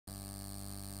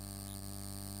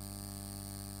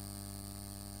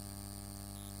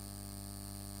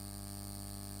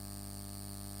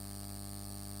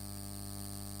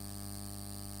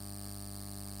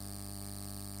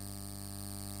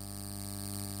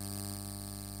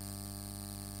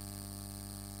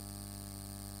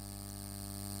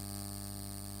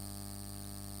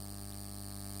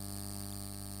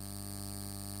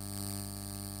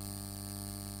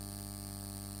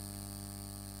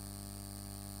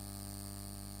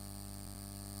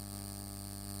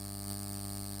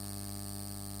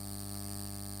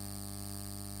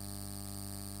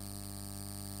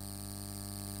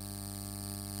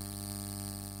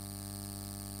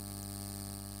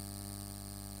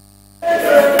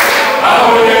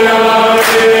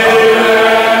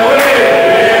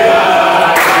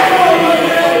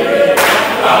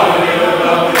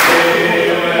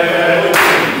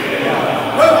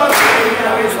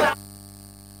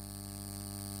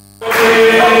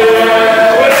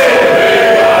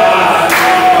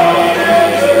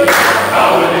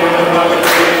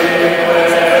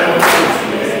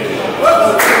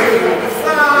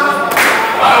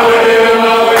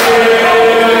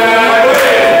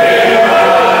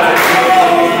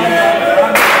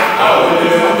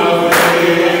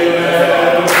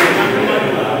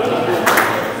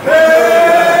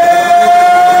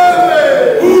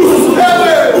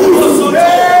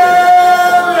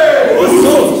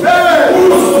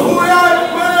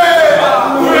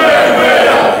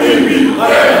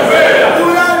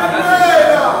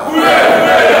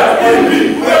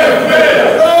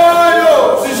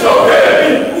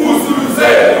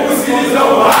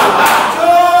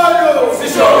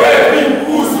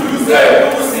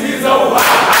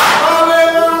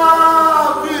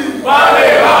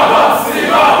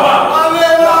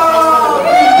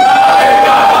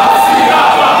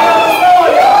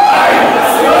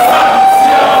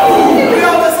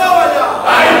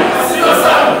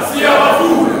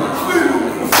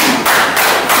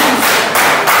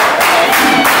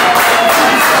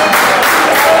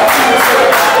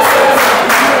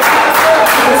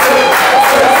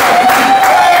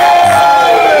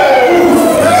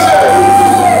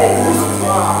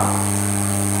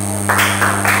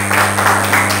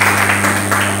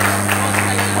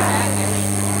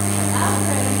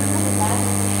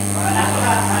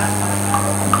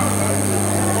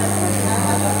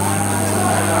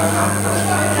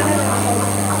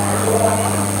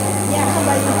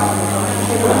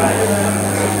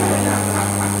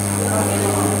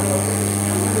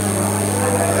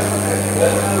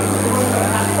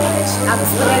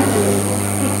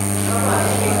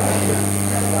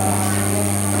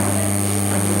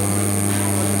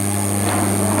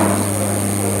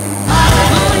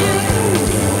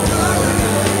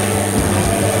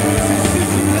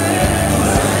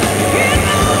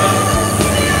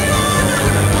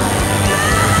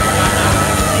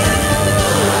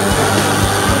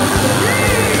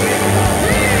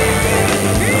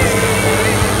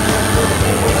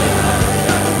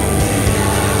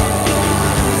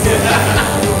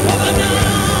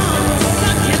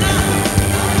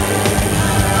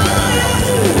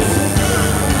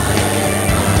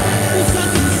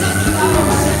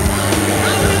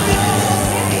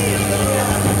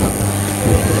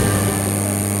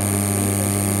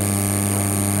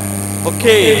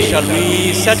Okay, shall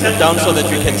we settle down so that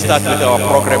we can start with our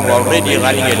program? We're already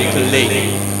running a little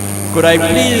late. Could I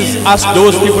please ask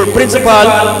those people,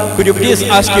 Principal, could you please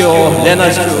ask your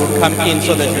learners to come in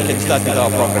so that we can start with our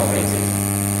program, please?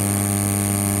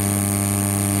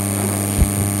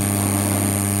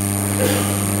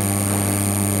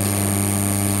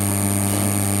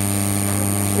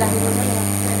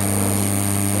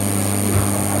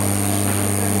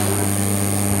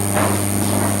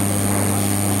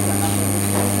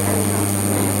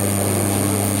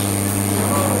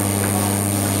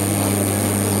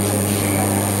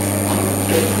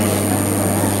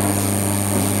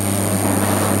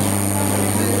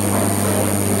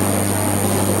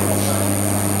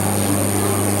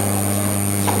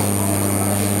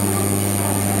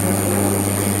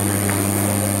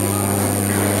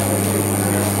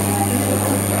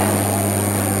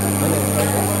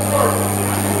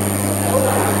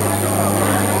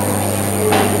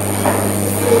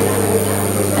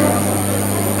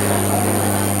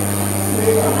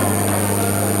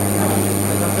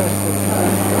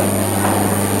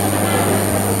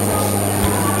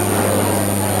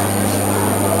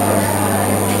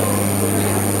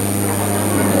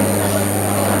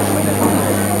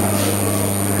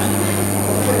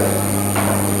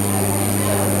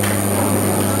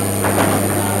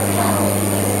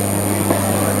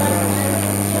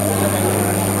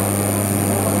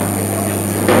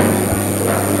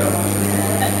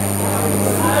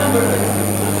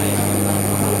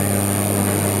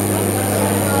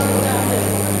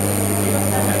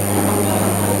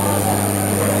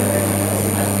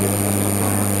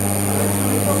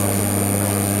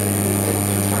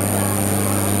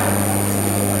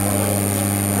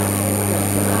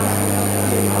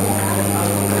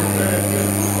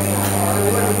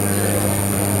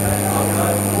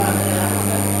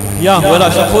 Yeah, well, I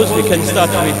suppose we can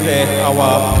start with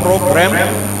our program.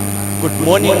 Good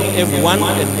morning, everyone,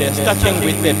 and starting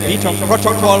with a bit of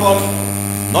protocol.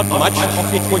 Not much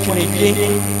of it, fortunately.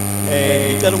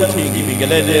 Ngicela ukuthi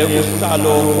ngibingelele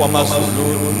usihlalo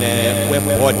wamaZulu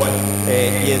ne-webboard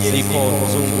yezikho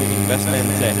Zungu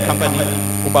Investment Company,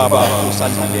 ubaba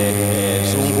uSandile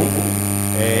Zungu.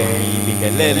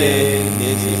 Ngibingelele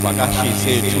nezivakashi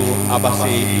zethu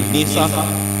abasebinisa,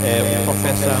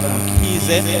 Professor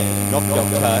Mkhize, Dr.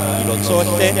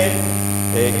 Ilotsohle,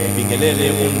 ngibingelele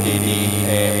umndeni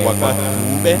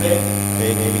wakadube,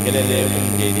 ngibingelele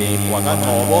umndeni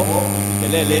wakangcobo,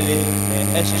 ngibingelele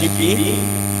SGB,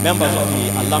 members of the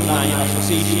Alumni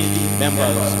Association,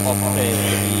 members of the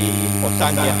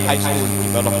Ohlange High School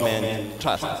Development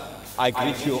Trust. I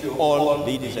greet you all,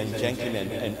 ladies and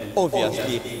gentlemen, and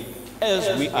obviously,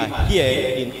 as we are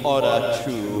here in order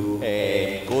to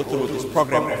go through this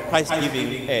program of prize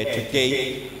giving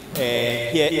today,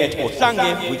 here at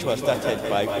Ohlange, which was started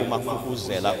by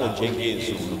Mafukuzela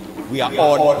Zulu. We are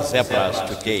all zebras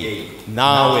today.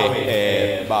 Now,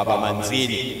 Baba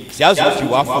Manzini, siyazi ukuthi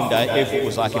wafunda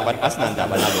evukuzakhe, but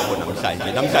asinandaba nalokho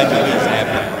namhlanje. Namhlanje we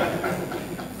zebra.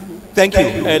 Thank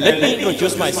you. Let me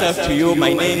introduce myself to you.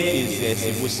 My name is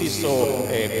Sibusiso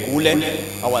Gule.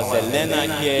 I was a learner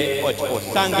here at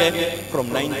Ohlange from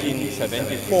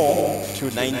 1974 to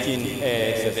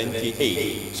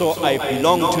 1978. So I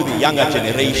belong to the younger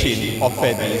generation of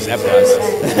the zebras.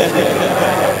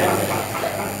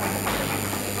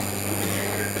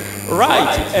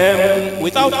 Right.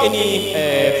 Without any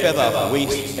further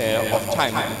waste of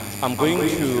time, I'm going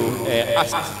to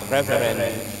ask Reverend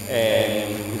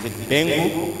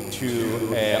Bengu to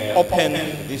open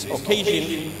this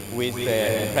occasion with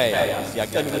prayer.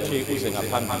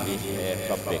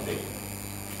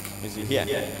 Is he here?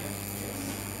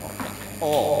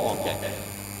 Oh, okay.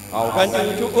 Oh, can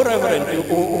you do Reverend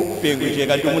Bengu?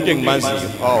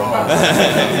 Oh,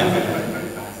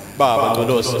 Baba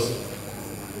Godos.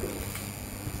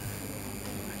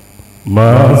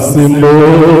 Masimboke,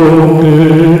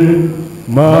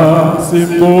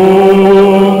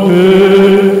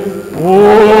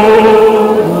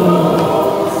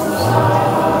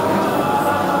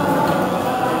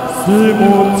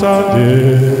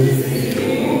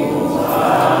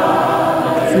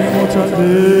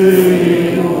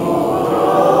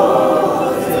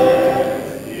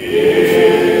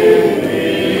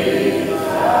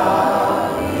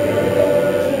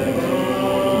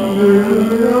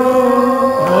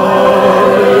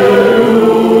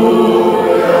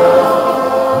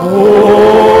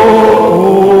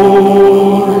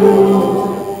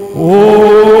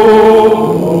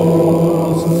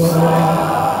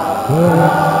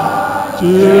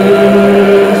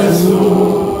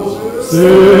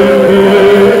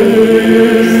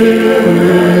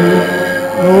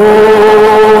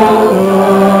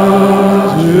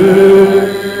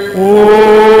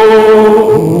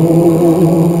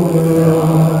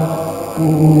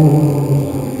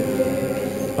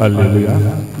 Hallelujah.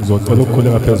 Ngizocela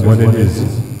ukukhuleka phezu kwalezi.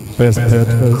 First Peter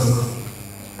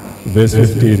verse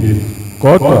 15.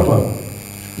 Kodwa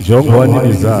njengoba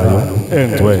nibizayo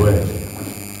engcwele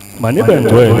manibe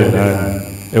ngcwele nani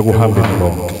ekuhambeni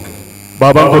konke.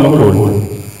 Baba nkulunkulu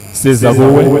siza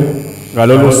kuwe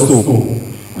ngalolu suku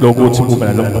lokuthi kube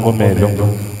nalomphomelo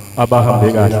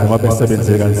abahambe kahle noma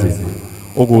besebenze kanzima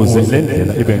ukuze le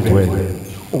ndlela ibe ngcwele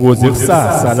ukuze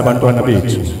kusasa labantwana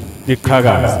bethu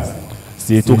liqhakaze.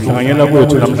 Sithi ukuhlanganyela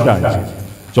kwethu namhlanje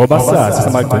njengoba sazi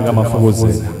samagcini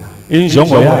kaMafukuzela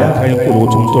injongo yakhe enkulu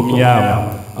ukuthi umuntu omnyama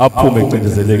aphume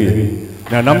ecindezelekile.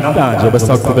 Namhlanje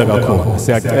besaqhubeka khona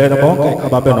siyacela bonke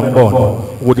ababe nombono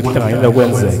ukuthi kuhlanganyela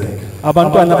kwenzeke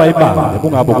abantwana bayibambe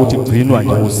kungabe ukuthi kugcinwa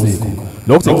nje usiko.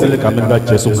 Lokhu sicela egameni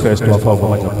likaJesu Kristu wafa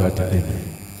ngoMajaphakathi.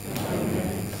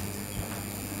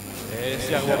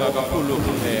 Siyabonga kakhulu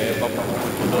Baba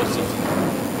Mafukuzela.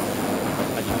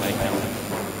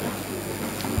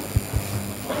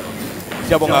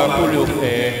 Siyabonga kakhulu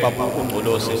Baba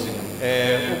Mafukuzela.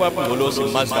 Ubaba Mfukuzela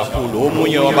mazi kakhulu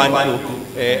omunye wabantu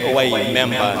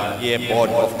owayimember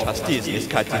ye-board of trustees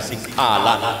ngesikhathi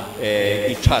siqala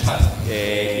i-trust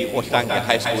i-Ohlange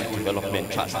High School Development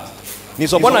Trust.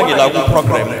 Nizobona ke la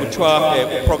ku-program kuthiwa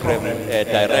program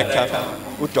director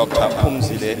uDr.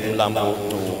 Phumzile Mlambo.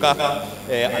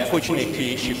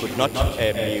 Unfortunately, she could not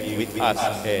be with us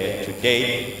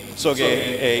today. So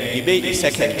give me a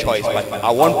second choice, but I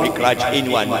won't begrudge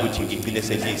anyone who will give me the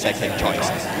second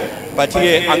choice. But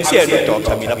I'm saying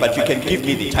Dr. Mila, but you can give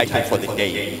me the title for the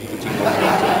day.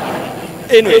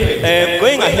 Anyway,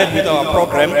 going ahead with our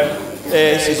program,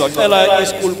 sizocela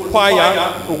school choir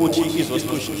ukuthi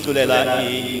izosihlulela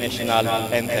i-national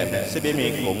anthem.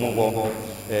 Sebemi ngomubo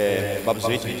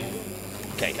babuzwethu.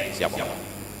 Okay, siyabonga.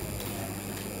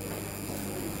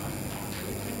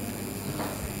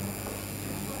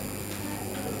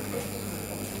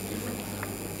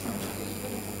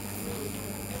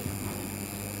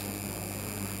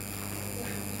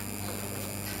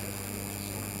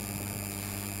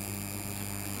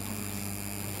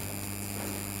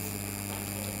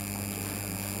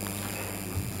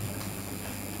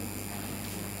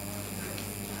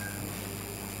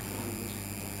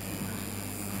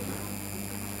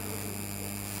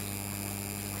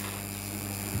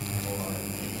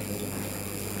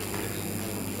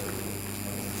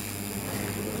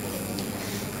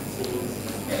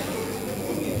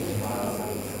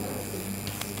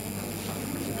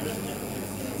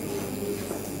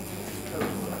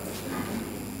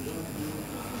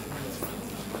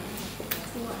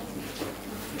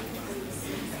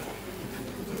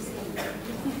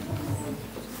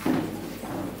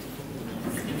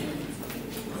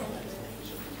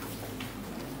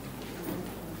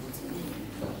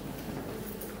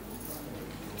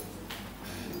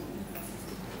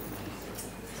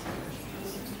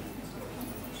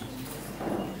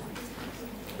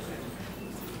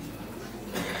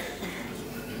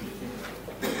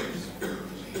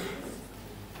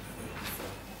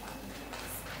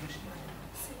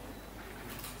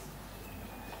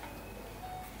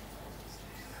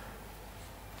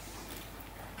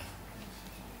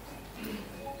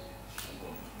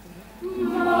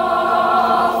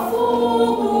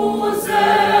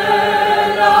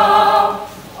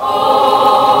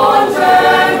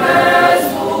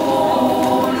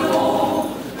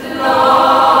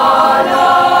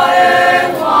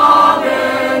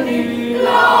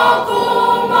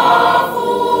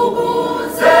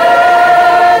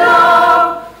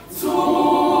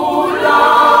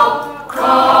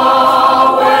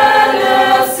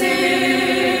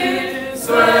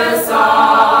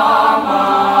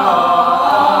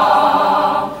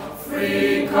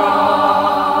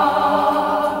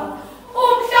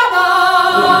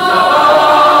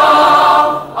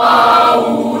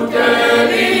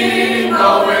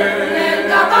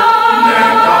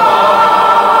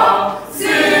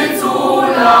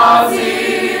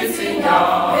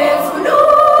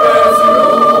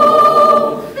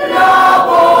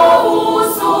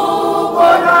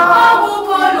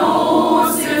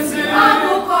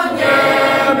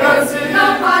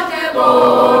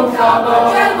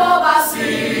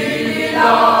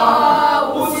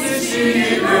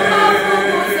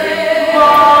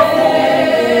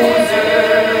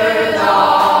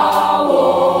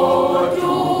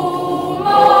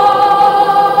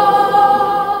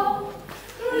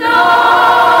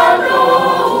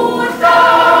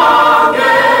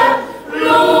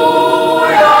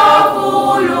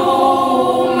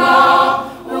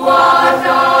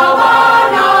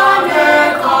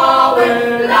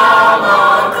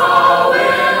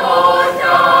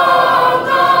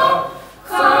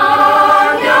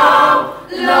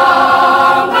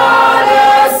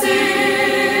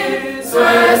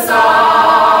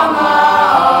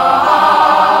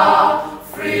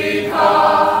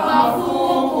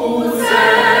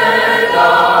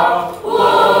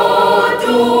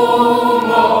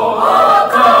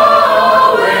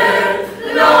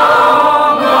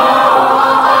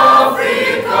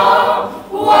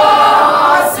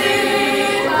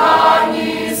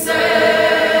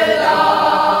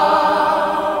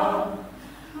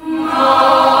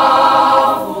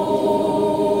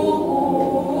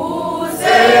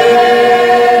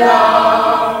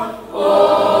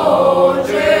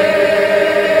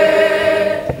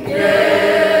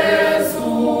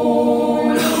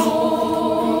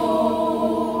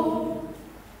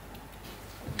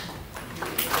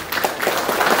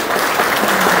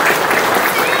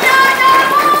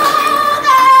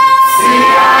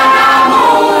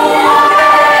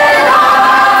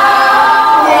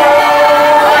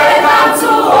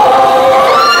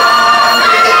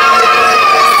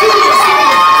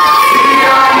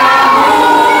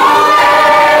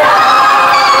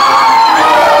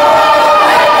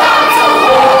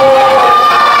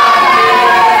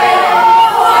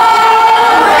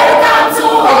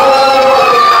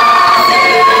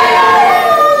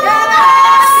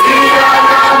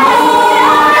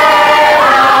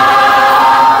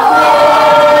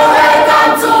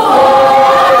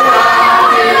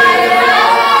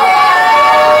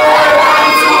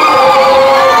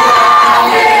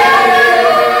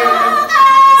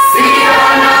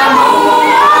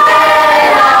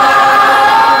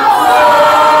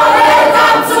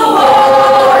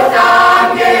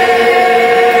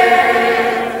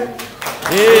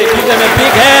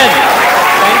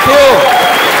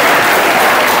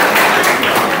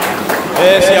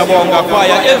 Siyabonga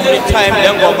kwaya every time le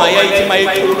ngoma yayithi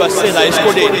mayiculwa sela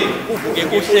esikoleni uvuke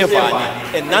uhlevani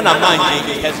and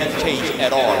nanamanje it hasn't changed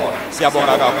at all.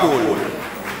 Siyabonga kakhulu.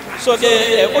 So ke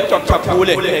uDr.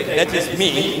 Khule, that is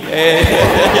me.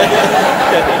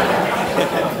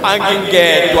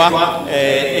 Angingedwa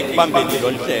ekubambeni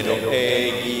lo hlelo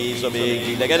ngizobe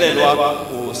ngilekelelwa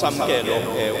usamkelo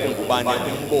ungubane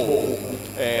uMpofu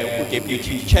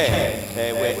Deputy Chair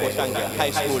we-Ohlange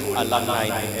High School Alumni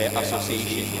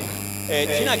Association.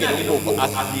 Thina ke uMpofu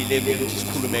asilile ukuthi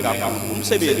sikhulume kakhulu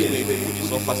umsebenzi wethu ukuthi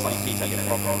so-facilitate le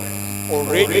program.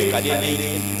 Already siqale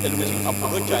late ukuthi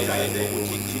apologize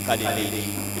ukuthi siqale late.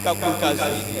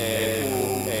 Ikakhulukazi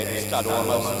ku-start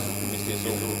wamazulu Mr.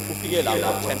 Zulu ufike la 10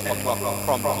 o'clock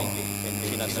promptly and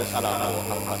thina sohlala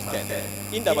ngo-10:30.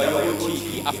 Indaba yokuthi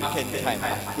i-African time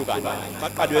ahlukane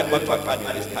maqalwe kwaqaqalwe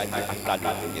ngesikhathi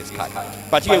aqalwe ngesikhathi.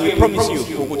 But here we promise you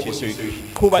ukuthi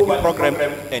siqhuba i-program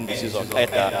and this is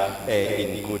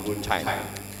in good time.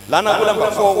 Lana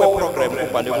number 4 we-program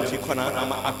ubhale ukuthi khona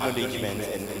ama-acknowledgements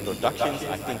and introductions.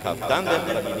 I think I've done them,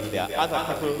 but if there are other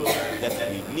people that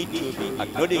we need to be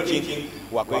acknowledging,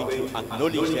 we are going to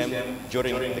acknowledge them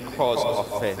during the course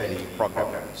of the program.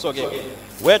 So again,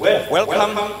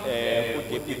 welcome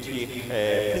Deputy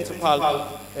Principal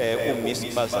Miss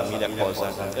Bazamile Khoza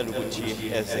elukuthi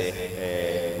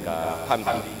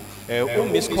ngaphambili.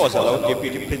 Miss Khoza la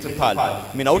Deputy Principal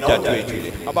mina udadewethu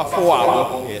le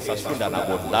abafowabo sasifunda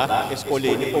nabo la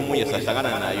esikoleni omunye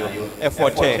sahlangana nayo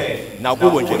eForte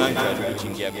nakubo nje kanjalo ukuthi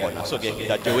ngiyakhona. So ke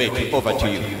dadewethu, over to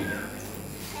you.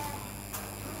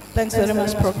 Thanks very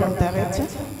much, Program Director.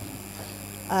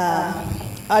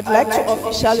 I'd like to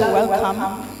officially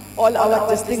welcome all our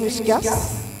distinguished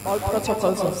guests, all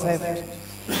protocols observed,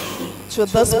 to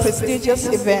this prestigious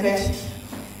event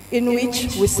in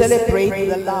which we celebrate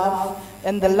the love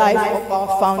and the life of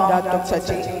our founder, Dr.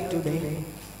 J. Dube.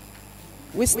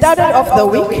 We started off the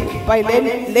week by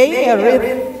laying a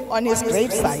wreath on his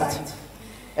gravesite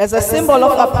as a symbol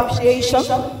of appreciation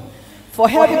for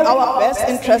having our best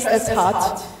interests at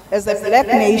heart as a black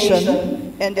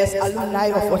nation and as alumni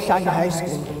of Ohlange High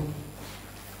School.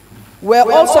 We're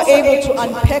also able to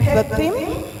unpack the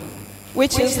theme,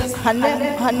 which is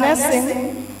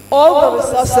harnessing all the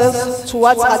resources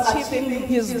towards achieving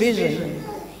his vision,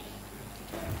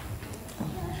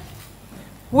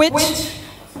 which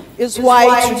is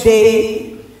why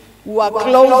today we are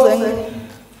closing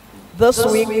this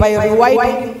week by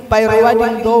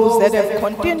rewarding those that have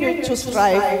continued to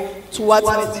strive towards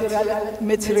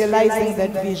materializing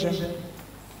that vision.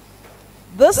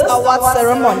 This award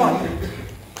ceremony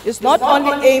is not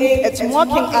only aimed at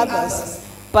mocking others,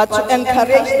 but to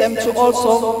encourage them to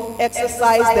also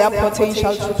exercise their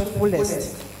potential to the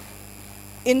fullest.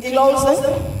 In closing,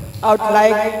 I would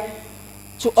like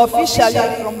to officially,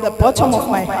 from the bottom of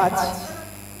my heart,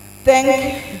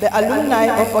 thank the alumni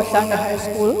of Ohlange High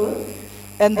School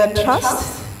and the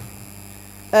trust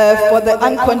for the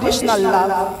unconditional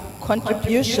love,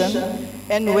 contribution,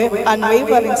 and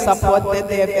unwavering support that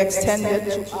they have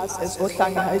extended to us as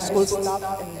Ohlange High School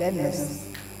staff and learners.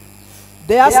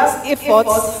 Their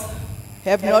efforts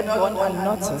have not gone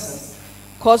unnoticed,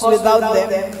 because without them,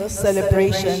 this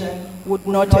celebration would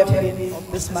not have been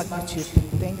of this magnitude.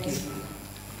 Thank you.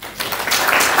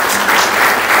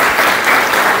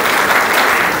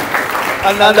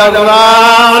 Another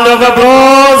round of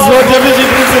applause for Deputy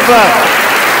Principal.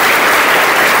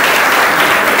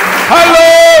 Hello,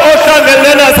 Ohlange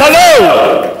learners, hello.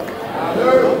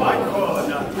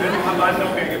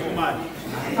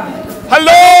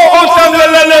 Hello, Ohlange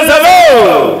learners, hello.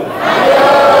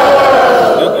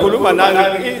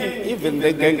 Even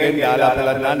the gang hello,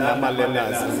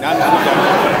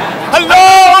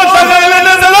 Ohlange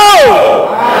learners, hello.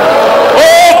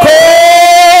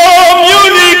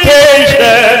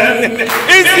 Communication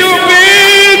is to be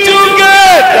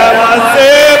together, my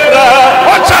zebra.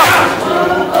 Watch out.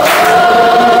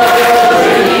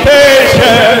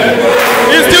 Communication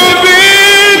is to be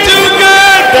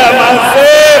together, my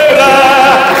zebra.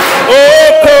 Oh,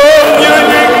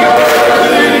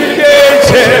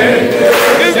 communication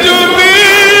is to be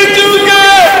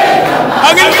together.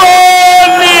 I can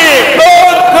morning,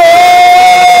 Lord,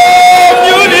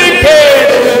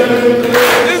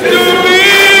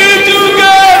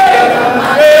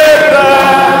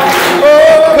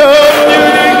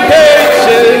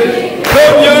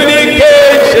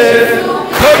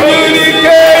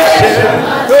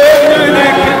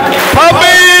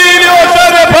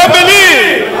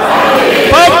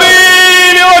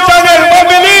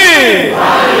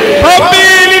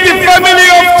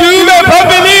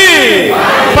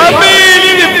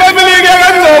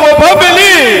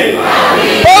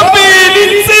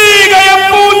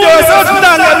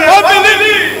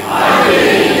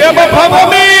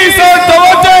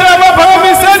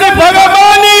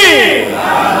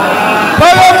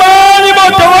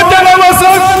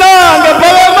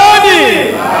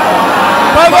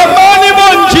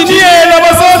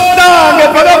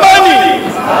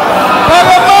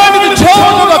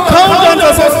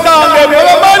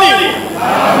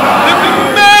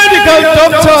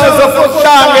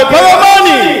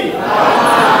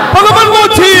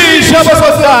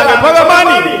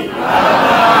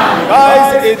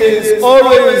 Guys, it is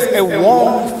always a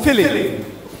warm feeling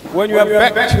when you are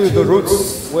back to the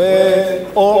roots where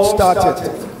all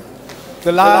started.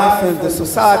 The life and the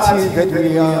society that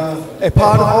we are a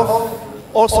part of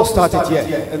also started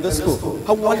here in the school.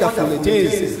 How wonderful it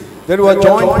is that we are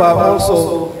joined by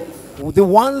also the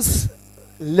once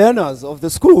learners of the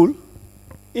school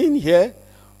in here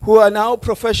who are now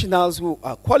professionals who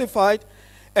are qualified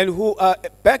and who are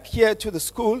back here to the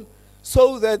school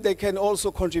so that they can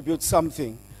also contribute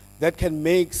something that can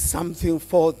make something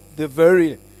for the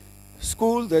very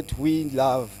school that we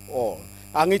love all.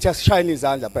 Angithi shine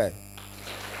izandla phela.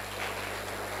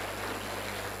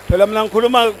 Phela mina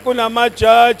ngikhuluma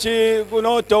kunamajaji,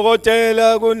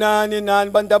 kunodokotela, kunani nani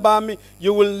bantu bami,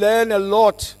 you will learn a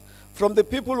lot from the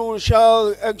people who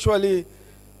shall actually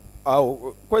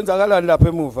kwenzakalani lapha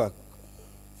emuva.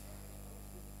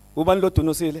 Ubani lo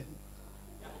dunosile?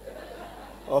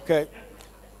 Okay.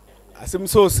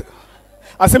 Asimsusi.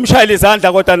 Asimshayile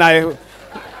izandla kodwa naye.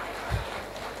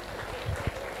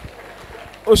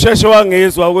 Usheshe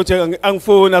wangizwa ukuthi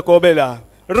angifuna gobe la.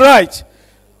 Right.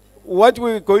 What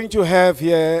we're going to have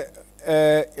here,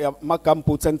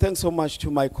 Makamputs, and thanks so much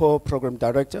to my co-program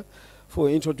director for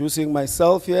introducing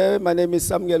myself here. My name is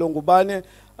Samuel Ngubane.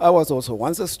 I was also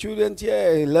once a student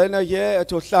here, a learner here at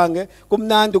Ohlange.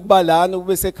 Kumnandi ukubalana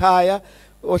ubesekhaya.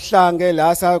 Ohlange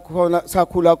la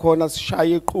sakhula khona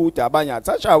sishaya iqhude abanye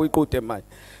athashaya iqhude manje.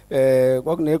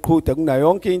 Kwakuneqhude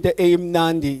kunayonke into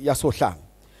eyimnandi yasohlange.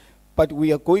 But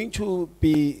we are going to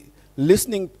be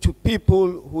listening to people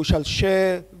who shall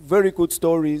share very good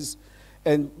stories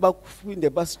and baphinde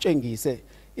basitshengise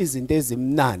izinto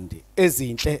ezimnandi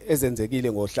ezinhle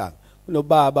ezenzekile ngohlanga.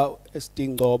 Unobaba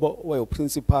esidingcobo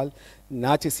wayeprincipal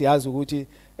nathi siyazi ukuthi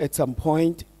at some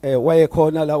point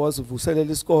wayekhona la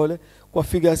wazivuselela isikole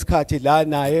kwafika isikhathi la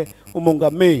naye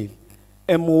umongameli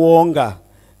emwonga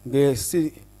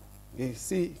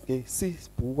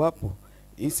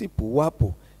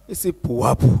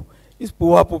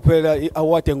isibhuwaphu phela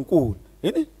iaward enkulu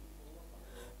yini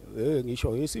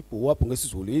ngisho isibhuwaphu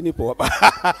ngesizulu yini ibhuwaphu.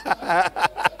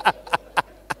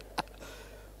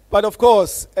 But of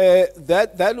course,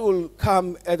 that will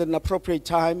come at an appropriate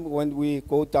time when we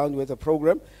go down with the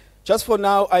program. Just for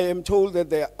now, I am told that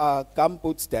there are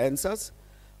gumboots dancers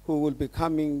who will be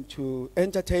coming to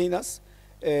entertain us.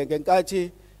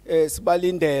 Ngenkathi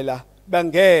sibalindela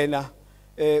bangena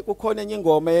kukhona enye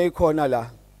ingoma eyikhona la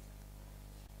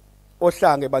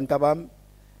Ohlange bantu bami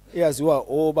iyaziwa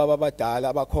obaba abadala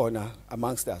abakhona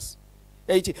amongst us.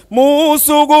 Ethi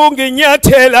musuku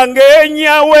nginyathela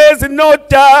ngenyawo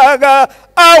ezinodaka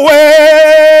awe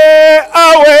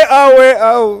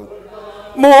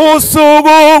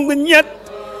musuku ngenyawo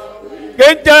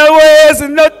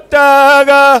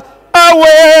ezinodaka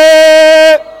awe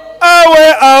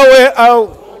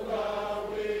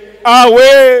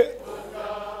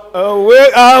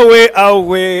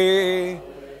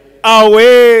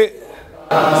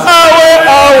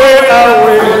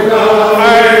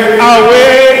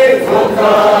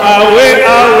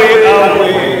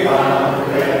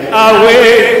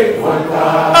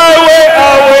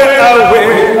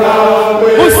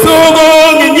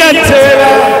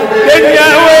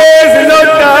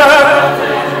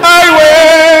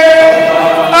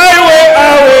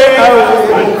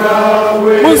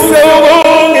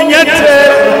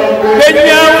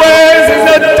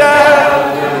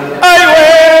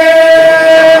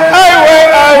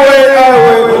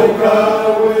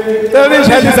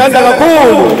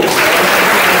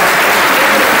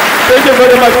Thank you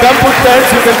very much. Gambut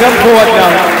dance, you can come forward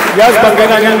now. Yes,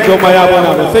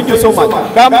 thank you so much.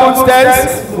 Gambut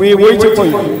dance, we're waiting for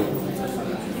you.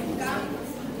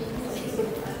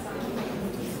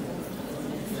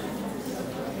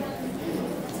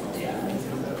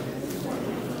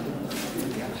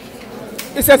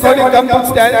 It's a calling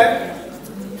Gambut dance.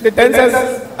 The dancers,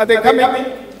 are they coming?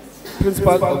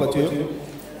 Principal, over to you.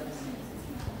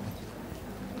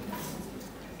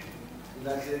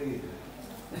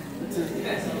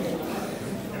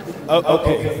 Oh,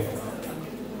 okay.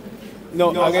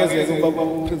 No, I guess there's a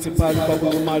principal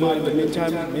in the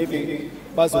meantime, maybe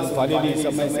Basil Validis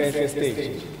on my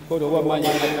stage. For the woman,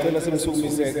 tell us some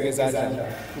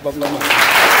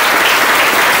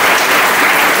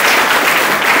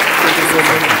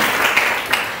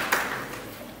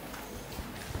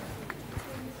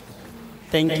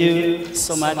Thank you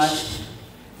so much,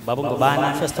 Babu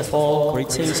Ngubane. First of all,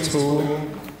 greetings to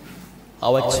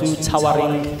our two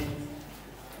towering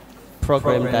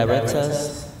program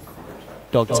directors,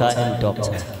 Doctor and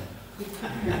Doctor.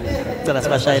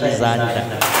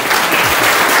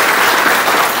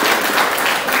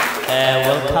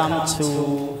 welcome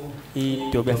to the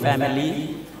Dube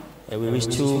family. We wish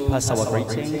to pass our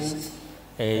greetings.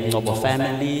 Noble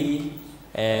family,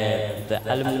 the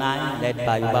alumni led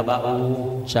by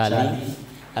Babu Jali.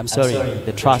 I'm sorry,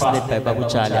 the trust led by Babu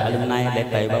Jali, alumni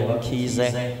led by Babu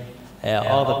Kize,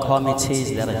 all the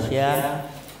committees that are here,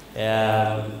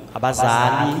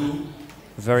 Abazali,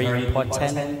 very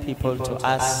important people to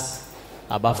us,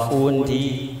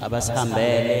 Abafundi,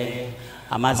 Abasambele,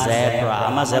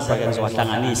 Amazebra is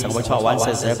what once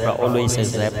a zebra, always a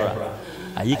zebra.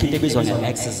 You can take on an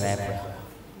ex-zebra,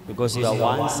 because you are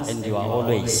once and you are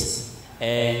always.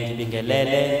 And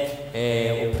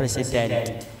Bingelele,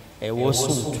 President,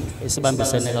 Wosu,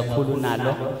 Esibambisene kakhulu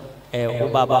nalo,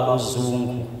 Ubaba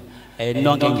Uzungu,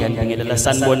 nonke ngiyanibingelela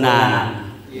sanibonana.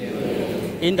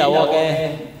 Indawo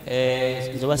ke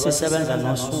njengoba sisebenza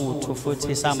noSuthu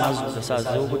futhi samaZulu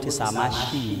sazi ukuthi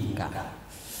samashinga.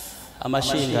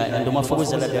 Amashinga, and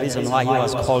Mafukuzela, the reason why he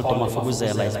was called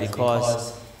Mafukuzela is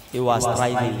because he was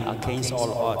striving against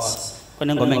all odds.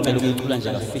 Konengoma ngicela ukuyicula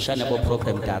nje ngafishane bo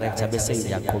program director bese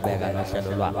ngiyaqhubeka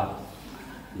nohlelo lwami.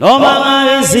 Noma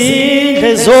ngabe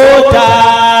izindle zodaka,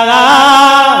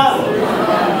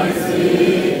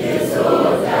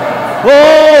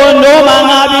 oh noma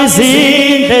ngabe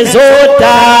izindle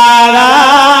zodaka,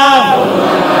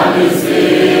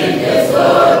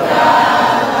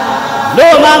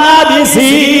 noma ngabe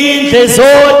izindle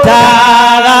zodaka,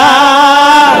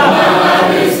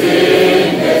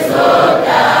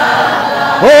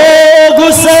 oh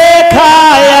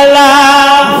kusekhaya la,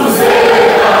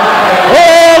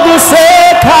 oh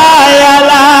kusekhaya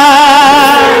la,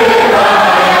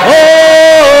 oh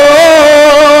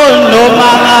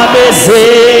noma ngabe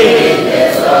izindle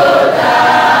zodaka,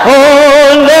 oh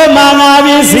noma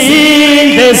ngabe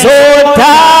izindle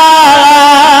zodaka,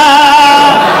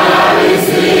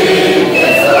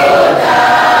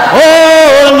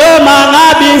 oh noma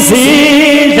ngabe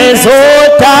izindle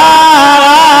zodaka,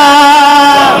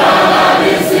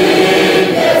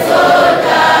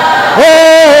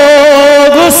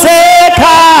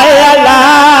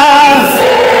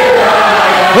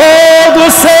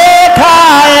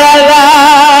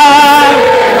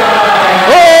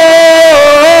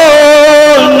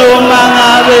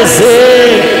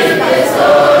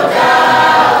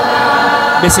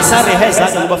 besisareheza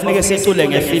ngoba kufanele sicule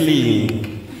ngefeeling.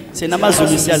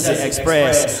 SinamaZulu siyazi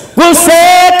express.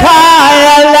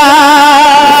 Kusekhaya la,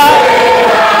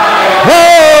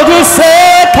 oh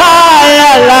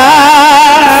kusekhaya la,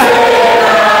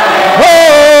 oh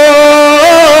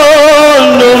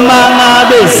noma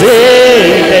ngabe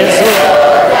izindle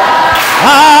zodaka,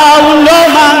 awu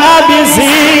noma ngabe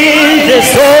izindle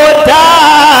zodaka,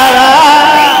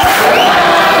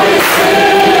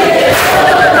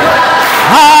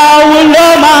 awu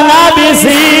noma ngabe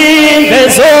izindle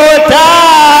zodaka,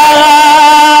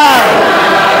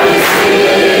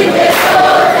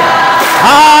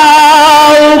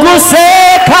 awu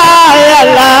kusekhaya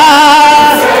la,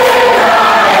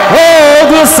 oh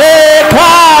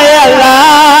kusekhaya la,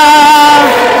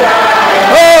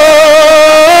 oh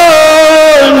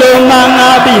noma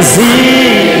ngabe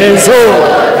izindle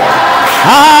zodaka,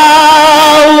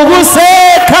 awu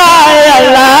kusekhaya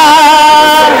la,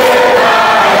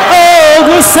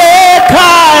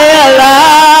 kusekhaya la,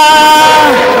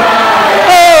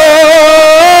 oh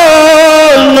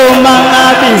noma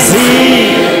ngabe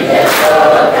izindle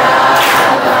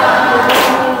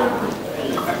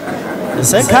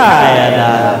kusekhaya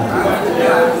la.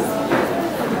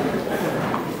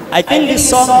 I think this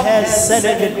song has said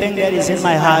everything that is in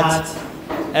my heart.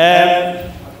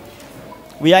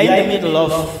 We are in the middle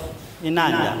of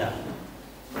Inanda,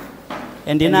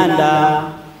 and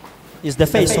Inanda is the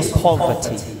face of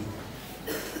poverty,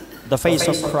 the face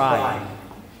of crime,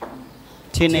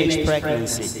 teenage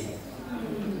pregnancy.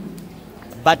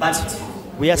 But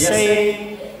we are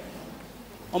saying,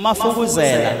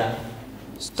 Mafukuzela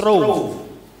strove,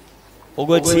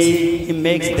 he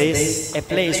makes this a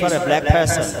place where a black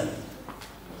person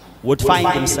would find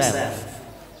himself.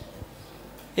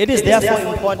 It is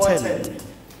therefore important,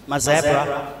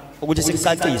 Mazebra,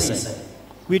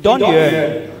 we don't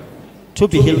yearn to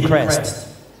be Hillcrest.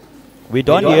 We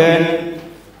don't yearn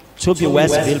to be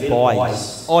Westville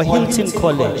Boys or Hilton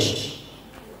College.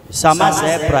 Sama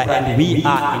Zebra and we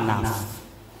are enough.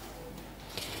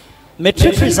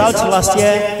 Matric results last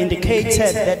year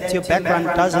indicated that your background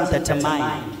doesn't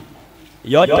determine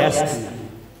your destiny.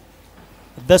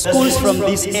 The schools from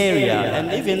this area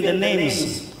and even the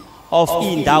names of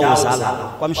Indawo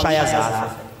Zala, Kwamshaya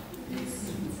Zala.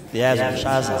 Yes,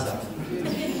 Shaza.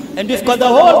 And we've got the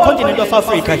whole continent of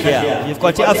Africa here. You've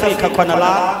got Africa,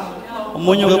 Konala,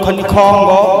 Munyuga,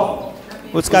 Congo,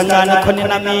 uthi kancane khona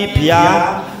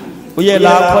eNamibia, uye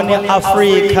la khona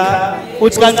eAfrica,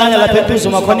 uthi kancane lapha eduze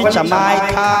khona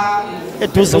eJamaica,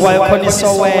 eduze kwayo khona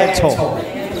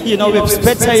eSoweto. You know, we've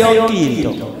spent yonke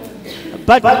into.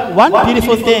 But one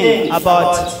beautiful thing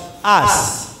about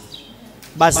us,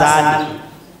 bazali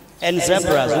and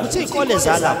zebras, ukuthi ikole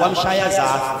zala kwamshaya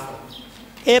zafu,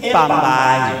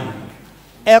 eBhambayi,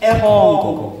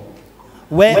 eCongo,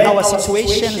 where our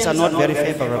situations are not very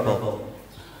favorable.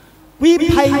 We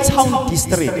Pine Town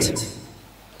district,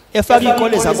 efaka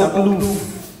ikole zako Kloof,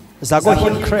 zako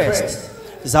Hillcrest,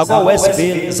 zako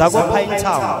Westville, zako Pine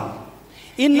Town,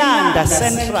 Inanda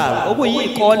Central,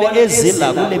 okuyikole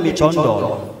ezila kule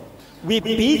mijondolo. We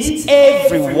beat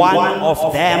every one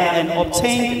of them and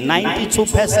obtained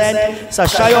 92%.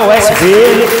 Sashayo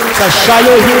Westville,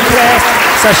 Sashayo Hillcrest,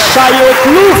 Sashayo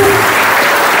Kloof.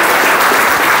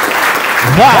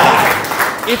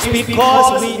 Why? It's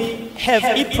because we have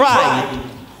a pride.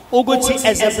 Uguti,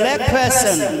 as a black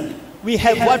person, we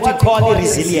have what we call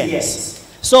resilience.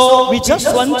 So we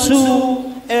just want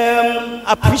to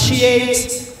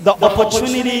appreciate the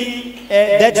opportunity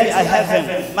that we are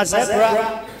having. My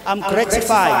zebra, I'm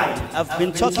gratified. I've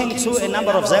been talking to a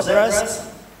number of zebras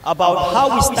about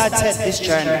how we started this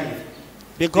journey,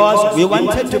 because we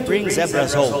wanted to bring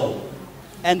zebras home,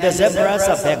 and the zebras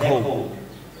are back home.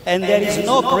 And there is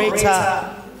no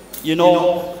greater, you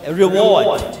know,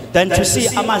 reward than to see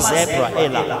a zebra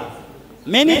ela.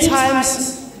 Many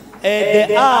times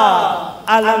there are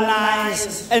alumni,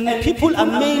 and people are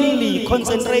mainly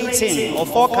concentrating or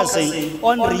focusing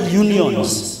on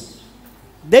reunions.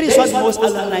 That is what most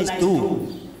alumni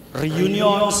do.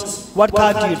 Reunions, what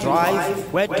car do you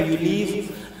drive, where do you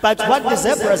live? But what the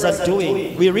zebras are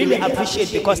doing, we really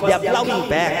appreciate, because they are plowing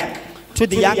back to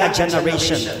the younger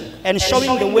generation and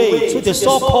showing the way to the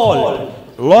so-called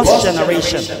lost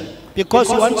generation. Because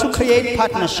we want to create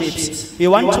partnerships, we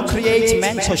want to create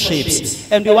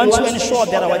mentorships, and we want to ensure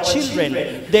that our children,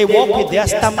 they walk with their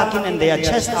stomach in and their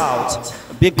chest out,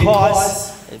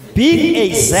 because being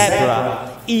a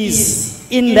zebra is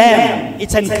in them,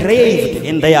 it's engraved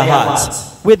in their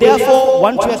hearts. We therefore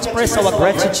want to express our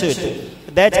gratitude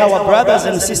that our brothers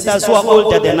and sisters who are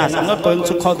older than us, I'm not going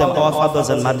to call them our fathers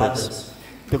and mothers,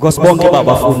 because bonke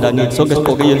babafunda ngithi sonke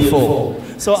sigqoke uniform.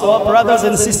 So our brothers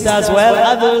and sisters, well,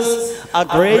 others are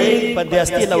grey, but they are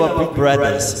still our big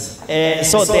brothers.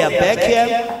 So they are back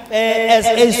here. As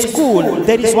a school,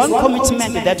 there is one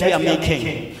commitment that we are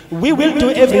making. We will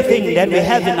do everything that we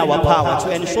have in our power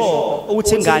to ensure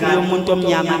ukuthi ingane yomuntu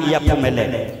omnyama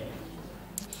iyaphumelela.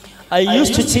 I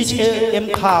used to teach in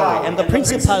Mkawe, and the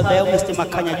principal there, Mr.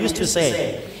 Makanya, used to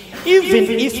say, even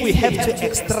if we have to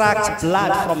extract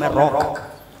blood from a rock,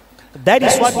 that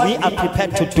is what we are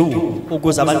prepared to do.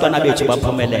 Ukuze abantwana bethu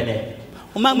baphumelele.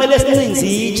 Uma kumele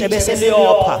sincinzitshe bese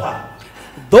liyopha.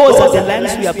 Those are the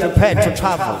lands we are prepared to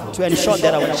travel to ensure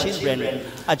that our children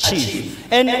achieve.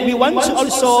 And we want to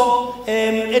also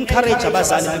encourage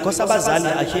abazali, because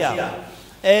abazali are here.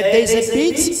 There's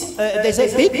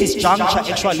a big disjuncture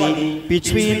actually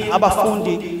between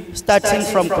abafundi starting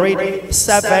from grade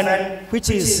 7, which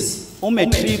is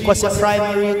umetric, was a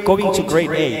primary, going to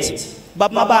grade 8.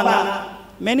 But mabanga,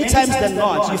 many times than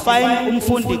not, you find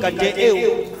umfundi kade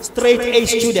a straight A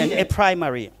student, a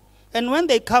primary. And when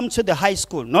they come to the high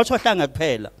school, not Ohlange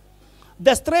kuphela,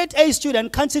 the straight A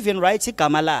student can't even write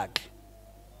igama lakhe.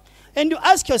 And you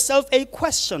ask yourself a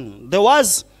question.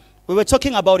 We were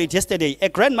talking about it yesterday. A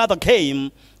grandmother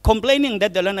came complaining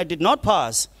that the learner did not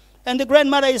pass. And the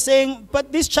grandmother is saying,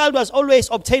 but this child was always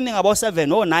obtaining about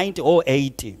 7 or 90 or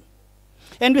 80.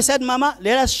 And we said, Mama,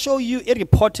 let us show you a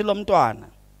report lomntwana.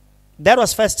 That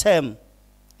was first term.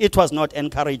 It was not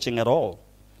encouraging at all.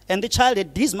 And the child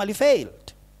had dismally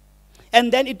failed.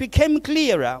 And then it became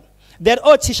clearer that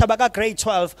othisha baka grade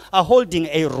 12 are holding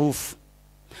a roof.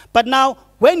 But now,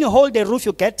 when you hold a roof,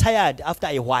 you get tired after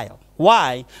a while.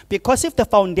 Why? Because if the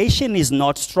foundation is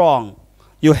not strong,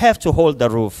 you have to hold the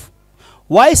roof.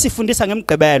 Why sifundisa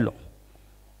ngemgqibelo?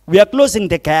 We are closing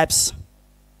the gaps.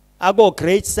 I go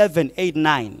grade 7, 8,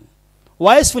 9.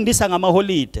 Why sifundisa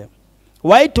ngamaholide?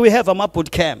 Why do we have boot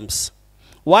camps?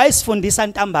 Why sifundisa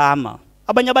ntambama?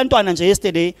 Abanye abantwana nje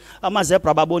yesterday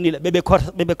amazebra babonile bebe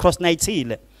cross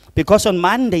nightile, because on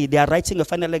Monday they are writing a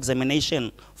final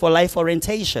examination for life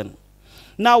orientation.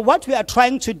 Now what we are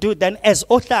trying to do then as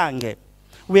Ohlange,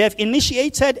 we have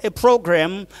initiated a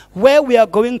program where we are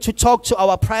going to talk to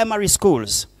our primary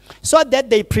schools so that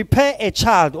they prepare a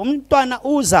child, umntwana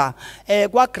uza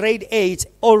kwa grade 8,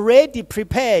 already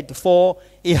prepared for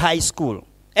a high school.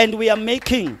 And we are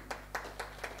making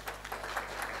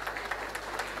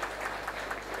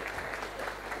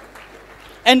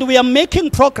And we are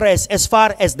making progress as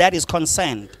far as that is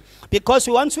concerned. Because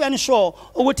we want to ensure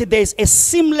that there is a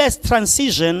seamless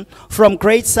transition from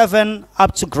grade 7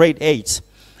 up to grade 8.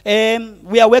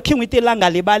 We are working with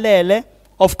Ilanga Libalele,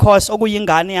 of course,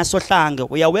 okuyingane yasohlange.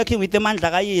 We are working with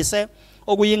Mandla Kayise,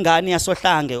 okuyingane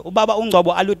yasohlange. Ubaba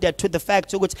uNgcobo alluded to the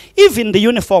fact that even the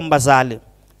uniform bazali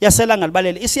yaselanga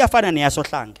libalele isiyafana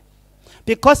neyasohlange.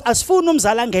 Because asifuna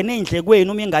umzala ngene endlekweni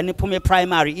uma ingane iphume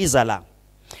primary izala.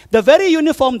 The very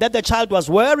uniform that the child was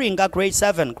wearing at grade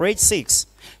 7, grade 6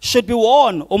 should be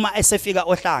worn uma esefika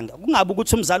Ohlange. Kungabi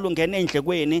ukuthi umzali ungene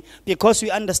endlekweni, because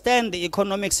we understand the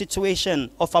economic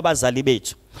situation of abazali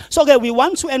bethu. So we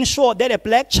want to ensure that a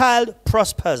black child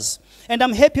prospers. And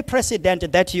I'm happy,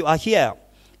 President, that you are here.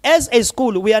 As a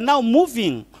school, we are now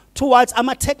moving towards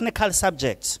technical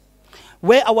subjects,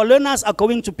 where our learners are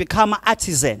going to become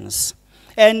artisans.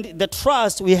 And the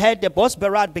trust, we had the boss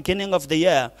berat beginning of the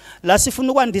year.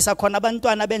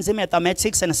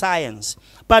 Mathematics and science.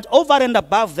 But over and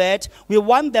above that, we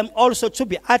want them also to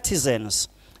be artisans.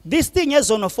 This thing is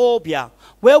xenophobia,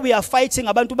 where we are fighting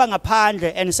abantu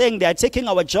bangaphandle and saying they are taking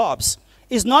our jobs,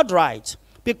 is not right.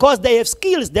 Because they have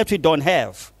skills that we don't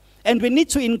have. And we need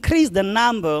to increase the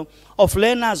number of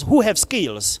learners who have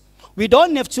skills. We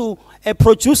don't have to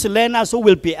produce learners who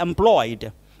will be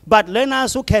employed, but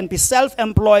learners who can be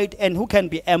self-employed and who can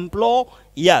be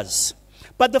employers.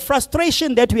 But the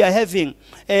frustration that we are having,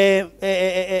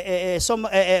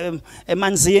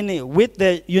 Manzini, with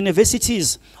the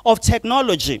universities of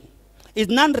technology is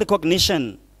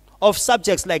non-recognition of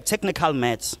subjects like technical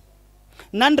maths,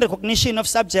 non-recognition of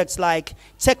subjects like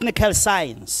technical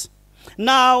science.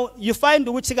 Now, you find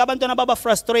ukuthi abantwana baba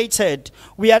frustrated.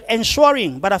 We are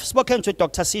ensuring, but I've spoken to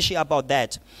Dr. Sishi about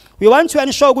that. We want to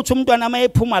ensure ukuthi umntwana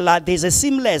mayephuma la, there's a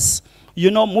seamless,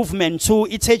 movement to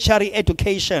tertiary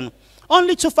education.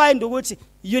 Only to find ukuthi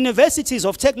universities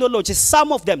of technology,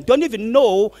 some of them don't even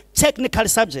know technical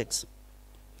subjects,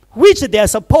 which they are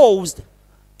supposed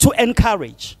to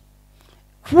encourage,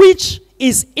 which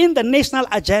is in the national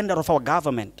agenda of our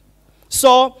government.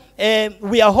 So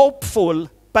we are hopeful.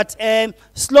 But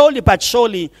slowly but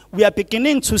surely, we are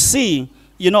beginning to see,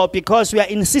 because we are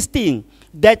insisting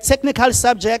that technical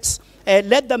subjects,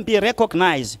 let them be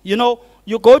recognized. You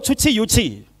go to TUT,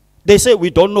 they say,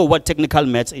 we don't know what technical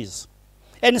maths is.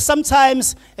 And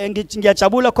sometimes, from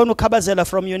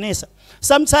UNISA,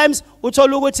 sometimes,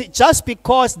 just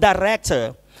because the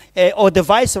rector or the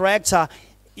vice rector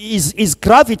is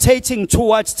gravitating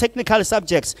towards technical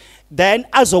subjects, then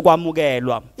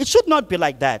azokwamukelwa. It should not be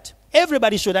like that.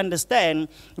 Everybody should understand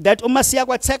that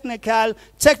umasiagwa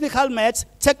technical maths,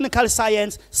 technical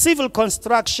science, civil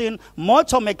construction,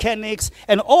 motor mechanics,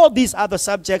 and all these other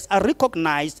subjects are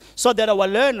recognized so that our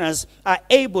learners are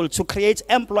able to create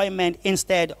employment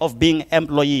instead of being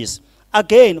employees.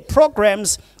 Again,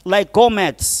 programs like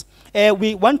GoMaths.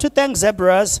 We want to thank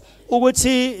Zebras.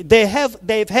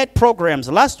 They've had programs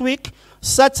last week,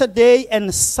 Saturday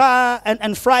and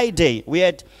Friday. We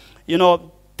had,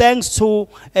 thanks to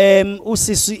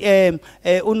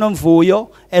Unomvuyo,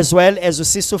 as well as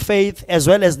Usisu Faith, as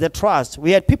well as the Trust.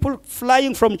 We had people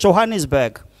flying from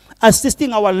Johannesburg,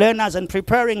 assisting our learners and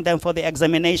preparing them for the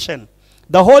examination.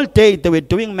 The whole day they were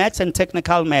doing maths and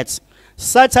technical maths.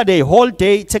 Saturday, whole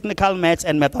day, technical maths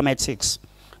and mathematics.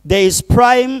 There is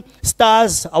Prime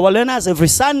Stars. Our learners, every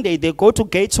Sunday, they go to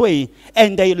Gateway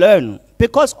and they learn.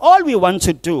 Because all we want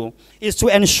to do is to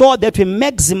ensure that we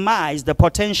maximize the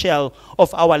potential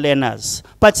of our learners.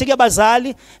 But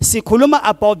bazali, sikhuluma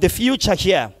about the future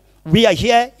here. We are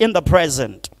here in the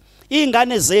present.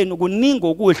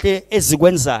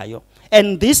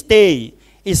 And this day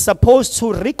is supposed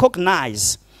to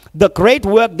recognize the great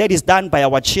work that is done by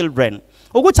our children.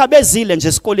 At the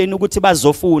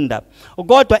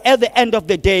end of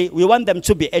the day, we want them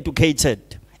to be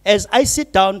educated. As I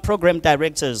sit down, program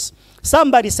directors,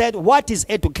 somebody said, what is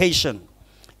education?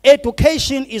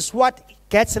 Education is what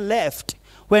gets left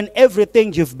when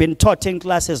everything you've been taught in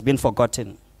class has been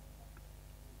forgotten.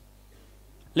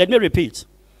 Let me repeat.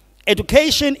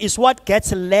 Education is what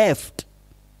gets left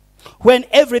when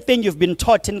everything you've been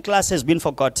taught in class has been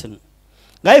forgotten.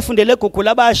 I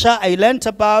learned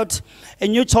about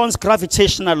Newton's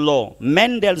gravitational law,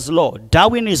 Mendel's law,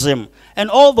 Darwinism, and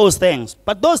all those things.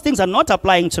 But those things are not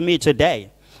applying to me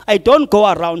today. I don't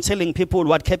go around telling people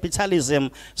what capitalism,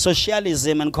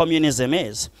 socialism, and communism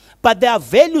is. But there are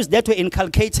values that were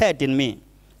inculcated in me.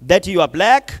 That you are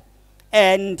black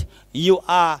and you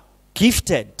are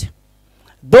gifted.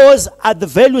 Those are the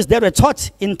values that were taught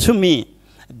into me.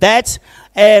 That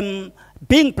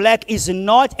being black is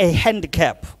not a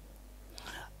handicap.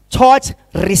 Taught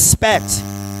respect.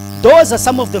 Those are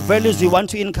some of the values we want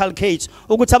to inculcate.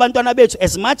 Ukuthi abantwana bethu,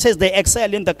 as much as they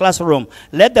excel in the classroom,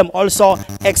 let them also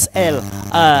excel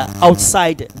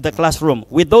outside the classroom.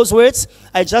 With those words,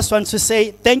 I just want to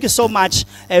say thank you so much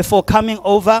for coming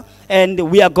over, and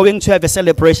we are going to have a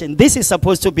celebration. This is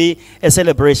supposed to be a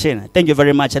celebration. Thank you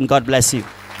very much, and God bless you.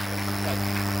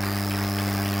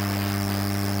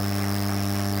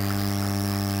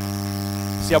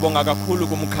 Siyabonga kakhulu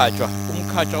kumkhatshwa.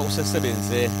 Umkhatshwa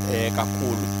usesebenze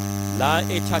kakhulu. La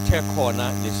ethathe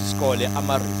khona lesi sikole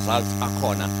ama results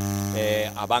akhona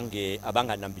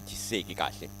abanganambithiseki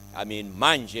kahle. I mean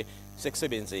manje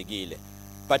sekusebenzekile.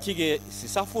 But ke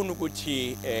sisafuna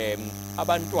ukuthi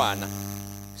abantwana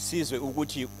sizwe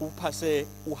ukuthi uphase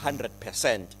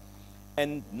u100%,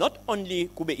 and not only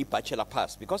kube i-bachelor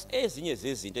pass, because ezinye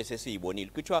zezinto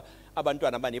esesiyibonile kuthiwa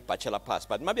abantwana bane-bachelor pass,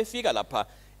 but mabefika lapha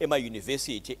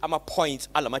ema-university ama-points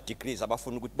alama-degrees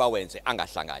abafuna ukuthi bawenze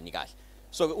angahlangani kahle.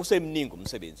 So usemningi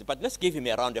umsebenzi, but let's give him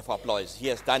a round of applause. He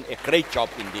has done a great job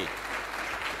indeed.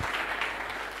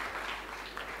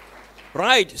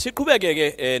 Right,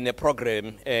 siqhubeke ne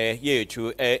program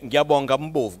yethu. Ngiyabonga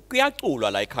Mbovu.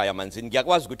 Kuyaculwa la ekhaya manzini.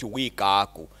 Ngiyakwazi ukuthi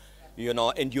uyigagu, you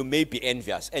know, and you may be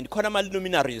envious. And khona ama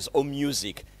luminaries o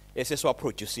music eseswa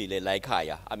producile la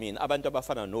ekhaya. I mean, abantu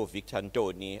abafana no Victor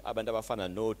Ntoni, abantu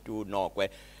abafana no Tu Nokwe,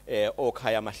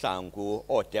 okhaya Mahlangu,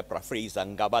 o Deborah Fraser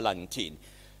ngabala ngithini.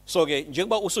 So ke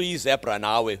njengoba usuyi zebra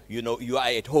nawe, you know, you are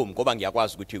at home ngoba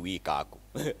ngiyakwazi ukuthi uyigagu.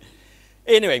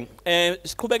 Anyway,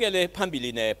 siqhubekele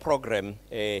phambili ne program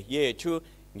yethu.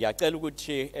 Ngiyacela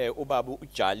ukuthi ubaba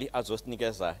uJali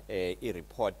azosinikeza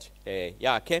i-report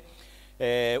yakhe.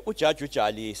 Ujudge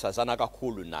uJali sazana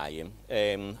kakhulu naye.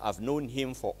 I've known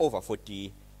him for over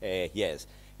 40 years,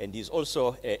 and he's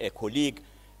also a colleague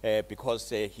because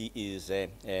he is a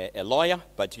lawyer,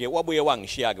 but wabuye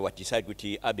wangishiya ke wa decide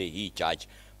ukuthi abe yi-judge.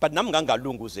 But nami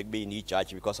ngangalungu uze kube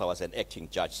ni-judge because I was an acting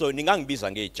judge. So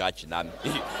ningangibiza nge-judge nami.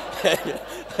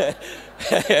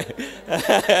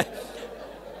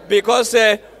 Because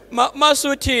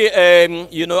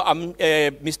Masuti, you know, I'm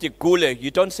Mr. Gule. You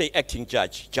don't say acting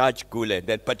judge, Judge Gule,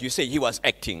 but you say he was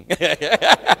acting.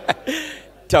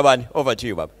 Taban, over to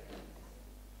you, Bob.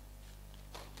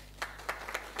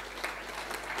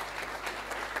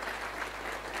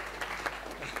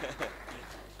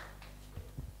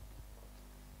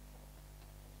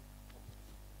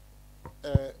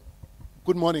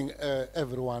 Good morning,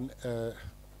 everyone.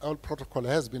 Our protocol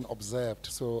has been observed,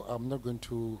 so I'm not going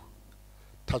to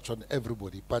touch on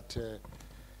everybody, but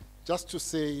just to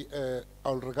say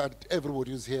I'll regard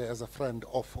everybody who's here as a friend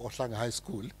of Ohlange High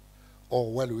School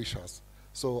or well-wishers.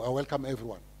 So I welcome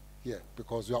everyone here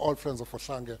because we are all friends of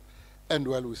Ohlange and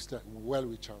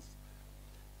well-wishers.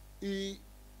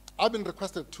 I've been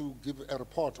requested to give a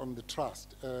report on the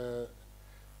trust.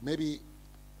 Maybe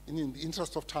in the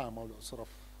interest of time,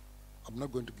 I'm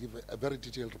not going to give a very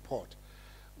detailed report.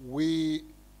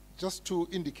 Just to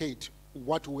indicate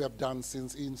what we have done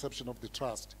since the inception of the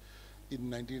trust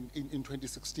in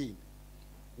 2016.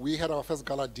 We had our first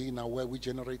gala dinner where we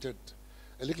generated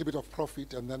a little bit of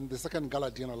profit, and then the second gala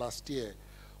dinner last year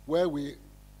where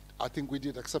I think we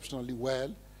did exceptionally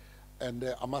well,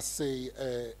 and I must say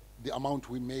the amount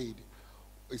we made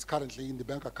is currently in the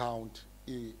bank account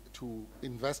to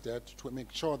invest it, to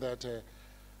make sure that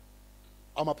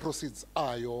our proceeds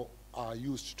are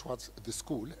used towards the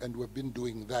school, and we've been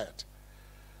doing that.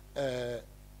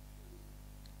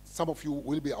 Some of you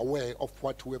will be aware of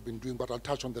what we have been doing, but I'll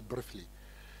touch on that briefly.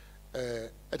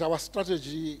 At our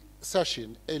strategy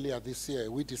session earlier this year,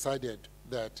 we decided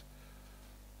that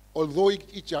although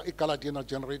each gala dinner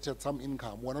generated some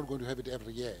income, we're not going to have it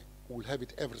every year. We'll have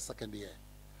it every second year.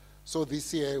 So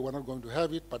this year, we're not going to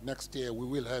have it, but next year we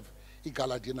will have a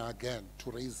gala dinner again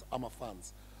to raise AMA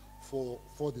funds for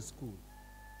the school.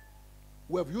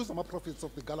 We have used AMA profits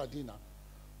of the gala dinner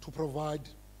to provide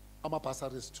AMA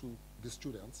bursaries to the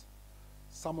students.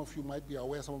 Some of you might be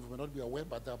aware, some of you may not be aware,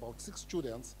 but there are about 6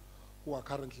 students who are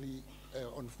currently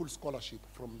on full scholarship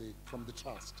from the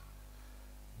trust.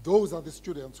 Those are the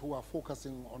students who are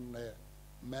focusing on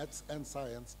maths and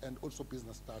science and also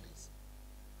business studies.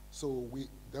 So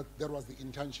that was the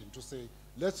intention, to say,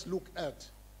 let's look at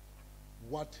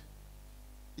what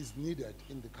is needed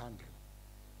in the country.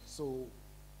 So,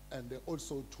 and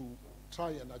also to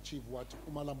try and achieve what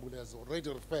Umalambule has already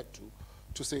referred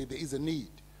to say there is a need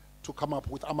to come up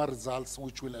with AMA results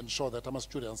which will ensure that AMA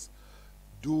students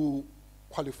do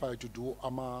qualify to do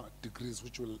AMA degrees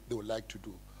which they would like to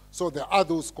do. So there are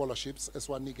those scholarships as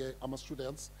one nige AMA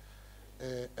students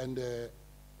and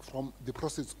from the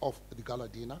proceeds of the gala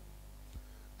dinner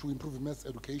to improve maths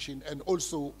education, and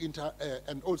also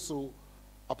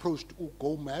approached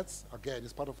Go Mats, again,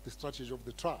 as part of the strategy of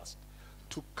the trust,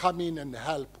 to come in and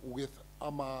help with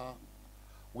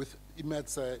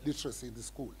maths literacy in the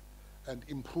school and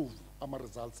improve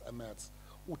results and maths.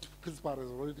 Principal has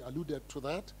already alluded to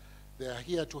that. They are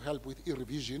here to help with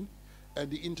revision, and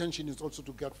the intention is also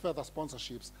to get further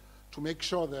sponsorships to make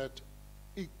sure that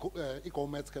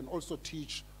Maths can also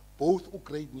teach both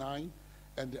grade 9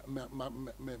 and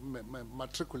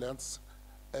matriculants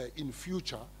in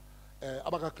future.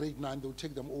 About grade 9, they'll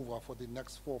take them over for the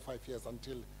next 4 or 5 years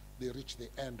until they reach the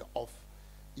end of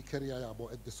the career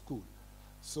at the school.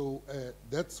 So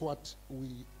that's what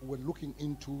we were looking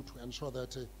into to ensure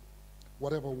that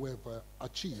whatever we have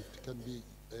achieved can be,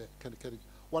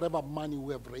 whatever money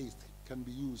we have raised can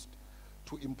be used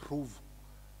to improve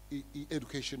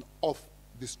education of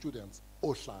the students,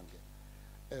 Ohlange.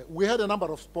 We had a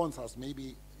number of sponsors.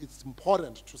 Maybe it's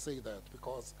important to say that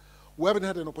because we haven't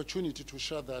had an opportunity to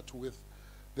share that with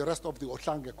the rest of the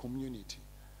Ohlange community.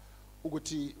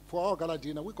 Uguti, for our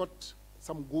Galadina, we got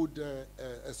some good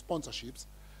sponsorships.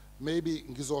 Maybe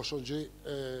ngizosho nje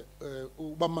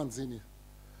ubamanzini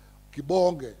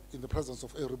gibonge in the presence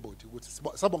of everybody.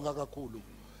 Sabonga kakhulu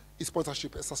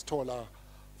sponsorship esasithola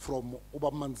from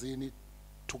ubamanzini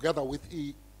together with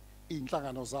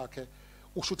inhlangano zakhe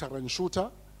ushooter and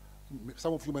shooter.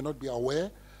 Some of you may not be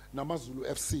aware. Namazulu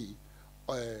FC,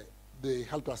 they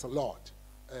helped us a lot.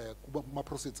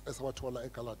 Proceeds esawathola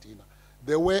eGaladina.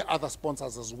 There were other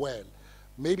sponsors as well.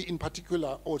 Maybe in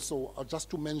particular also, just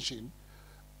to mention,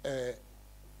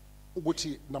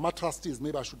 Nama trustees,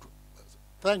 maybe I should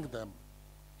thank them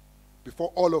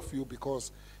before all of you,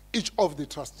 because each of the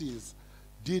trustees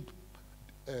did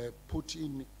put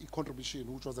in a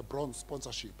contribution, which was a bronze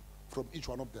sponsorship from each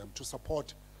one of them to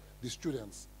support the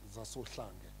students,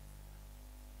 Ohlange.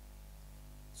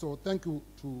 So thank you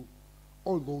to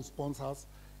all those sponsors,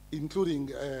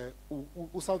 including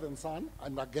Southern Sun,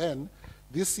 and again,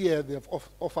 this year they have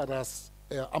offered us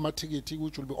Amatigiti,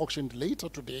 which will be auctioned later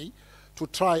today, to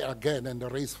try again and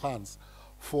raise funds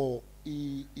for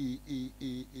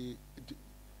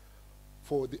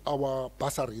our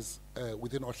bursaries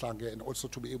within Ohlange, and also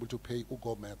to be able to pay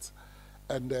Ugo Mats.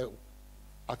 And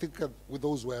I think with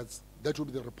those words, that will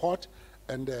be the report.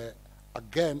 And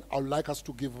again, I would like us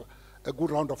to give a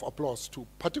good round of applause to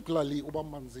particularly Uba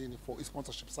Manzini for his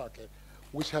sponsorship sake,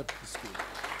 which helped the school.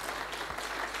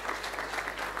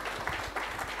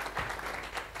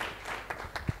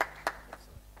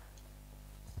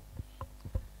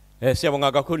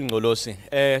 Siyabonga kakhulu Ngqolosi.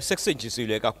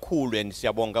 Sekusetshenziswe kakhulu and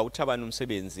siyabonga uThabani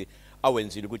umsebenzi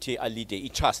awenzile ukuthi alide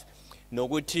itrust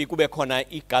nokuthi kube khona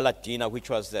igala dinner which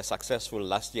was successful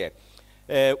last year.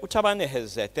 uThabani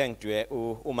has thanked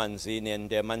uManzini, and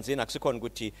Manzini akusikhona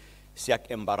ukuthi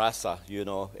siyak-embarrassa, you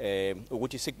know,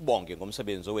 ukuthi sikubonge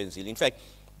ngomsebenzi owenzile. In fact,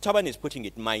 uThabani is putting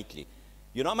it mildly.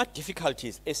 You know, our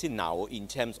difficulties now in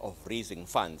terms of raising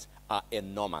funds are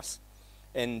enormous.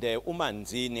 And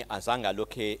uManzini azanga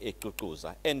lokhe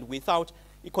exuxuza. And without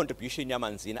a contribution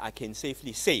yaManzini, I can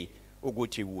safely say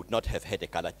ukuthi would not have had a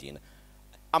gala dinner.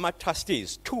 Our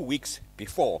trustees, 2 weeks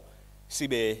before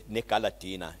sibe ne gala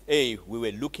dinner, we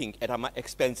were looking at our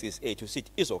expenses to sit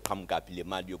izoqhamuka le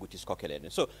mali yokuthi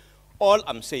sikhokhelene. So all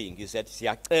I'm saying is that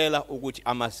siyacela ukuthi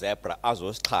ama-zebra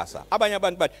azosixhasa. Abanye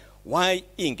abantu bathi, why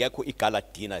ingekho igala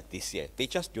dinner this year? They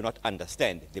just do not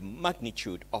understand the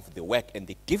magnitude of the work and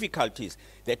the difficulties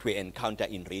that we encounter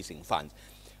in raising funds.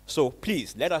 So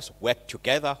please, let us work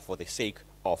together for the sake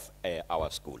of our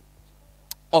school.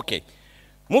 Okay,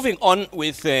 moving on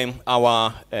with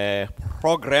our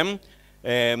program.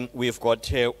 We've got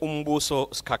Umbuso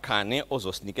Skakane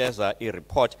ozosinikeza a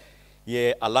report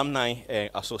ye Alumni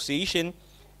Association,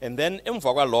 and then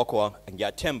emva kwalokho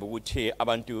ngiyathemba ukuthi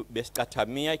abantu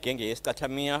besiqathamia igenge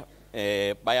yesiqathamia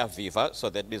bayaviva so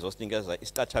that bezosinikeza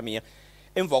isiqathamia.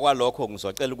 Emva kwalokho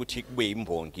ngizocela ukuthi kube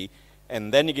imbongi,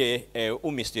 and then ke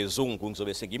uMr Zungu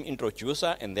ngizobe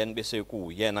sengim-introducer, and then bese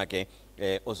kuyena ke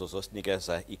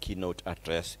ozosinikeza i-keynote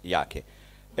address yakhe.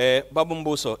 Baba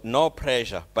Mbuso, no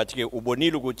pressure, but ke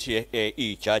ubonile ukuthi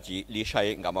ijaji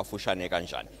lishaye ngamafushane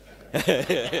kanjani.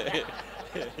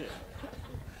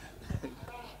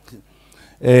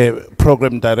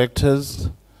 Program directors,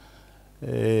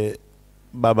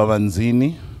 Baba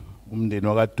Manzini, umndeni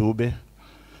wakaDube,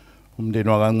 umndeni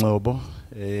wakaNcobo,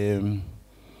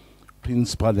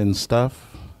 principal and staff,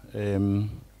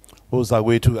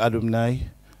 ozakwethu alumni,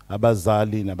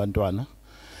 abazali nabantwana.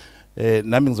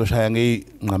 Nami ngizoshaya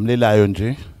ngingqamlelayo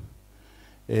nje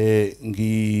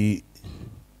ngibike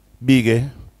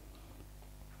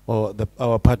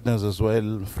our partners as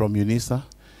well from UNISA,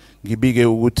 ngibike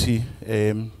ukuthi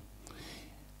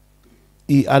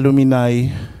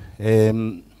alumni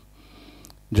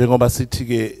njengoba sithi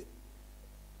ke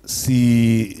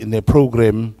ne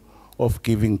program of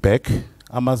giving back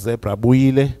amazebra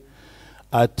buyile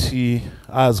athi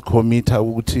azikhomitha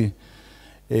ukuthi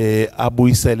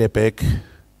abuyisele back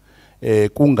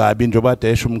kungabi njoba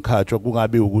dash umkhatsho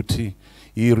kungabi ukuthi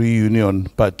I reunion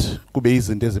but kube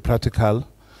izinto ezipractical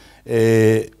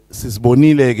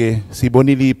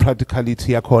sibonile I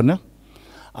practicality yakhona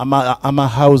ama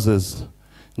houses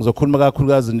ngizokhuluma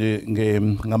kakhulukazi nje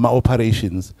ngama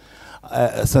operations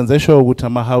senze sure ukuthi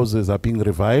ama houses are being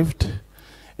revived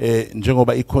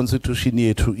njengoba I constitution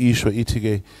yethu isho ithi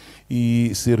ke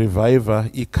si revive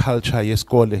I culture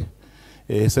yesikole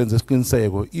senze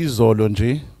isiqiniseko izolo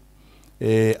nje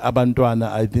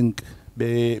abantwana I think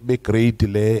be grade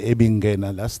le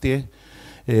ebingena last year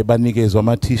banikezwe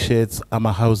ama t-shirts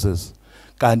ama houses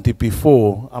kanti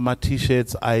before ama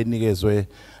t-shirts ayinikezwe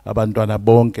abantwana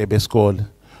bonke besikole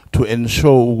to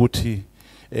ensure ukuthi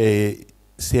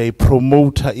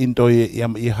siyayipromote into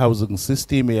ye housing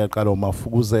system yaqala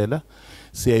Mafukuzela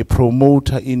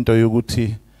siyayipromote into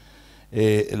yokuthi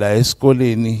la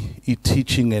esikoleni I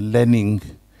teaching and learning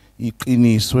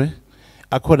iqiniswe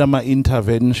akhona ama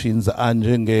interventions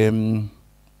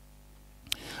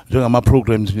njengama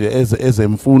programs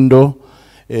ezemfundo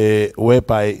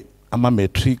whereby ama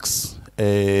matrix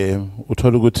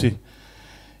uthola ukuthi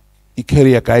I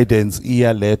career guidance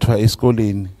iyalethwa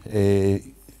esikoleni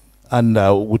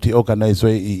under ukuthi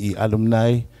organizwe I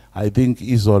alumni I think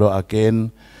izolo again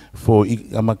for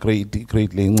ama grade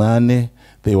lencane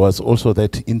there was also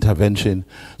that intervention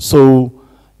so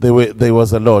there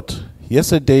was a lot.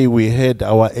 Yesterday we had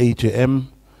our AGM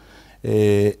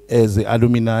as the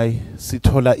alumni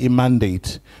sithola I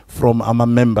mandate from our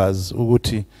members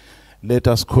ukuthi let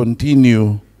us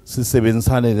continue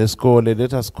sisebenzisane lesikole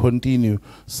let us continue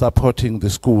supporting the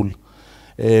school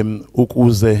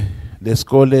ukuze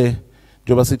lesikole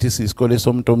njoba sithi sisikole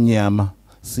somuntu omnyama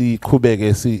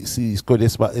siqhubeke sisikole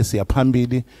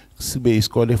esiyaphambili sibe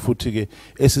isikole futhi ke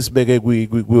esisibeke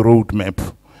kwi road map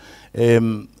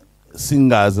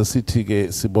singaze sithi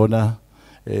ke sibona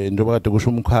njoba kade kusho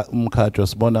umkhatsho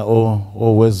sibona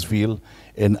o Westville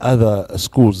and other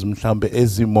schools mhlambe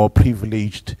ezi more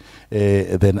privileged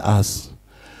than us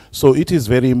so it is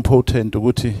very important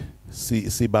ukuthi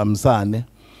sibamsane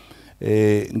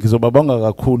ngizobabonga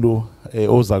kakhulu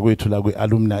ozakwethu la kwi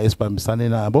alumni esibambisane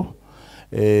nabo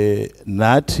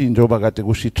nathi njoba kade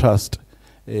kusho trust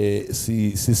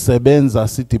sisebenza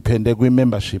sidepende kwi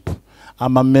membership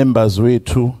ama members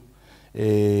wethu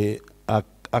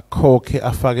akhokhe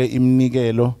afake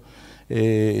iminikelo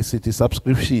sithi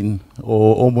subscription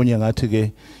omunye ngathi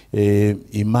ke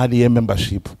imali ye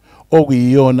membership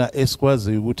okuyiyona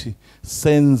esikwazi ukuthi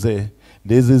senze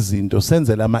lezi zinto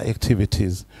senze lama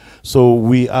activities so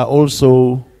we are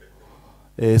also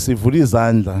sivula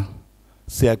izandla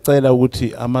siyacela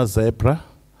ukuthi ama zebra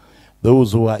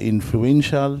those who are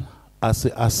influential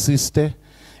assiste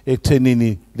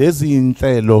ekuthenini lezi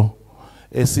inhlelo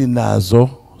esinazo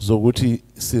zokuthi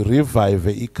si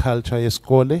revive I culture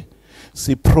yesikole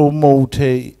si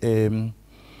promote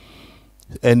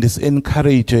and is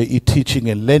encourage I teaching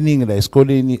and learning la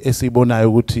esikoleni esibonayo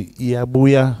ukuthi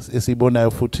iyabuya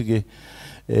esibonayo futhi ke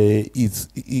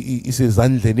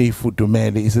isezandleni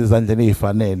ezifudumele isezandleni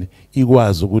ezifanele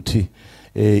ikwazi ukuthi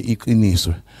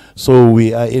iqiniswe so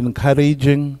we are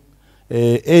encouraging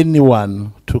anyone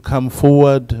to come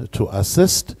forward to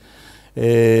assist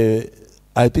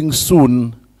I think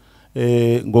soon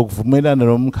ngokuvumelana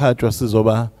nomkhatsho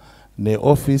sizoba ne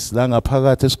office la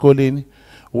ngaphakathi esikoleni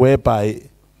whereby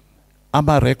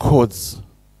ama records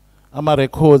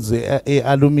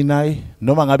alumni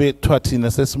noma ngabe kuthiwa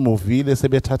thina sesimuvile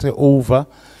sebethathe over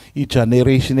I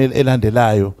generation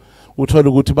elandelayo uthola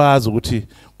ukuthi bazi ukuthi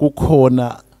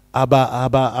kukhona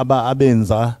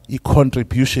abenza I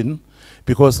contribution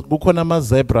because kukhona ama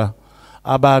zebra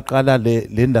abaqala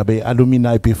le ndaba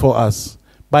alumni before us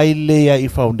by layer I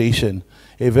foundation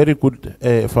a very good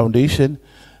foundation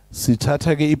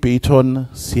sithatha ke ibaton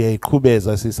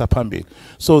siyayiqhubeza sisaphambili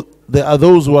so there are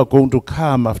those who are going to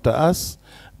come after us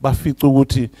bafica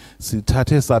ukuthi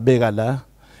sithathe sabeka la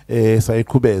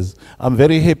sayiqhubeza I'm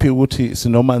very happy ukuthi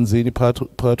sinomanzini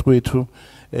phakathi kwethu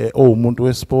umuntu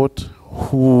wesport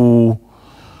who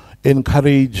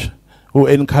encourages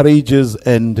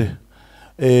and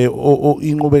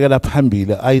inqubekela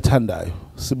phambili ayithandayo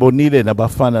sibonile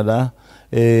nabafana la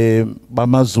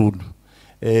bamaZulu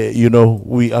you know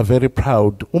we are very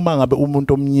proud uma ngabe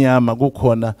umuntu omnyama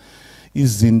kukhona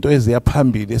izinto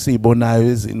eziyaphambili esizibonayo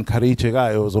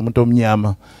ezi-encouragekayo zomuntu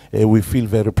omnyama we feel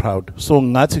very proud so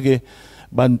ngathi ke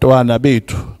bantwana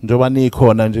bethu njengoba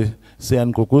nikhona nje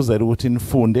siyaniguguzela ukuthi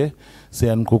nifunde,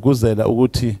 siyaniguguzela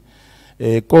ukuthi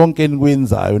konke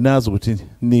enikwenzayo nazi ukuthi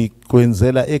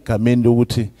nikwenzela egameni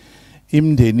lokuthi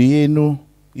imndeni yenu,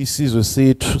 isizwe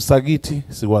sethu sakithi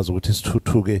sikwazi ukuthi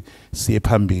sithuthuke siye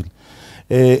phambili.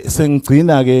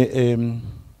 Sengigcina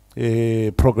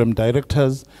ke program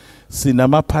directors,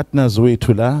 sinama partners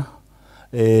wethu la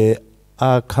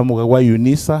aqhamuka kwa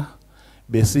UNISA,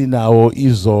 besinawo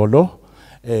izolo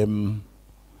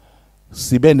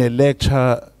sibe ne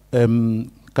lecture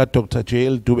ka Dr.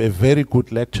 JL Dube, a very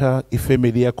good lecture,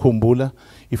 ifamily yakhumbula,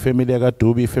 ifamily ka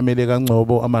Dube, ifamily ka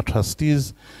Ngcobo, ama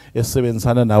trustees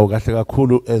esebenzisana nawo kahle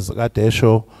kakhulu as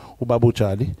kadesho ubaba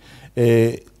uJali.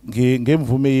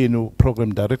 Ngemvume yenu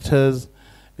program directors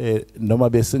noma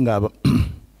besingaba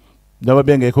noma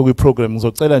bengekho kwi program,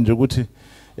 ngizocela nje ukuthi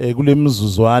kule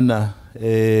mzuzwana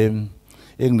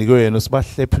enginikwe yena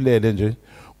sibahlephulele nje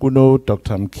kuno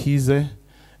Dr. Mkhize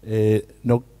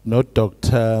no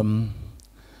Dr.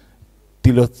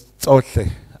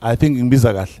 Dilotsohle, I think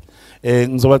ngibiza kahle.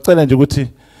 Ngizobacela nje ukuthi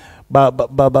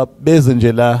beze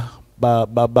nje la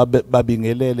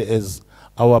babingelele as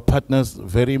our partners,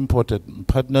 very important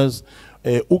partners,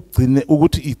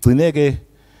 ukuthi igcineke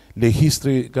le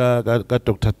history ka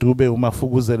Dr. Dube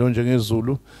uMafukuzela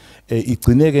njengezulu,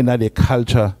 igcineke nale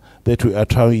culture that we are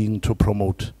trying to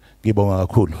promote. Ngibonga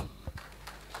kakhulu.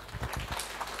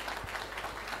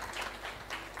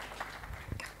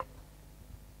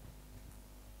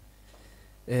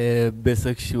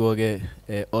 Basic sure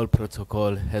all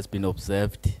protocol has been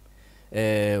observed.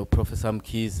 Professor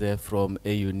Mkhize from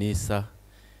UNISA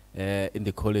in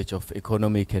the College of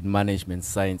Economic and Management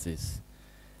Sciences.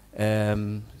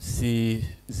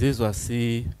 Zizwa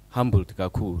si humbled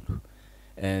kakhulu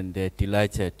and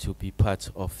delighted to be part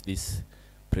of this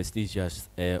prestigious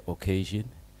occasion.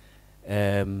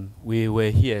 We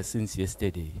were here since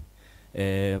yesterday.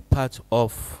 Part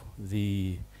of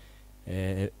the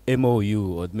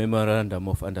MOU, or Memorandum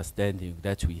of Understanding,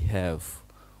 that we have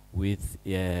with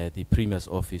the Premier's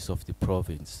Office of the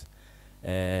province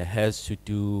has to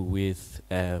do with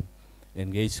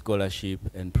engaged scholarship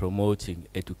and promoting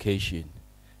education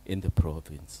in the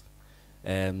province.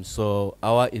 So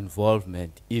our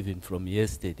involvement, even from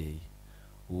yesterday,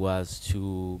 was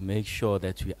to make sure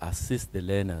that we assist the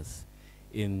learners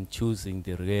in choosing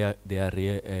their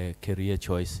career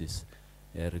choices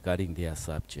regarding their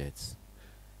subjects.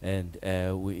 And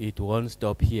it won't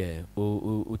stop here.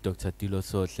 Dr.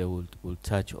 Dilotsohle will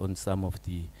touch on some of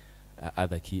the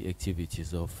other key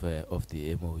activities of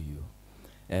the MOU.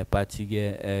 But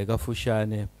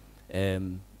Gafushane,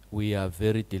 we are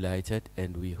very delighted,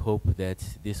 and we hope that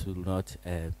this will not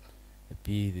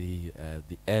be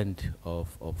the end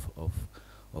of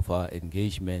our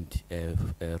engagement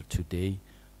today,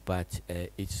 but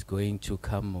it's going to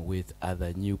come with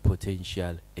other new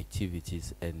potential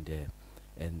activities and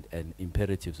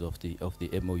imperatives of the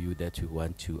MOU that we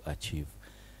want to achieve.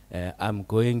 I'm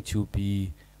going to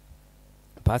be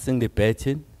passing the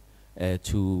baton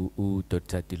to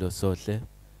Dr. Dilotsohle,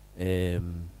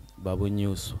 Babu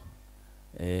News,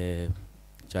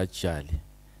 Judge Jali.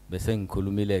 Bese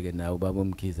ngikhulumile ke nawo Baba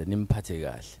Mkhize nimphathe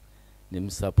kahle,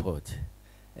 nimsupport,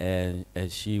 and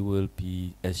as she will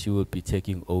be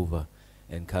taking over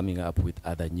and coming up with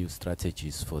other new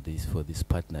strategies for this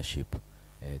partnership.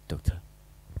 Doctor.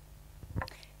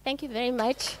 Thank you very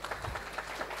much.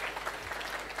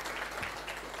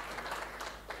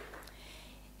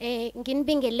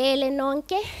 Nginibingelele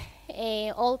nonke,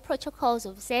 all protocols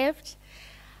observed.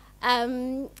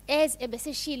 As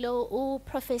ebeseshilo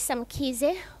Professor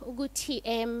Mkhize ukuthi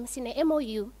sine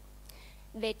MOU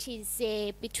that is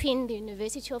between the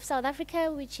University of South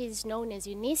Africa, which is known as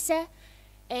UNISA,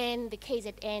 and the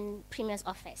KZN Premier's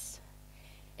Office.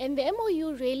 And the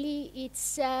MOU really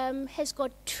has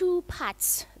got two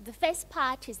parts. The first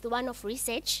part is the one of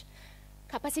research,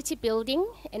 capacity building,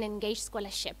 and engaged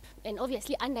scholarship. And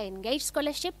obviously under engaged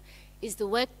scholarship is the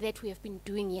work that we have been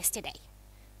doing yesterday,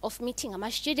 of meeting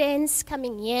our students,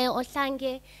 coming here,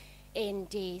 Ohlange,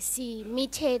 and see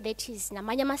meet that is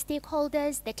namanyama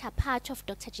stakeholders that are part of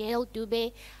Dr. JL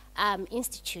Dube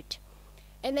Institute.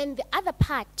 And then the other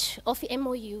part of the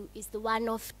MOU is the one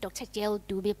of Dr. JL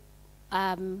Dube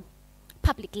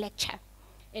public lecture,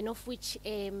 and of which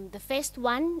the first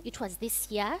one, it was this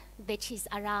year, that is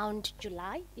around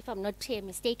July, if I'm not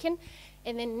mistaken.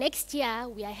 And then next year,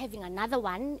 we are having another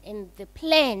one, and the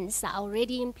plans are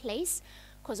already in place,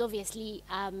 because obviously,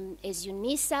 as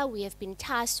UNISA, we have been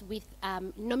tasked with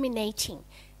nominating,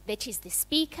 that is the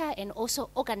speaker, and also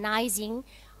organizing,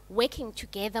 working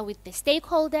together with the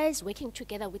stakeholders, working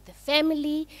together with the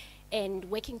family, and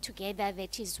working together,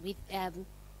 that is with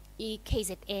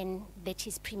EKZN, that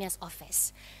is Premier's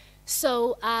office.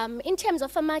 So in terms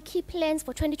of our key plans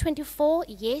for 2024,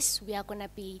 yes, we are going to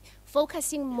be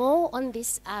focusing more on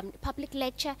this public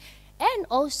lecture, and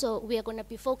also we are going to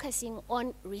be focusing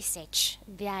on research.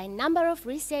 There are a number of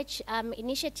research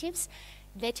initiatives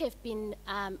that have been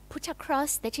put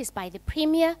across, that is by the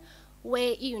Premier,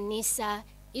 where UNISA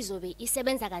izobe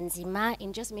isebenza kanzima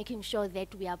in just making sure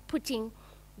that we are putting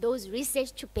those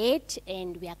research to bed,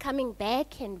 and we are coming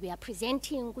back and we are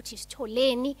presenting ukuthi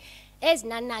sitholeni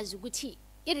ezinanazi ukuthi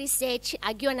i-research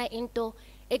akuyona into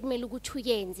ekumele ukuthi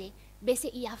uyenze bese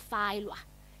iyafilwa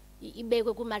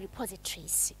ibekwe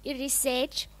kuma-repositories.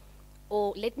 I-research,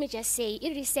 or let me just say,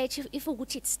 i-research if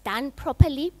ukuthi it's done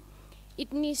properly,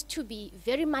 it needs to be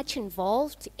very much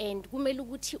involved, and kumele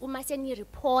ukuthi uma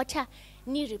senireporter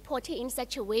ni-reporte in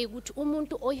such a way ukuthi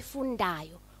umuntu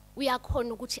oyifundayo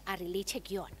uyakhona ukuthi a-relate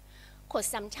kuyona. Because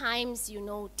sometimes, you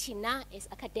know, Tina, as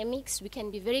academics, we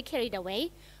can be very carried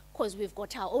away because we've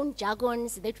got our own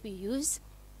jargons that we use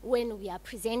when we are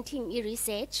presenting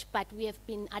research, but we have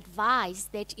been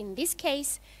advised that in this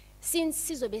case, since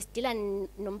sizobe sidila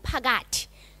nomphakathi,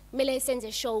 mele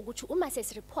senze show ukuthi uma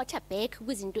sesireporta back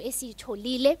kwizinto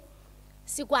esiyitholile,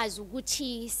 sikwazi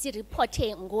ukuthi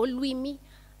sireporte ngolwimi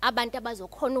abantu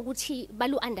abazokhona ukuthi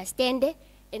balu-understande,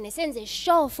 and senze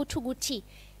show futhi ukuthi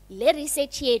le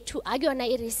research yethu akuyona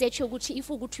i-research yokuthi if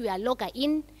ukuthi uyaloga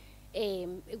in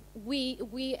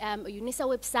UNISA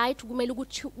website kumele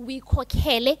ukuthi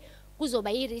uyikhokhele,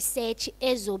 kuzoba i-research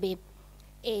ezobe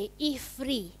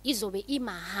i-free, izobe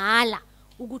imahala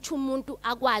ukuthi umuntu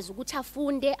akwazi ukuthi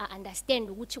afunde, a-understand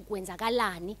ukuthi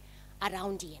kwenzakalani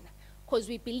around yena. Because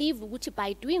we believe ukuthi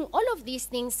by doing all of these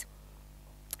things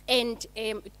and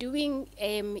doing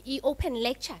i-open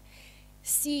lecture,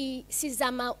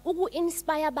 sizama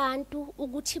uku-inspire abantu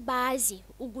ukuthi bazi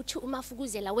ukuthi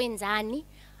uMafukuzela wenzani,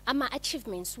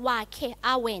 ama-achievements wakhe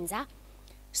awenza,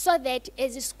 so that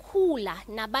as isikhula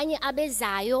nabanye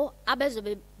abezayo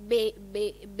abezobe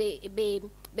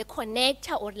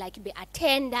be-connecta or like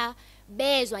be-attenda,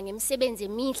 bezwa ngemisebenzi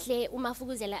emihle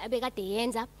uMafukuzela abekade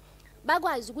yenza,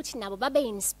 bakwazi ukuthi nabo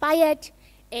babe-inspired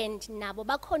and nabo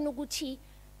bakhona ukuthi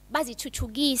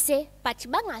bazithuthukise, but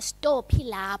bangastophi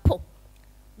lapho,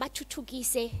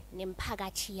 bathuthukise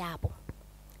nemphakathi yabo.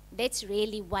 That's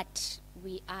really what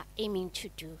we are aiming to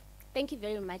do. Thank you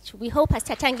very much. We hope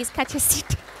asithathanga isikhathi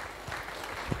eside.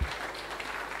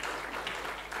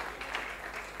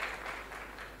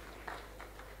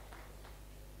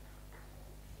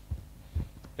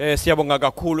 Siyabonga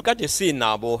kakhulu kade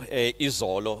sinabo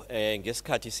izolo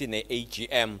ngesikhathi sine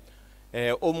AGM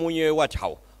omunye wathi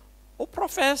hawu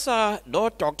uprofessor lo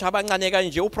doctor abancane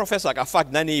kanje uprofessor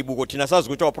akafaki nani ibuko thina sazi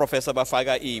ukuthi oprofessor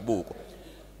bafaka ibuko.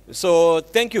 So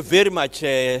thank you very much,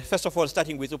 first of all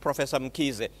starting with Professor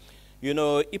Mkhize. You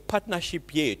know,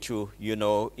 i-partnership yethu, you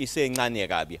know, isencane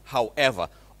kabi. However,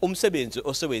 umsebenzi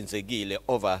osewenzekile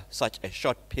over such a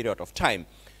short period of time,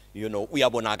 you know,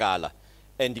 uyabonakala.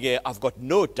 And I've got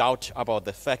no doubt about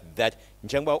the fact that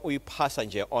njengoba uyiphasa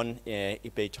nje on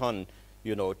ibaton,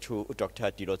 you know, to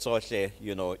Dr. Dilotsohle,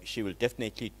 you know, she will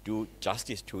definitely do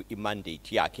justice to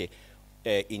i-mandate yakhe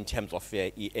in terms of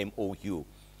MOU.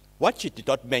 What she did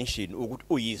not mention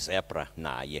ukuthi zebra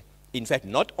naye. In fact,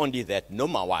 not only that,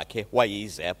 noma wakhe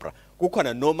wayizebra.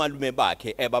 Kukhona nomalume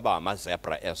bakhe ebaba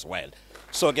ama-zebra as well.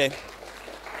 So ke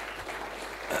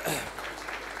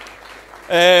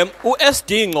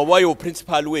u-SD ngowayo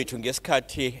principal wethu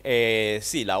ngesikhathi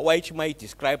sila wayithi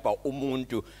mayidescribe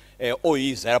umuntu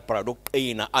oyizebra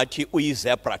lokuqina athi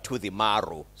uyizebra to the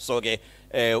marrow. So ke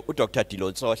uDr.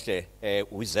 Dilotsohle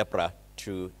uyizebra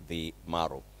to the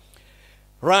marrow.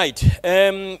 Right,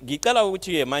 ngicela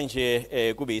ukuthi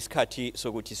manje kube isikhathi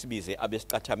sokuthi sibize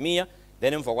abesiqathamia,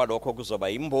 then emva kwalokho kuzoba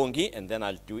imbongi, and then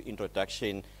I'll do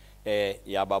introduction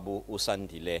yababu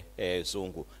uSandile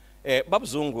Zungu. Babu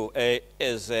Zungu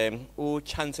is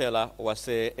u-Chancellor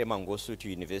wase eMangosuthu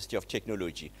University of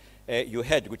Technology. You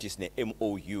heard ukuthi sine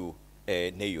MOU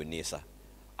ne UNISA.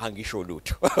 Angisho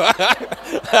lutho.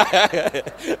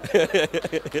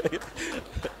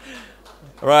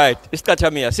 Right,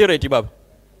 isiqathamia, si ready baba?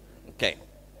 Okay.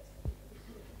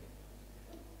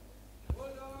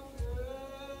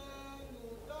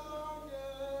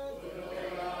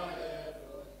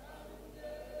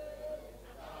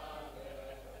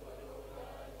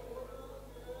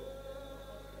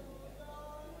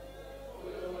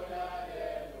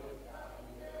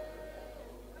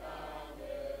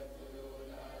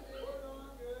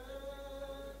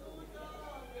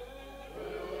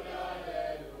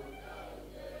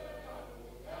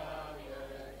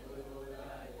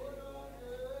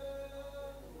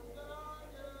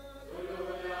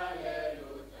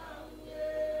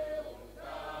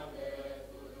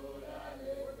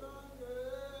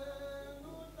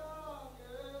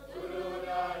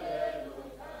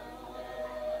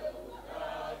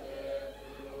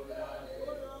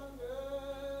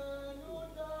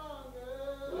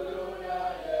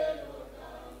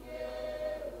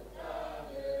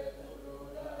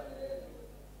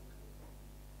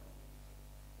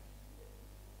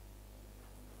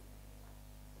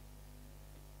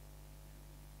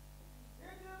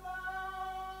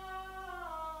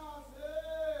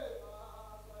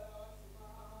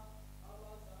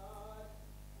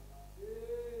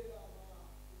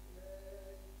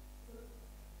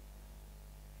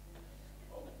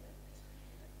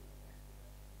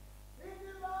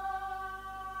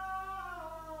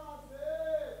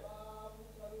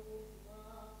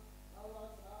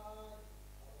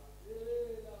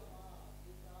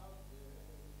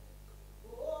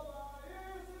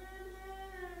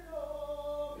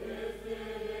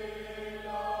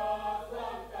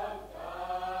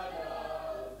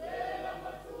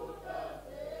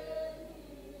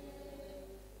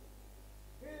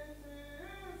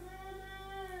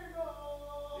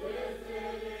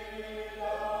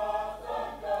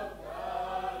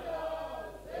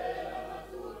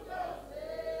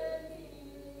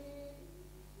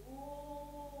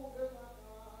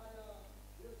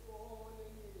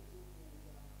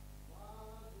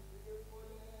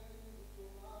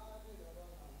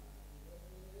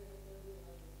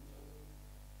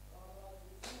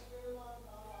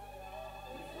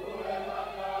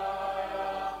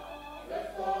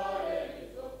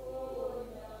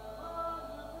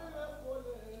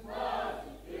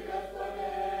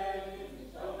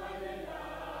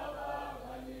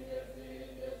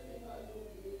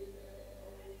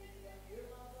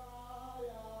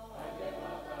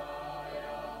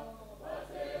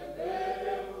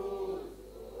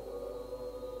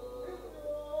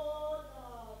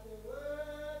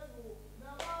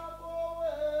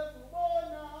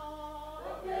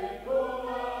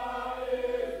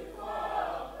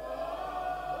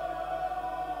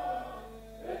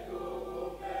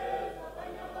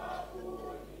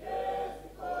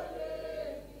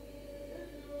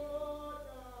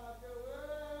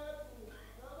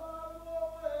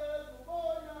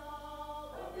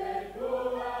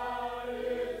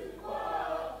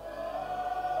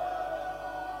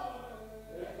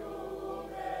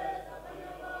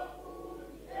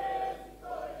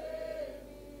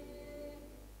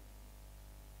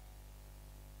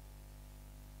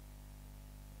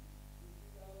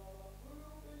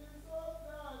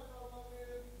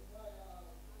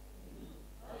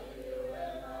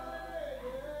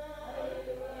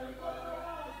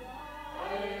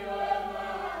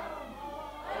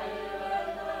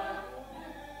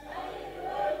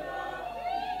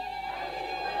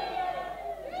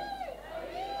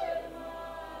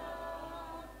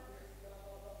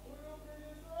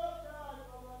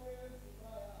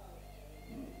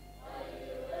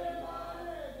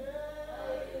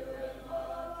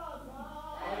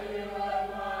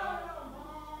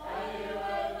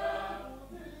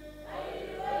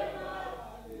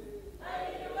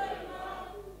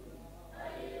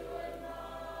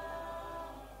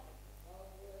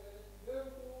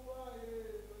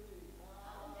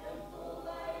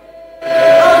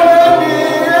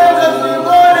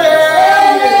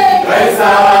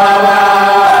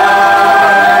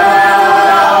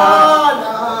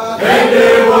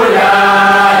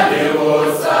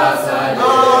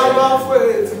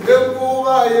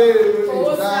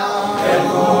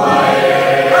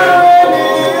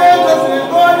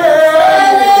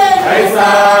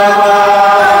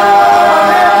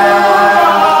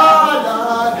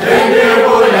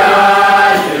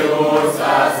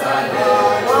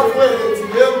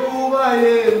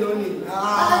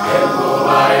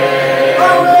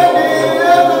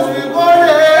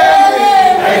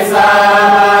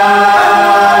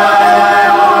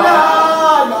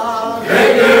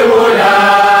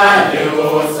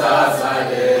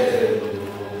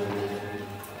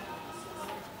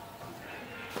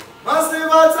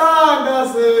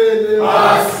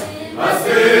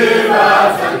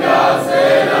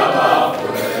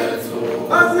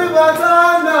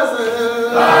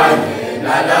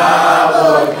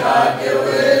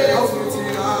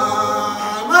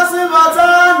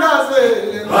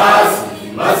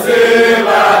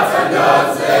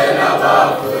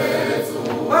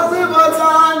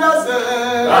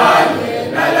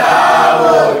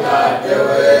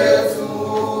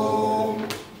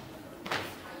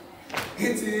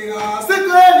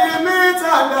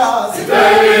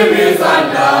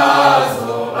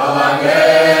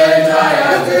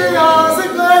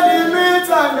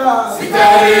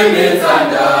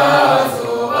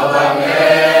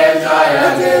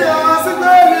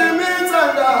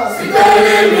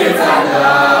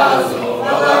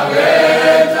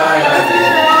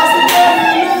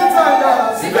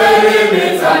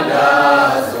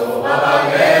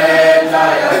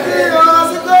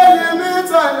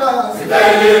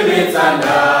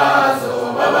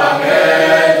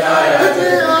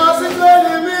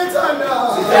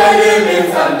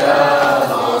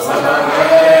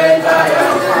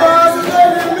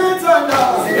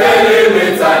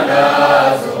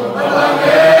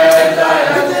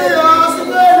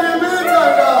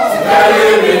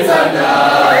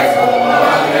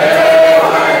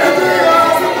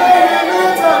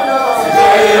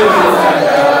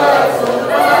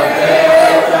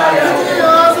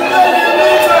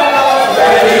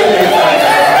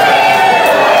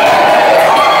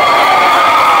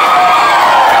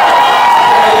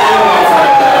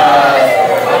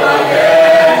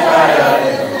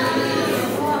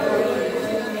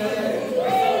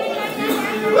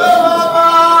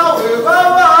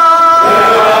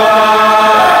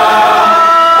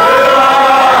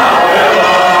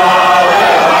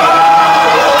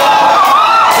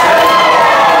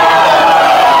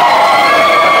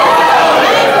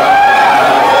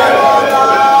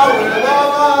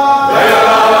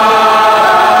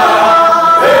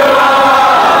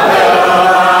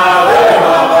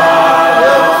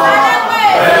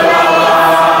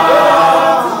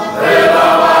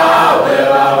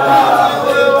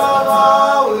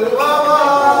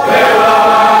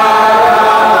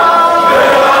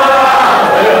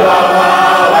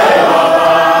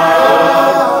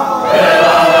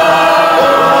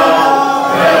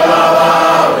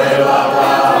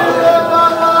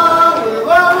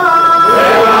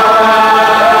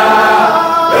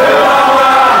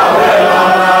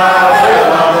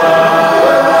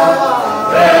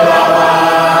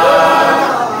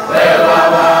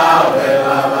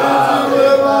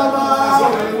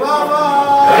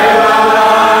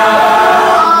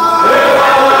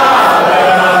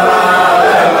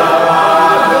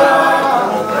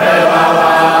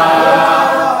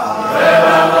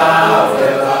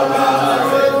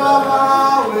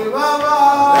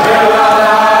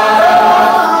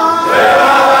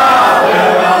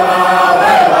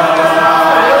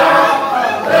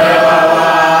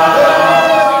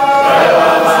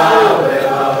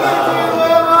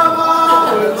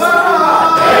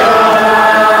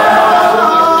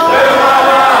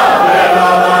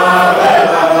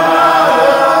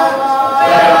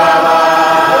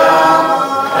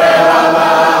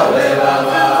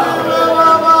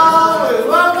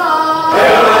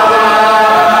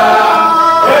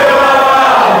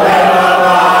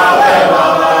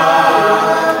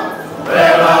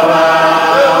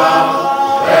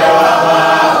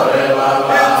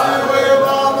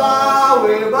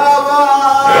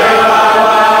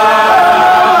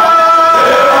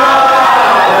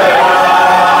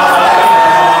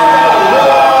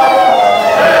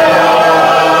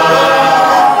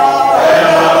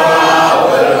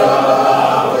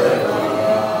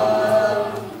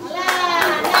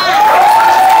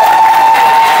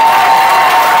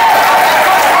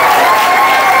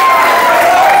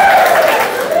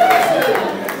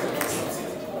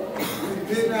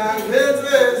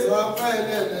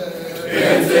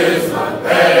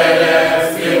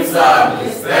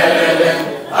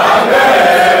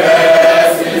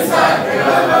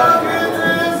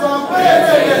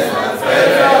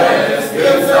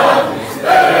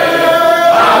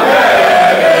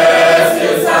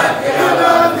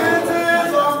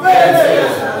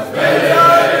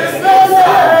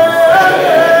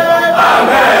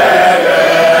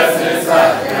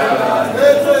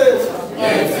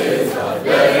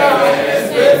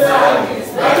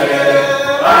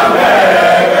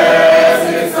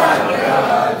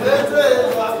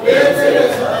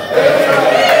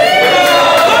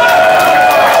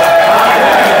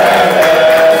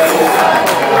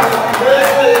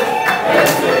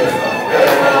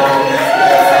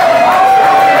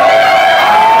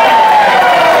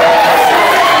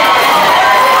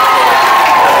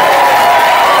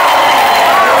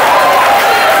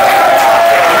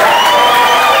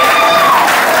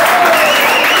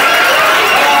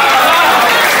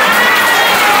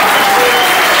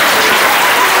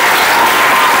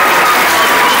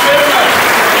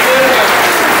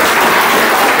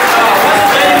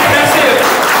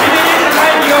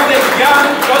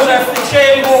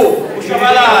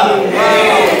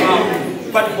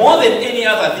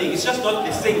 another thing. It's just not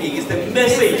the singing, it's the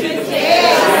message.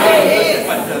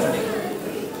 Fantastic.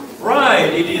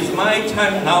 Right, it is my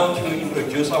time now to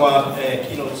introduce our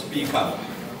keynote speaker.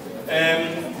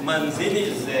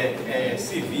 Manzini's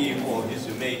CV or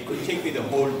resume could take me the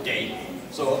whole day.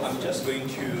 So I'm just going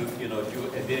to,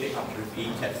 do a very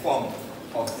abbreviated form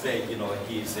of,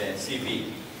 his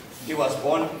CV. He was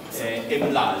born in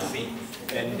Mlazi,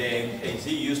 and as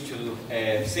he used to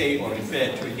say or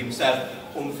refer to himself,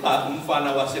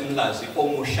 umfana wasemlazi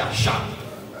omushasha.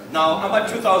 Now, about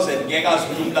 2000,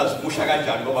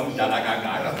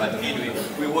 but anyway,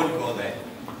 we won't go there.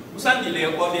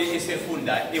 Usandile Ode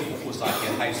Esefunda Evukuzake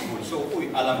High School, so we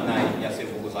alumni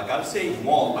Yasefukuzake. I'll say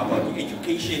more about the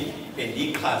education and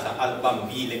the class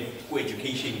Albambile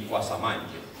education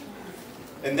Kwasamanje.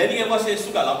 And then he was a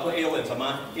Sugalapo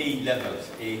A-levels,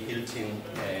 a Hilton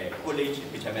College,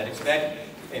 which I may expect,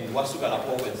 and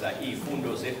Wasugalapo was a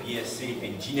Fundos BSc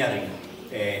Engineering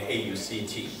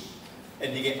AUCT.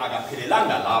 And the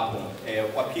Agapilanga Lapo,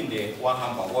 Wapinde,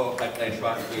 Wahamba,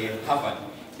 Harvard,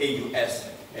 AUS,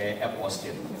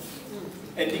 Boston.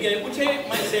 And the Uche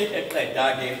might say a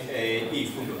Dage,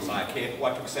 Fundos,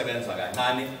 what took 7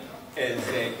 Zaganani, as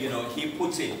he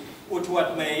puts it.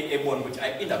 What may a one which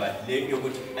I interpret the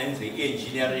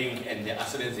engineering and the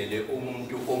assurance the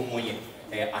Omundu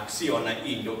Axiona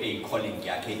into a calling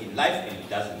yake in life, and he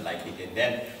doesn't like it, and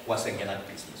then was a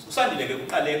business. So suddenly the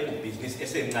business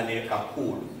is a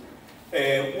cool.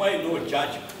 Why no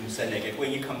judge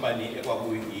when you company in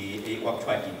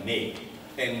May,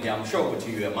 and I'm sure what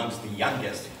you amongst the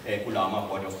youngest Kulama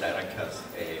board of directors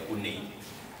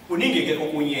in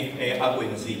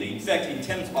fact, in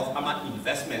terms of our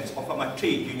investments of our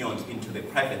trade unions into the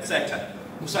private sector,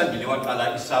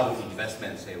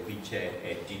 investments which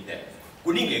did that.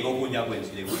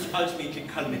 Which ultimately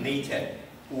culminated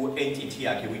in entity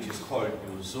which is called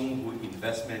Zungu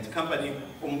Investment Company,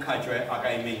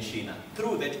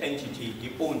 Through that entity,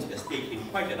 he owns a stake in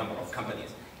quite a number of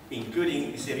companies,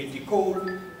 including Seriti Coal,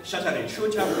 Shutter and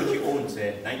Shooter, which he owns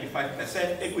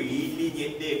 95%,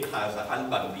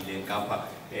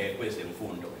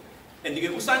 and the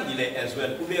Usandile as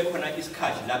well, Ubekona is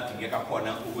catch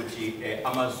Laptigakona, Uguchi,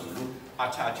 Amazulu,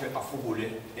 Atache, Afubule,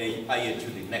 to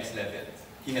the next level.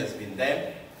 He has been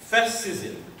there. First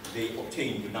season, they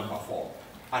obtained number 4.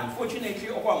 Unfortunately,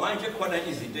 our major corner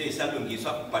is the day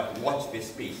Salungisa, but watch the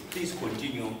space. Please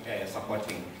continue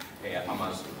supporting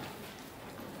Amazulu.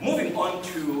 Moving on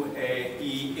to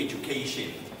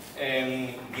education,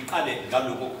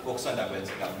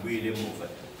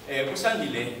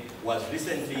 Usandile was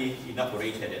recently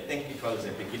inaugurated, I think it was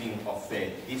the beginning of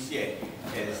this year,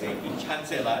 as a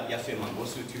Chancellor Yase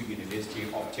Mangosuthu University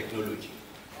of Technology.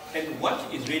 And what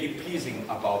is really pleasing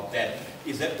about that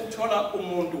is that Utola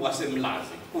Umundu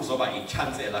Wasemlazi, who's over a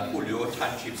Chancellor, Kulio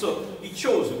Township. So it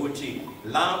shows Uti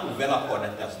La Uvela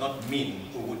Kona does not mean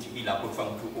Uti Ila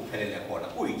Kufang to Upele Kona,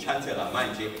 Ui Chancellor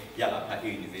Manje Yalapa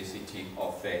University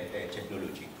of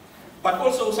Technology. But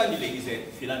also Usandile is a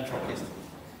philanthropist.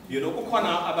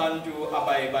 Ukwana Abantu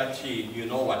Abaibati,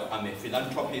 what, I'm a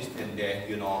philanthropist and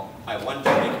I want to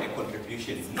make a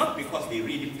contribution, not because they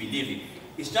really believe it.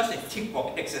 It's just a tick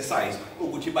box exercise.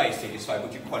 Uguchiba is satisfied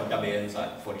with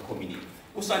for the community.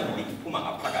 Usandili Puma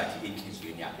Apagati in his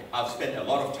union. I've spent a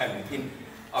lot of time with him.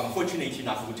 I'm fortunate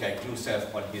enough to I do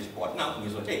serve on his board. Now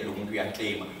he's okay, looking to a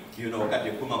claim. Got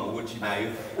the Puma Uguchi,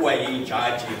 who are in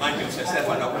charge, man yourself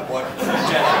on our board.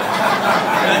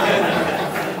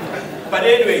 But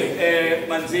anyway,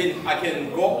 Manzin, I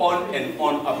can go on and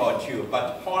on about you,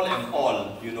 but all in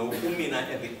all, Umina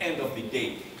at the end of the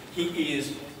day, he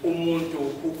is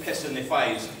Umuntu who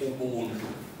personifies Ubuntu,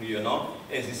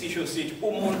 as the issue says,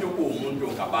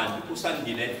 Umuntu Kabantu,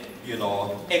 Usandile,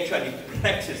 actually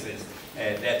practices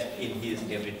that in his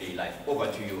everyday life. Over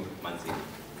to you, Manzin.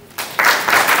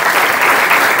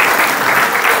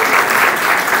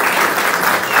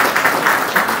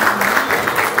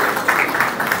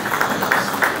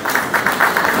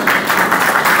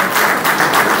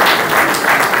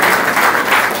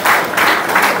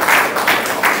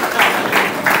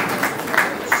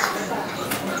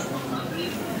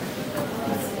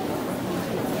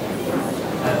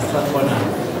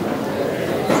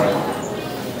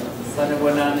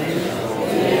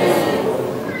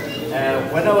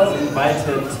 When I was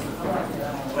invited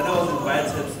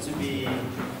to be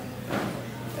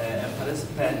a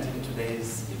participant in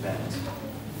today's event,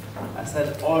 I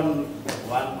said on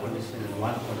one condition and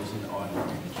one condition only.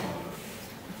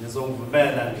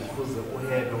 Nizongivumela ngikhuze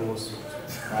uHebe woSuthu.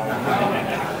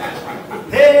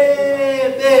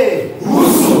 Hebe!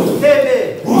 Husu! Hebe!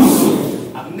 Husu!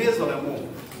 Anginizwa kamuva.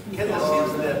 Khetha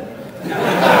shifts there.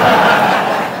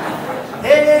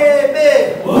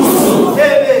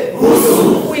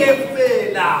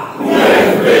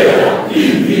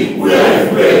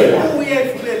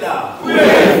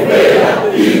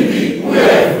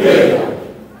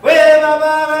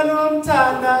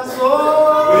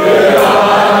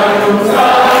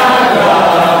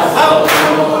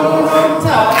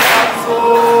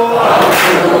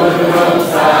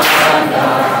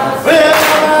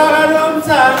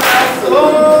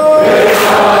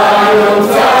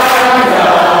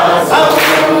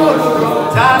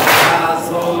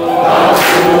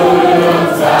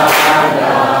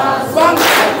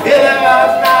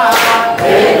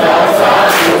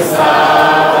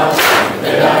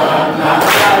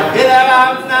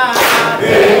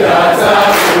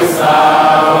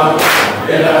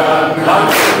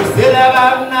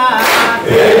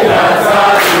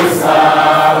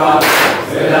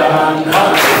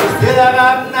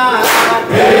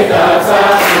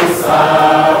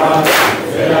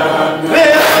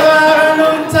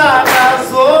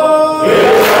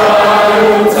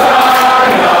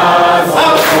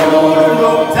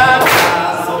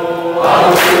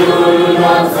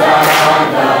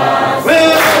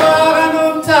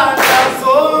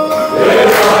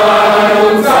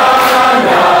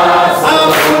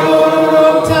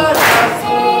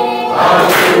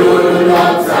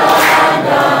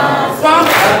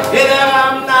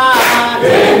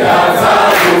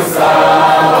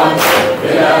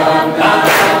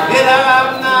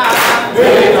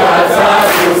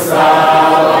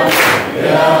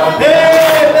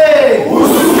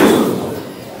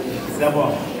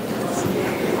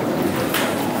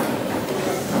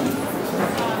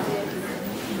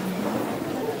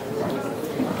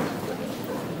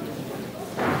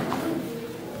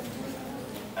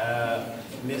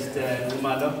 Mr.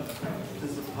 Numalo,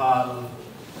 Principal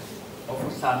of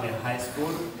Ohlange High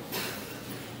School,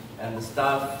 and the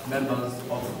staff members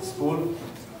of the school,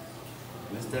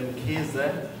 Mr.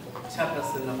 Mkize,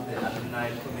 Chairperson of the Alumni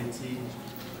Committee,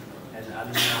 and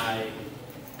Alumni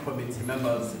Committee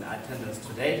members in attendance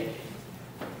today,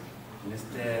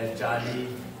 Mr. Jali,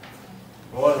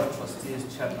 Board of Trustees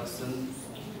Chairperson,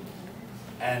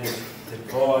 and the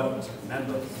board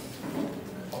members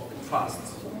of the trust,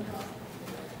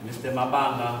 Mr.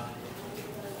 Mabanga,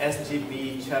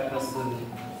 SGB Chairperson,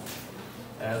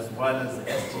 as well as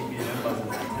SGB members in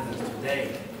attendance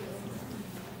today,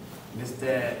 Mr.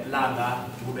 Langa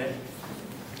Dube,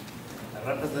 a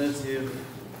representative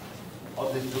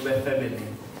of the Dube family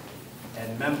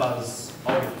and members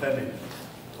of the family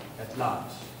at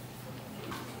large,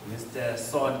 Mr.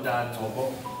 Sonda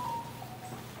Ngobo,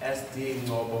 SD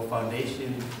Ngobo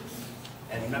Foundation,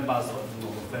 and members of the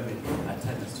Ngobo family in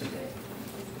attendance today.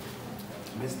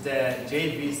 Mr.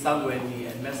 J.V. Sangweni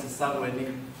and Mrs. Sangweni,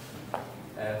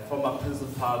 former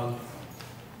principal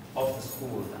of the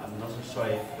school. I'm not so sure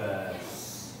if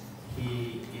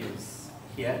he is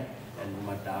here, and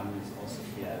Madame is also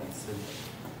here.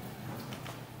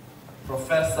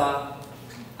 Professor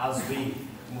Azwi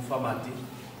Mufamati,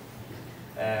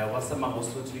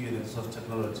 Wasamagosutu University of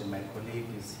Technology, my colleague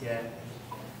is here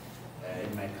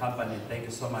in my company. Thank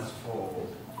you so much for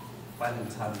finding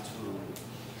time to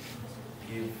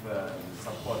give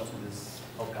support to this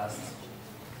August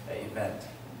event.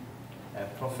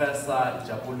 Professor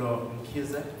Jabulo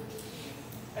Mkize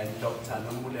and Dr.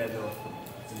 Nomulelo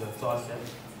Zilotoshe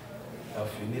of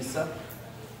UNISA,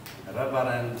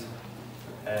 Reverend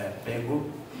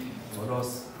Bengu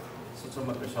Molos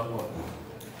Sutoma Peshago,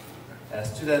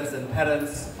 students and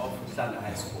parents of Ohlange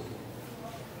High School,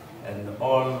 and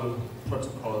all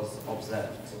protocols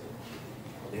observed.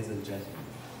 Ladies and gentlemen,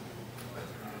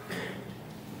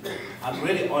 I'm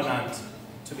really honored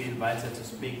to be invited to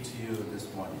speak to you this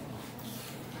morning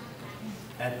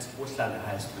at Ohlange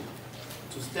High School,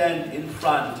 to stand in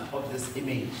front of this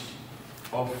image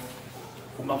of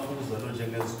Mafukuzela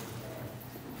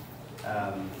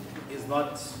is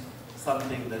not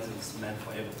something that is meant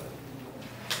for everybody.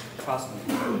 Trust me,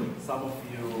 some of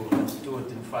you have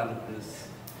stood in front of this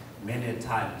many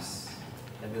times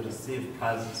and you received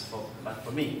prizes but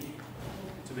for me,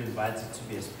 to be invited to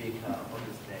be a speaker on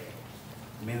this day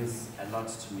means a lot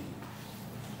to me.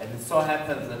 And it so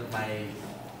happens that my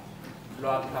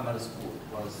lower primary school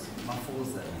was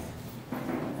Mafukuzela,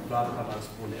 lower primary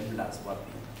school in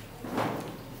Wapi.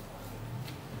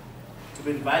 To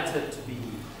be invited to be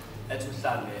at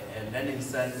Ohlange, a learning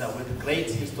center with great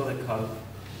historical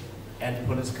and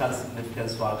political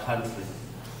significance for our country,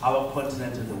 our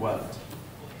continent and the world,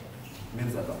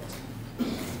 means a lot.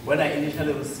 When I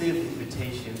initially received the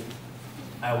invitation,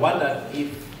 I wondered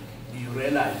if you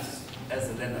realize, as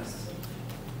learners,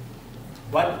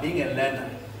 what being a learner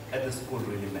at the school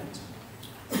really meant.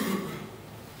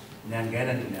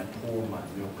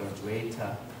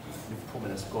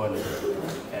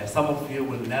 Some of you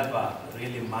will never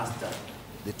really master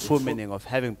the true meaning of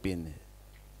having been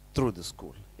through the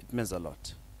school. It means a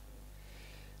lot.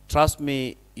 Trust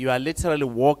me, you are literally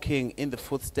walking in the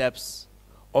footsteps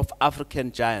of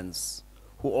African giants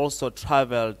who also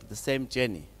traveled the same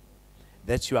journey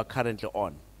that you are currently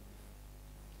on.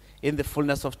 In the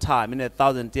fullness of time, in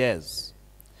 1,000 years,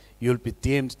 you'll be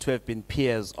deemed to have been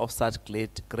peers of such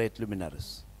great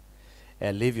luminaries.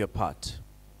 Leave your part.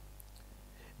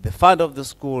 The founder of the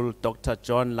school, Dr.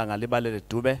 John Langalibalele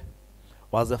Dube,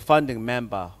 was a founding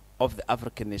member of the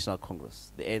African National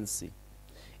Congress, the ANC.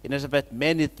 In fact,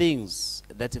 many things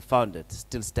that he founded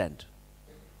still stand.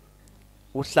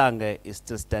 Ohlange is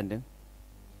still standing.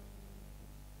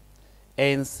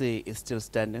 ANC is still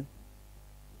standing.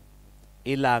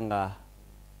 Ilanga,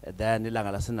 then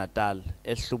Ilanga laseNatal,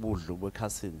 eHlubudlu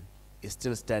beKhasini is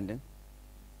still standing.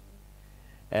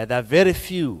 There are very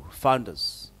few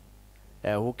founders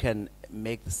who can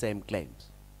make the same claims,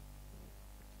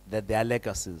 that their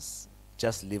legacies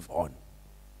just live on.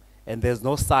 And there's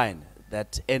no sign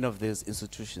that any of these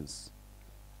institutions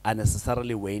are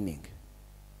necessarily waning.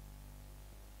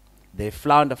 They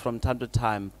flounder from time to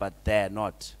time, but they're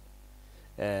not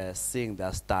seeing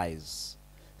their stars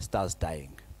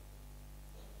dying.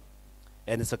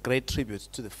 And it's a great tribute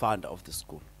to the founder of the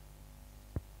school.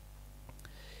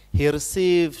 He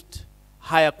received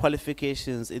higher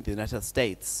qualifications in the United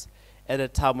States at a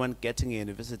time when getting a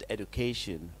university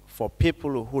education for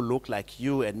people who look like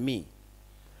you and me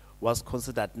was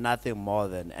considered nothing more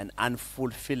than an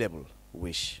unfulfillable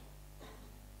wish.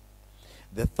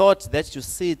 The thought that you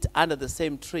sit under the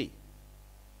same tree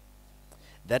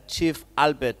that Chief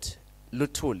Albert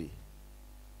Luthuli,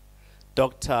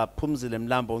 Dr. Phumzile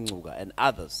Mlambo Ngcuka, and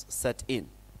others sat in,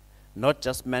 not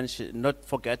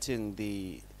forgetting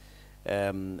the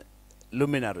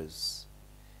luminaries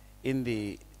in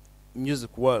the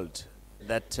music world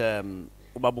that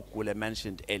Ubabukule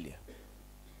mentioned earlier.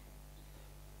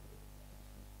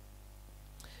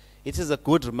 It is a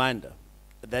good reminder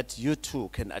that you too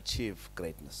can achieve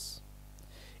greatness.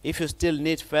 If you still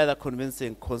need further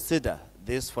convincing, consider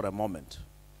this for a moment.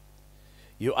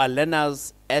 You are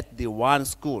learners at the one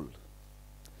school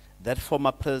that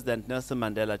former President Nelson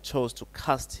Mandela chose to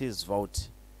cast his vote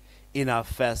in our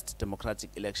first democratic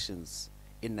elections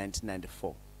in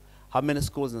 1994. How many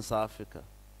schools in South Africa?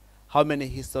 How many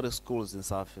historic schools in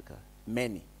South Africa?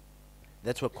 Many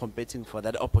that were competing for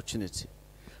that opportunity.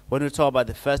 When we talk about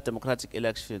the first democratic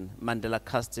election, Mandela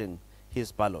casting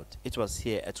his ballot, it was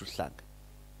here at Ohlange.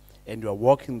 And you are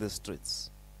walking the streets,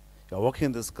 you are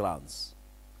walking these grounds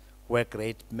where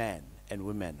great men and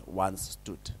women once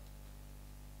stood.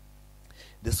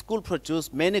 The school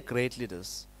produced many great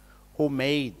leaders who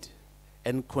made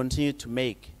and continue to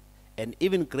make an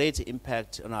even greater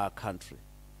impact on our country,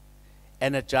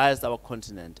 energized our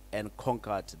continent, and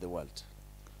conquered the world.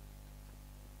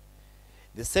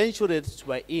 The century that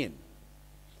we're in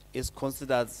is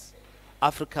considered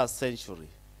Africa's century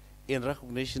in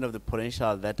recognition of the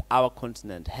potential that our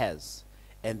continent has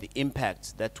and the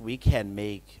impact that we can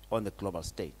make on the global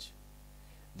stage.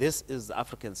 This is the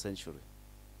African century,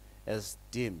 as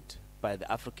deemed by the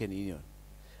African Union.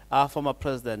 Our former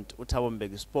president, Thabo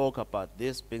Mbeki, spoke about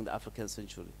this being the African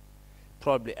century,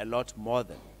 probably a lot more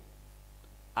than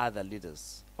other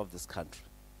leaders of this country.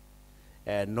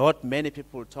 Not many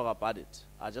people talk about it.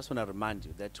 I just want to remind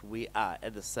you that we are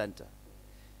at the center.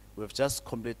 We've just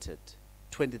completed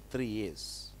 23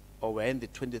 years, or we're in the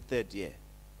 23rd year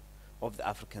of the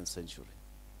African century.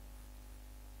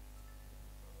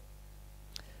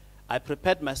 I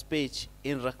prepared my speech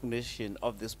in recognition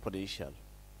of this potential.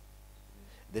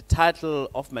 The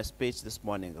title of my speech this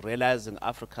morning, Realizing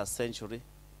Africa's Century,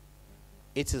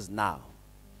 it is now.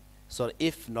 So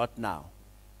if not now,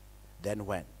 then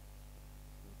when?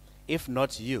 If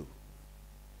not you,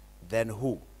 then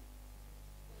who?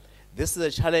 This is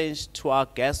a challenge to our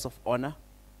guests of honor,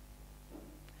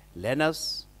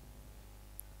 learners,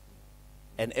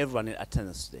 and everyone in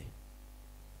attendance today.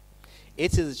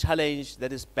 It is a challenge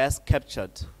that is best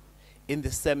captured in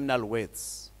the seminal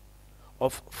words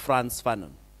of Frantz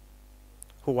Fanon,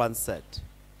 who once said,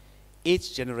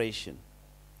 each generation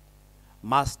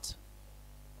must,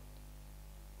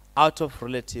 out of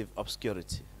relative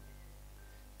obscurity,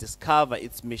 discover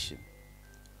its mission,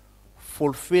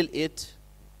 fulfill it,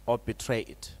 or betray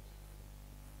it.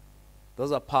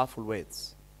 Those are powerful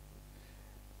words.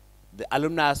 The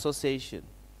Alumni Association,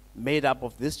 made up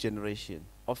of this generation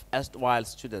of erstwhile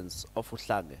students of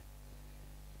Ohlange,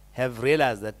 have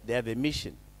realized that they have a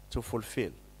mission to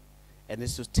fulfill, and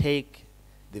it's to take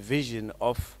the vision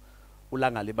of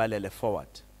Ulangalibalele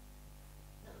forward.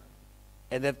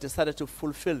 And they've decided to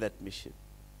fulfill that mission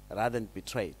rather than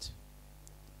betray it.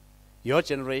 Your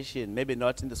generation, maybe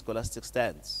not in the scholastic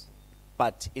stance,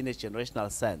 but in a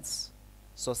generational sense,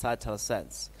 societal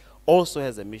sense, also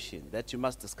has a mission that you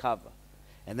must discover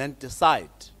and then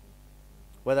decide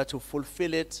whether to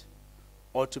fulfill it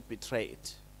or to betray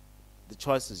it. The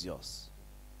choice is yours.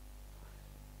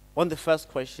 On the first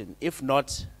question, if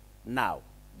not now,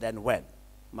 then when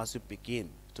must you begin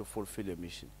to fulfill your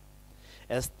mission?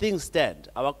 As things stand,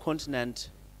 our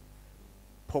continent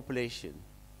population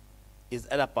is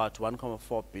at about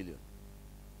 1.4 billion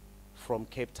from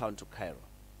Cape Town to Cairo.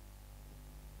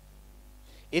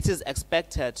 It is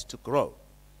expected to grow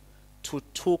to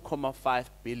 2.5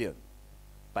 billion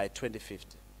by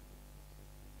 2050,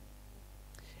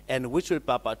 and which will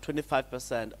be about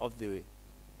 25% of the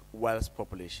world's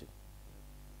population.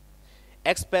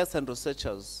 Experts and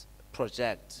researchers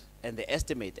project, and they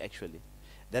estimate actually,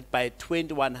 that by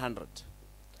 2100,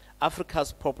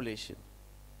 Africa's population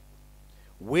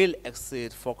will exceed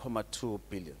 4.2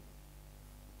 billion.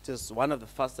 It is one of the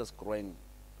fastest growing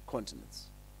continents.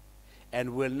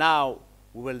 And we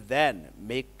will then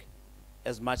make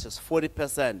as much as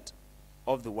 40%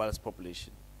 of the world's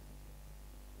population.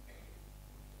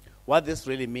 What this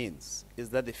really means is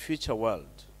that the future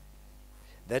world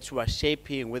that we are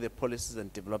shaping with the policies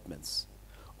and developments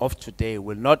of today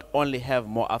will not only have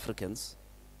more Africans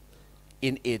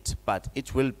in it, but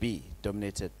it will be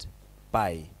dominated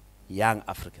by young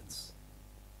Africans.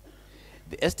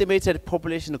 The estimated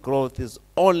population growth is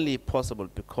only possible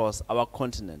because our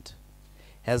continent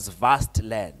has vast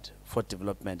land for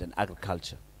development and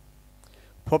agriculture.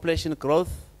 Population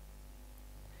growth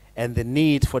and the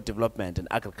need for development and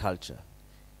agriculture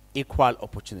equal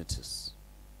opportunities.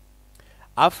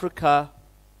 Africa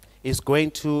is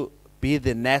going to be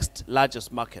the next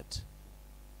largest market.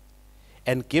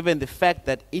 And given the fact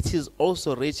that it is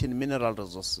also rich in mineral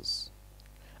resources,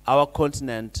 our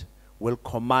continent will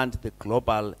command the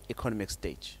global economic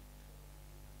stage.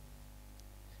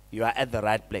 You are at the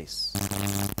right place.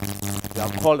 You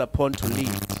are called upon to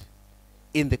lead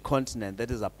in the continent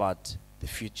that is about the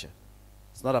future.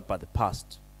 It's not about the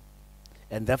past.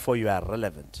 And therefore you are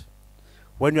relevant.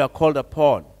 When you are called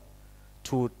upon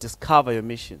to discover your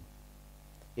mission,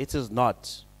 it is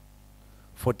not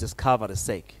for discovery's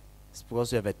sake. It's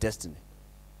because you have a destiny.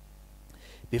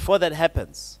 Before that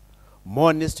happens,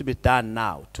 more needs to be done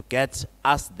now to get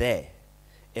us there,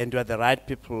 and you are the right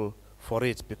people for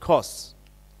it, because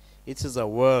it is a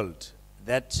world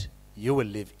that you will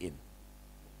live in.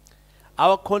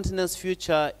 Our continent's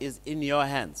future is in your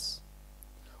hands.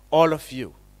 All of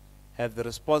you have the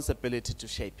responsibility to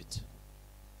shape it.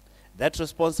 That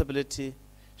responsibility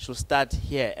should start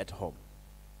here at home.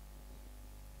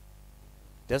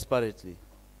 Desperately,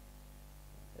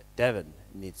 Devon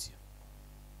needs you.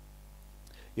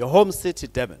 Your home city,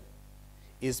 Devon,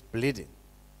 is bleeding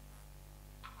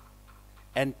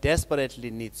and desperately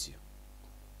needs you.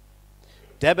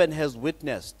 Devon has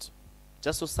witnessed,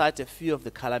 just to cite a few of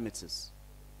the calamities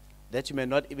that you may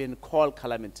not even call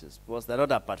calamities, because they're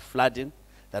not about flooding,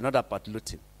 they're not about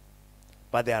looting,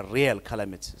 but they are real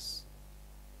calamities.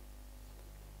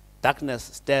 Darkness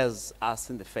stares us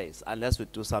in the face unless we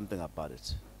do something about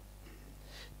it.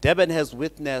 Devon has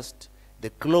witnessed the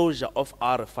closure of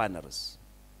our refineries,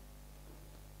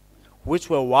 which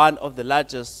were one of the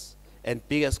largest and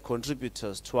biggest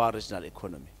contributors to our regional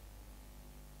economy.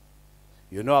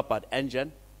 You know about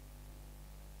Engen?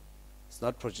 It's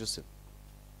not producing.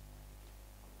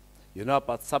 You know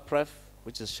about Sapref,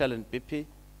 which is Shell and BP?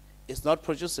 It's not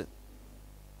producing.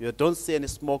 You don't see any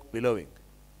smoke billowing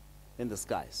in the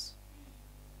skies.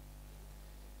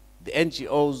 The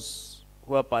NGOs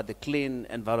who are about the clean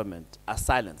environment are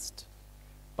silenced,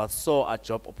 but so are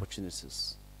job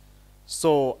opportunities.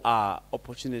 So are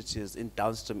opportunities in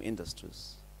downstream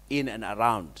industries, in and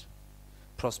around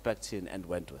Prospecting and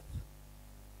Wentworth.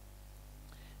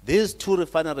 These two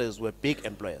refineries were big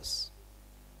employers.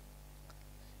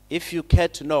 If you care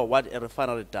to know what a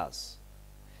refinery does,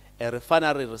 a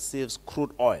refinery receives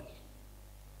crude oil,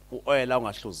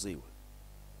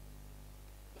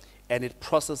 and it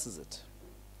processes it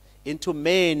into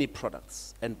many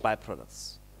products and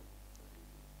byproducts.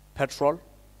 Petrol,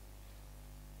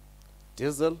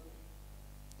 diesel,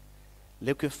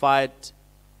 liquefied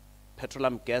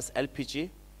petroleum gas,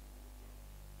 LPG,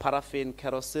 paraffin,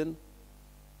 kerosene,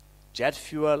 jet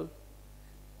fuel,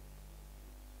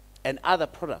 and other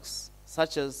products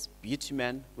such as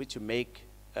bitumen, which you make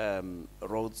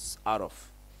roads out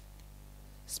of,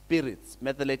 spirits,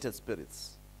 methylated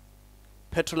spirits,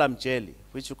 petroleum jelly,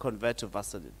 which you convert to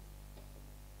Vaseline.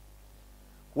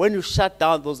 When you shut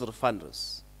down those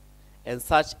refineries and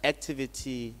such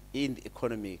activity in the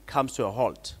economy comes to a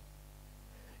halt,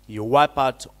 you wipe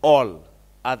out all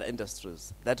other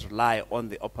industries that rely on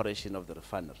the operation of the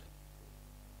refinery.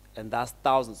 And thus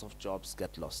thousands of jobs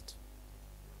get lost.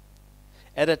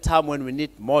 At a time when we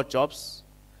need more jobs,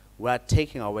 we are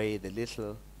taking away the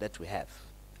little that we have.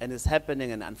 And it's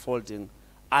happening and unfolding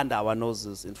under our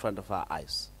noses, in front of our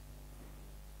eyes.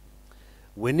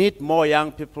 We need more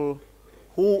young people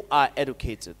who are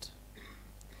educated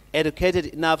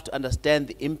enough to understand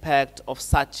the impact of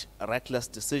such reckless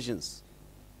decisions,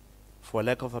 for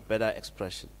lack of a better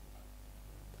expression,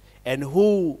 and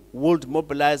who would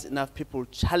mobilize enough people,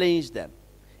 challenge them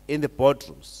in the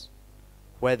boardrooms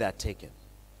where they are taken.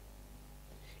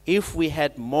 If we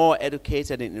had more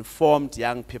educated and informed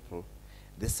young people,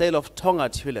 the sale of Tonga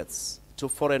toilets to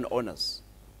foreign owners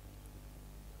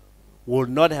would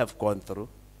not have gone through.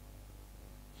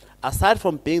 Aside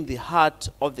from being the heart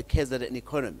of the KZN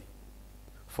economy,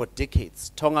 for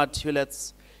decades, Tonga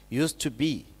toilets used to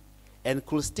be and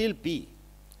could still be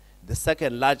the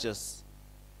second largest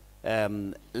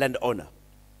landowner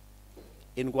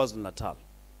in KwaZulu-Natal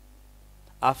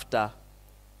after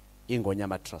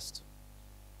Ingonyama Trust.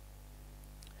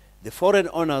 The foreign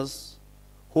owners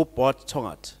who bought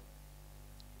Tongat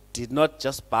did not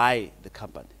just buy the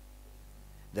company,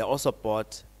 they also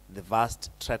bought the vast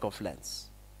tract of lands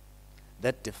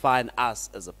that define us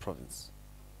as a province.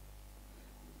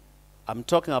 I'm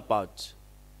talking about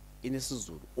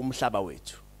inisizulu umhlaba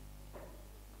wethu.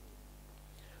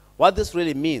 What this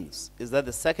really means is that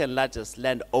the second largest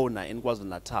landowner in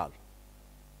KwaZulu-Natal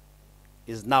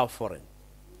is now foreign.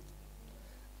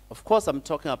 Of course, I'm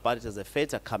talking about it as a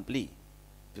fait accompli,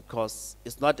 because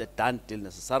it's not a done deal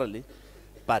necessarily,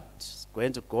 but it's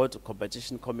going to go to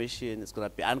Competition Commission, it's going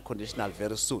to be unconditional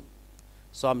very soon.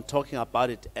 So I'm talking about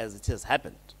it as it has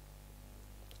happened,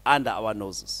 under our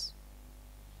noses.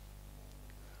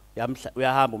 We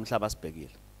are humble.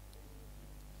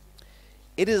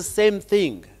 It is the same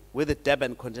thing with the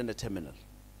Durban container terminal.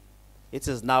 It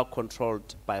is now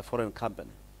controlled by a foreign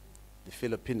company, the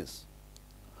Filipinos.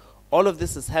 All of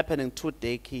this is happening 2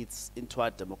 decades into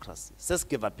our democracy.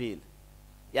 Sesigive appeal.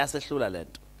 Yasehlula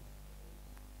lento.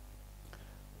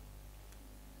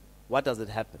 What does it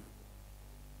happen?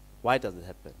 Why does it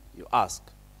happen? You ask.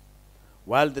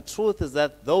 Well, the truth is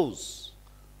that those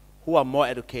who are more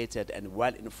educated and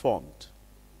well informed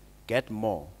get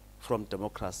more from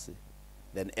democracy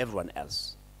than everyone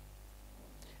else.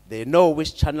 They know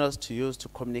which channels to use to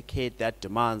communicate their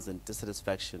demands and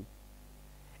dissatisfaction,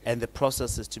 and the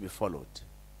processes to be followed.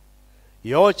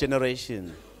 Your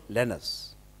generation,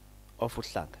 learners of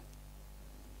Ohlange,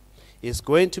 is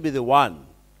going to be the one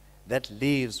that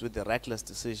lives with the reckless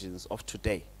decisions of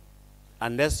today,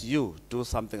 unless you do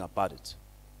something about it.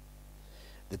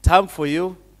 The time for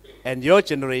you and your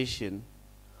generation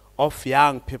of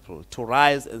young people to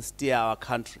rise and steer our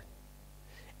country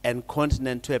and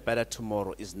continent to a better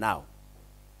tomorrow is now.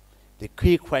 The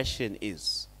key question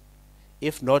is,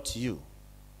 if not you,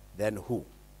 then who?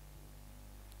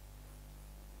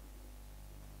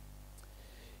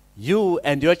 You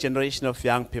and your generation of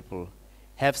young people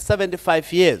have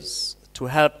 75 years to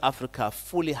help Africa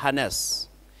fully harness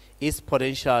its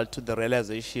potential to the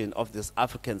realization of this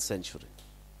African century.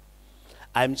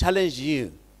 I'm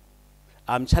challenging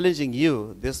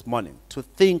you this morning to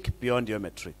think beyond your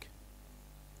matric.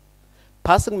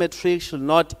 Passing matric should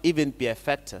not even be a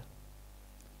factor.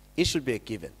 It should be a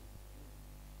given.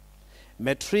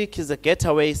 Matric is a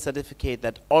getaway certificate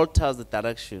that alters the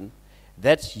direction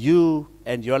that you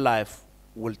and your life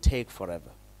will take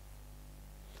forever.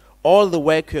 All the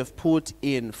work you have put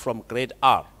in from grade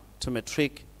R to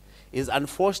matric is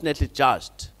unfortunately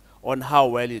judged on how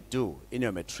well you do in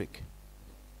your matric.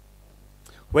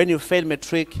 When you fail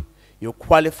matric, you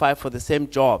qualify for the same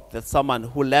job that someone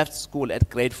who left school at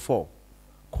grade 4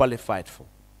 qualified for.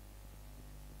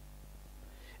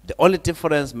 The only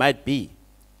difference might be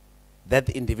that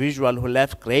the individual who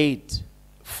left grade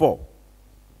 4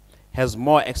 has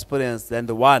more experience than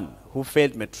the one who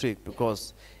failed matric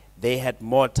because they had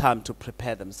more time to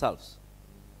prepare themselves.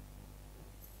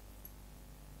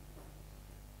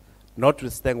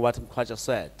 Notwithstanding what Mkwaja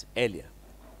said earlier,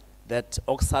 that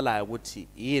okusalayo ukuthi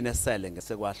yini esele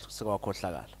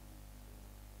ngesekwakhohlakala.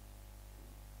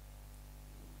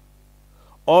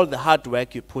 All the hard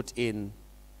work you put in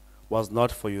was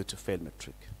not for you to fail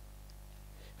matric.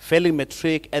 Failing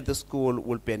matric at the school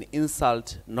will be an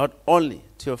insult not only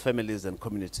to your families and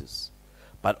communities,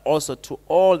 but also to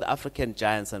all the African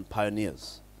giants and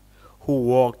pioneers who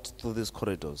walked through these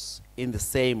corridors in the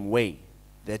same way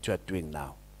that you are doing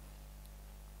now.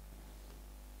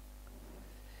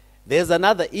 There's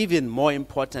another even more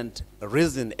important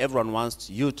reason everyone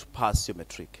wants you to pass your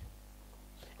matric.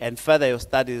 and further your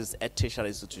studies at tertiary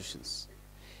institutions.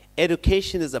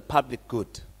 Education is a public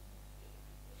good,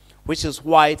 which is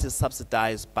why it is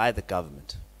subsidized by the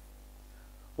government.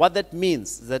 What that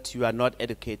means is that you are not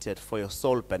educated for your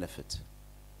sole benefit.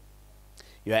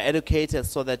 You are educated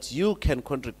so that you can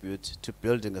contribute to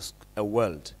building a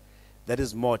world that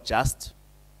is more just,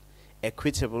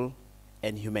 equitable,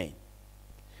 and humane.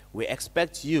 We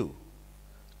expect you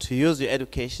to use your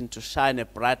education to shine a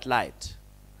bright light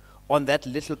on that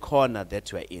little corner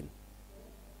that you are in.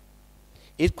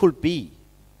 It could be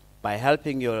by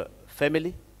helping your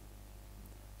family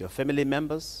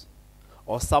members,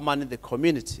 or someone in the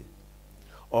community,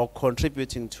 or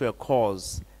contributing to a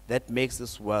cause that makes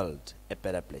this world a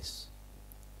better place.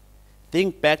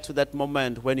 Think back to that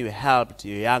moment when you helped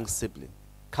your young sibling,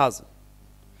 cousin,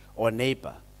 or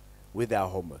neighbor with their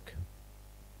homework.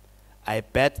 I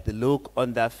bet the look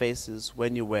on their faces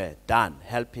when you were done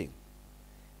helping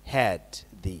had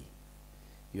the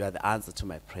 "you are the answer to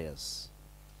my prayers"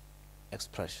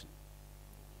 expression.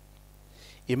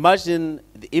 Imagine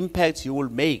the impact you will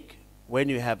make when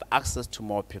you have access to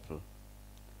more people.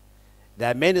 There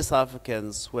are many South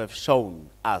Africans who have shown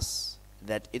us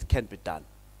that it can be done.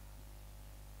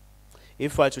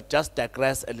 If I were to just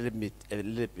digress a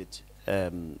little bit,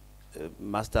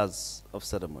 Masters of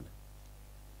Ceremony,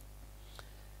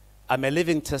 I'm a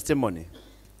living testimony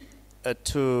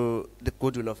to the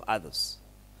goodwill of others.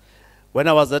 When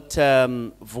I was at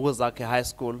Mafukuzela High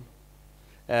School,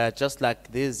 just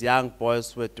like these young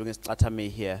boys who were doing Stratami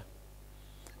here,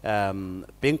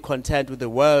 being content with the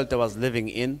world I was living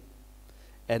in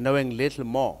and knowing little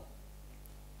more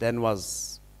than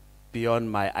was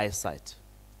beyond my eyesight,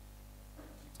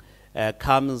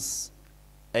 comes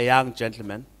a young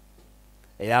gentleman,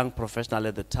 a young professional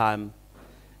at the time.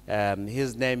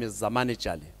 His name is Zamani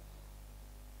Jali.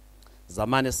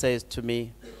 Zamani says to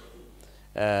me,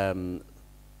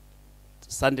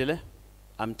 Sandile,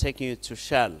 I'm taking you to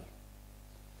Shell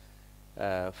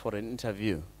for an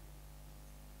interview.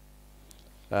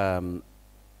 I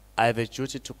have a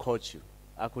duty to coach you.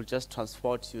 I could just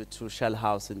transport you to Shell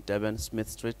House in Durban, Smith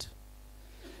Street,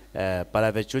 but I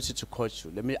have a duty to coach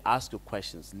you. Let me ask you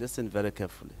questions. Listen very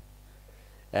carefully.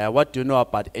 What do you know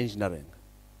about engineering?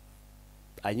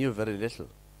 I knew very little.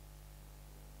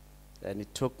 And he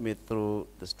took me through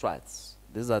the strides.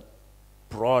 These are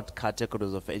broad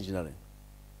categories of engineering.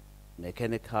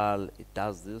 Mechanical, it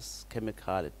does this.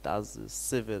 Chemical, it does this.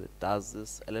 Civil, it does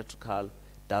this. Electrical,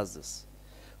 it does this.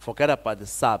 Forget about the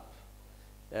sub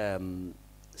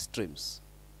streams.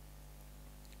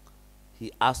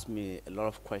 He asked me a lot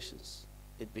of questions.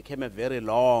 It became a very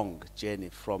long journey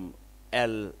from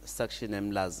L section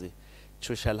Mlazi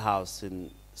to Shell House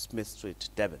in Smith Street,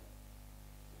 Durban.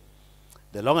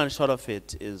 The long and short of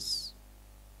it is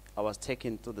I was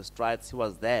taken to the strides. He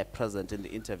was there, present in the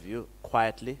interview,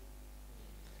 quietly.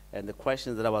 And the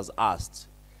questions that I was asked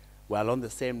were along the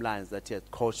same lines that he had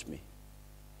coached me.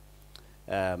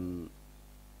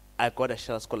 I got a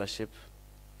Shell scholarship,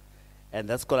 and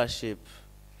that scholarship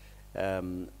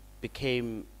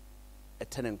became a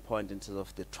turning point in terms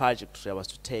of the trajectory I was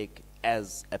to take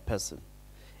as a person.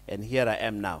 And here I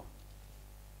am now.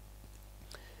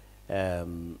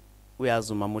 We are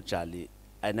Zumamujali.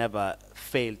 I never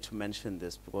failed to mention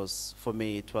this because for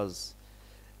me it was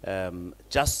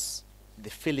just the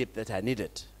fillip that I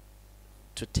needed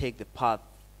to take the path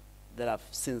that I've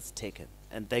since taken.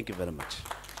 And thank you very much.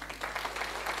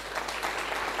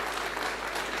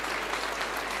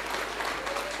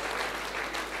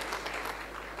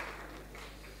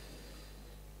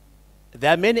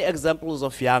 There are many examples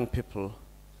of young people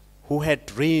who had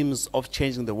dreams of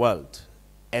changing the world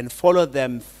and followed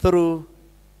them through,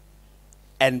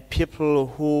 and people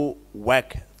who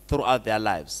work throughout their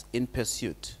lives in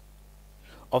pursuit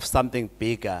of something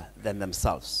bigger than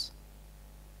themselves.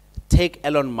 Take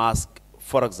Elon Musk,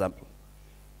 for example.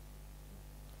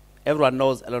 Everyone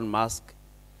knows Elon Musk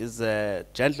is a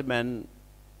gentleman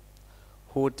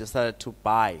who decided to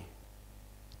buy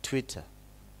Twitter.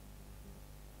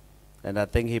 And I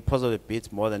think he puzzled a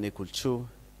bit more than he could chew.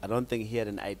 I don't think he had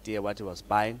an idea what he was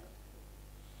buying.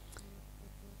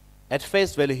 At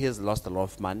face value, he has lost a lot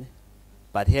of money,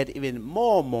 but he had even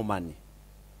more money.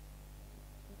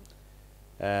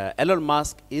 Elon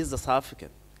Musk is a South African.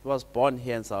 He was born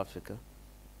here in South Africa,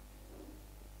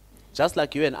 just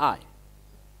like you and I.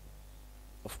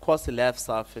 Of course, he left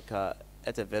South Africa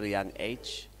at a very young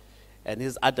age, and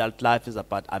his adult life is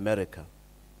about America.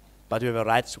 But we have a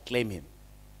right to claim him,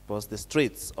 because the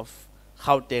streets of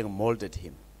Gauteng molded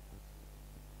him.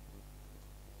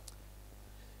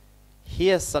 He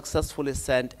has successfully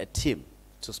sent a team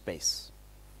to space.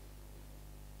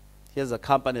 Here's a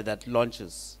company that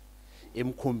launches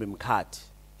Imkhumbi Mkhathi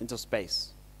into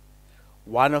space.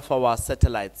 One of our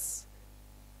satellites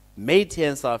made here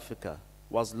in South Africa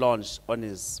was launched on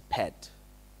his pad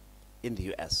in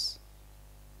the US,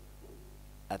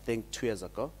 I think 2 years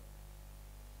ago.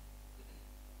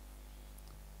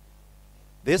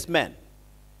 This man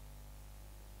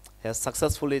has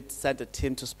successfully sent a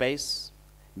team to space,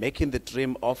 making the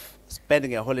dream of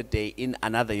spending a holiday in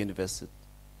another universe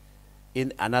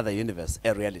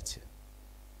a reality.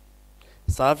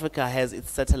 South Africa has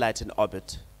its satellite in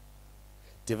orbit,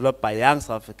 developed by young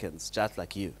South Africans just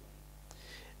like you.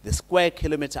 The square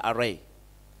kilometer array,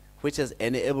 which has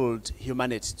enabled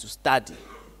humanity to study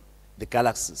the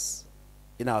galaxies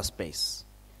in our space.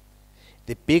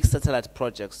 The big satellite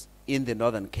projects in the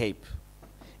Northern Cape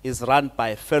is run by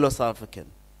a fellow South African,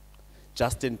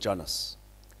 Justin Jonas.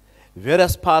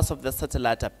 Various parts of the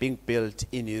satellite are being built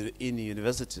in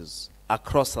universities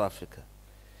across South Africa.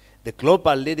 The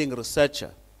global leading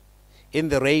researcher in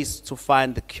the race to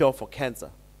find the cure for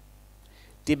cancer,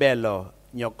 Tibelo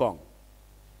Nyokong,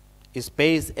 is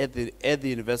based at the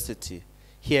university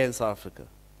here in South Africa.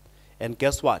 And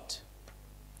guess what?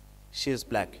 She is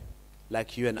black,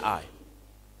 like you and I.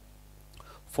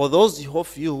 For those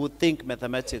of you who think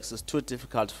mathematics is too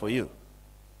difficult for you,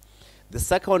 the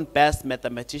second best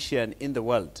mathematician in the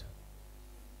world,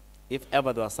 if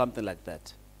ever there was something like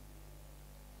that,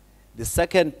 the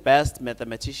second best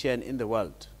mathematician in the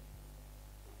world,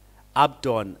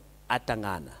 Abdon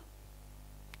Atangana,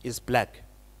 is black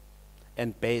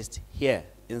and based here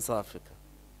in South Africa.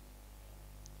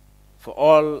 For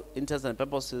all intents and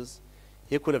purposes,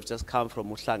 he could have just come from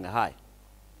Ohlange High.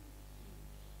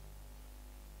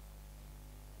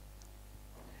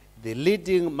 The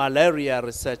leading malaria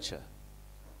researcher,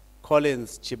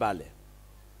 Collins Chibale,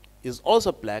 is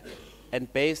also black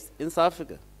and based in South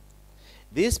Africa.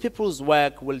 These people's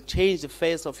work will change the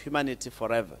face of humanity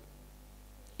forever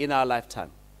in our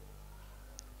lifetime.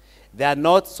 They are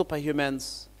not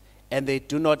superhumans and they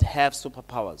do not have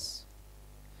superpowers.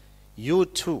 You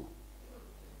too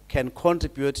can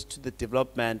contribute to the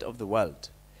development of the world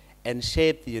and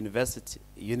shape the universe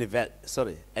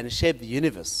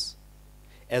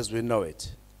as we know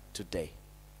it today.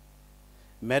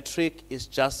 Metric is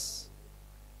just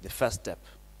the first step.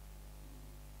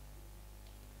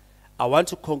 I want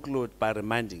to conclude by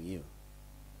reminding you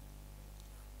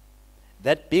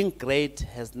that being great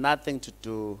has nothing to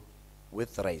do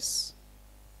with race.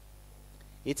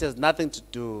 It has nothing to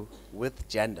do with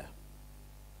gender.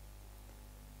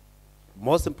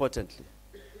 Most importantly,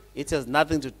 it has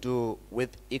nothing to do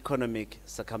with economic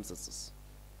circumstances.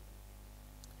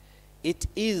 It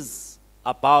is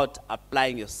about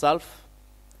applying yourself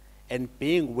and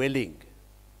being willing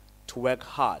to work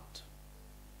hard,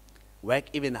 work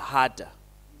even harder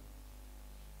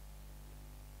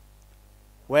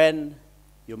when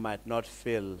you might not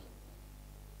feel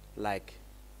like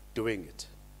doing it.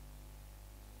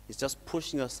 It's just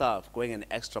pushing yourself, going an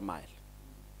extra mile.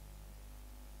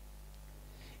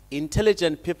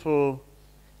 Intelligent people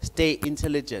stay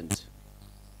intelligent,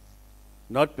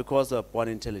 not because they're born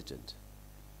intelligent.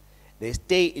 They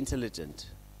stay intelligent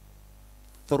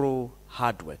through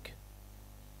hard work.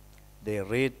 They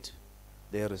read,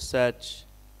 they research,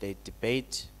 they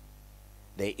debate,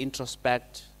 they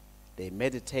introspect, they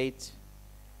meditate,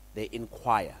 they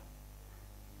inquire.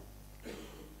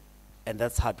 And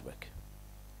that's hard work.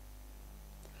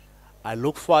 I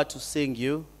look forward to seeing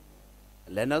you,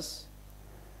 learners,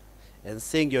 and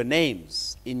seeing your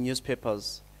names in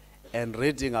newspapers and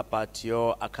reading about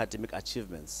your academic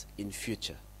achievements in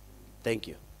future. Thank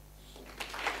you.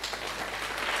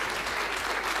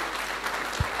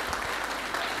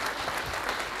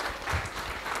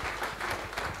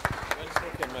 Well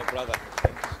spoken, my brother.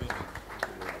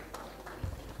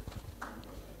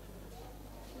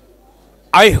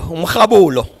 Ay,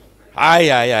 umkhabulo.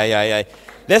 Ay.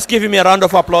 Let's give him a round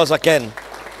of applause again.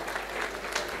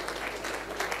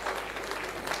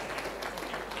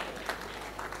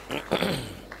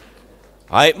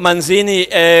 Hi,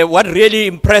 Manzini, what really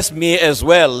impressed me as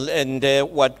well, and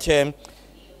what, I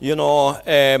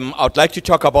would like to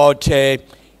talk about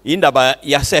indaba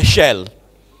yase-Shell.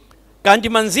 Kanti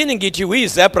Manzini ngithi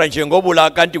uyizebra nje ngobula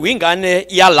kanti uyingane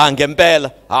yala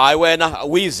ngempela. Hayi wena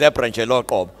uyizebra nje lo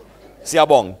qobo.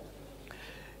 Siyabonga.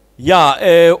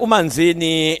 Yeah,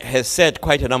 uManzini has said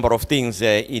quite a number of things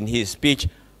in his speech.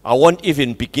 I won't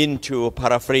even begin to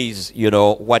paraphrase,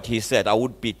 what he said. I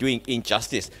would be doing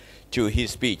injustice to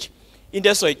his speech. In the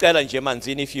soitela nje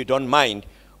Manzini, if you don't mind,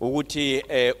 ukuthi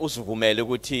usivumele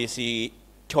ukuthi si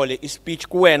sithole ispeech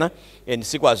kuwena and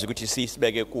sikwazi ukuthi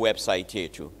sisibeke ku website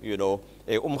yethu, you know,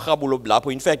 umkhabulo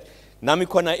lapho. In fact, nami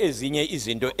khona ezinye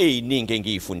izinto eziningi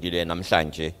engiyifundile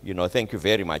namhlanje, you know. Thank you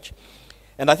very much.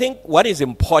 And I think what is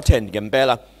important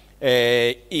ngempela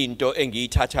into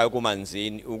engiyithathayo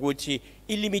kuManzini ukuthi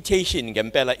ilimitation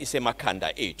ngempela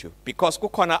isemakhanda ethu, because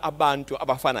kukhona abantu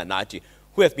abafana nathi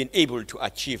who have been able to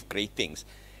achieve great things.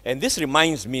 And this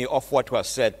reminds me of what was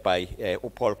said by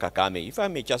Paul Kagame. If I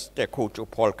may just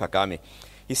quote Paul Kagame.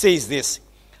 He says this: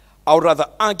 I would rather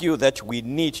argue that we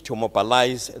need to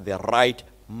mobilize the right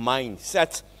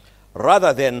mindset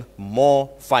rather than more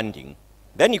funding.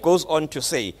 Then he goes on to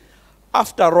say,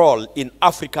 after all, in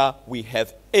Africa, we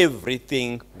have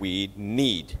everything we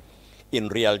need in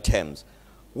real terms.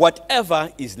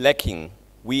 Whatever is lacking,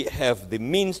 we have the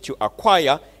means to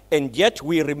acquire, and yet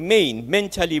we remain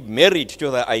mentally married to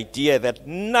the idea that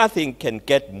nothing can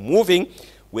get moving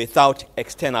without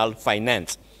external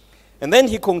finance. And then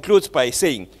he concludes by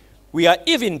saying, we are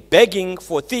even begging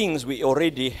for things we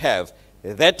already have.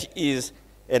 That is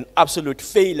an absolute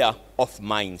failure of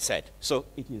mindset. So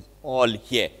it is all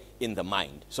here in the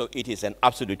mind. So it is an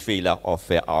absolute failure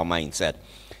of our mindset.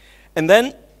 And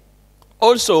then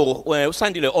also,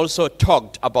 Sandile also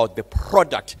talked about the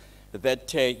product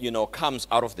that you know, comes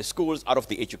out of the schools, out of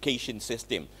the education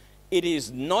system. It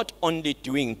is not only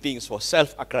doing things for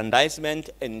self-aggrandizement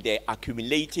and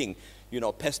accumulating, you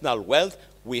know, personal wealth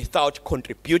without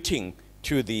contributing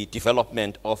to the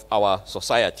development of our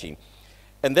society.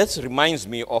 And this reminds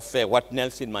me of what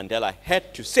Nelson Mandela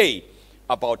had to say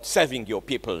about serving your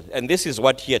people. And this is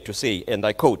what he had to say, and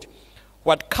I quote,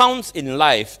 "What counts in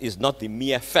life is not the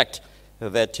mere fact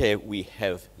that we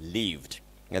have lived."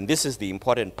 And this is the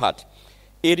important part.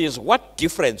 It is what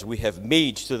difference we have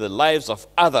made to the lives of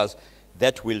others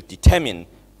that will determine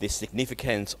the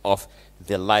significance of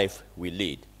the life we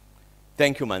lead.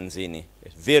 Thank you, Manzini. A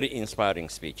very inspiring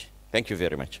speech. Thank you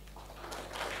very much.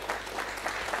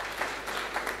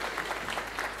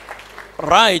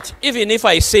 Right, even if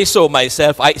I say so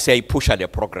myself, I say push at the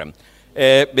program.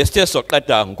 Mr.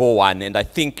 Soklata go on, and I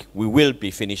think we will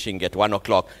be finishing at 1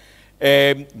 o'clock.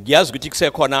 Yes,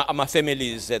 our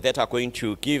families that are going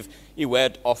to give a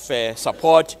word of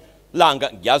support.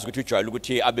 Langa, yes,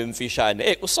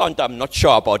 I'm not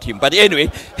sure about him, but anyway.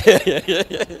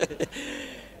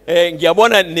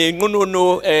 Ngiyabona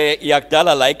nenqununu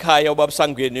yakudala la ekhaya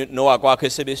ubabsangweni nowakwakhe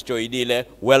sebejoyinile.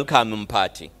 Welcome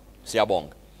party.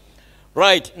 Siyabonga.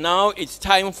 Right, now it's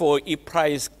time for a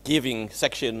prize giving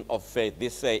section of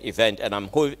this event, and I'm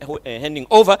handing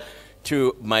over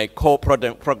to my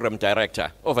co-program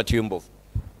director. Over to you, Mbovu.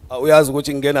 Uyazi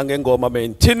ukuthi ngena ngengoma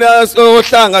man. Thina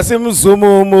Ohlanga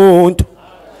simzuma umuntu.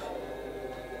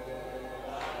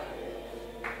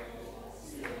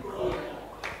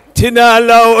 Thina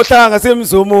la Ohlanga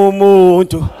simzuma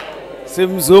umuntu.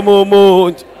 Simzuma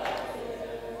umuntu.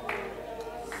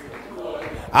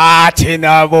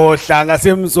 Thina bohlanga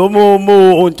simzuma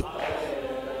umuntu.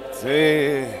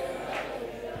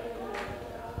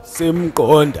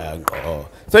 Simqonda ngqo.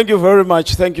 Thank you very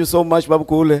much. Thank you so much,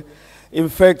 Babukule. In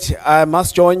fact, I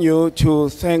must join you to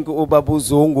thank Ubabu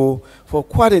Zungu for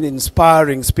quite an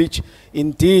inspiring speech.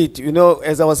 Indeed, you know,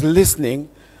 as I was listening,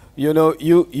 you know,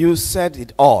 you said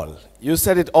it all. You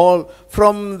said it all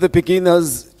from the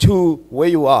beginners to where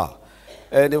you are.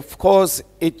 And of course,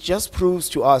 it just proves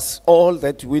to us all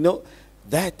that we know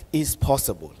that is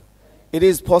possible. It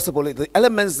is possible. The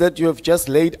elements that you have just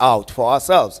laid out for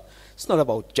ourselves. It's not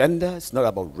about gender, it's not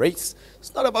about race,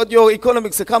 it's not about your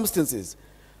economic circumstances,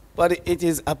 but it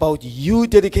is about you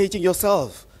dedicating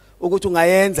yourself.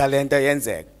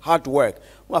 Hard work.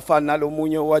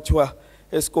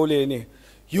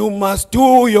 You must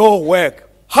do your work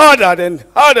harder than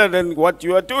what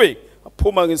you are doing. I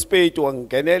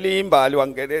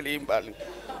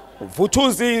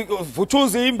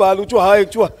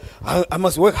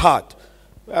must work hard.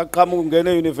 I come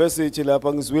to university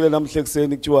lapha ngizwile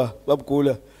namhlekuseni kuthiwa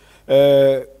babugula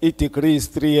degree is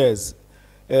 3 years,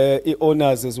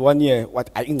 honors is 1 year. What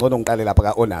I ingcono ngiqale lapha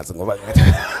ka honors ngoba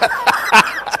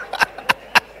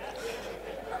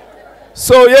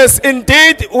So yes,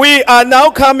 indeed, we are now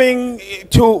coming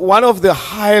to one of the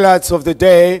highlights of the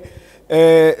day.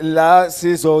 La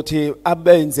sizothi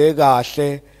abenze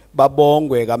kahle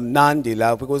babongwe kamnandi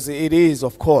la, because it is,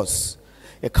 of course,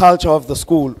 a culture of the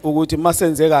school. Ukuthi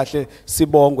masenze kahle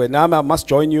sibongwe. Nami I must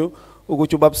join you.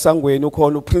 Ukuthi ubabsangweni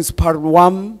ukhona principal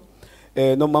wam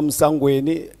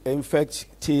nomamsangweni. In fact,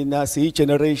 thina si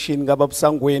generation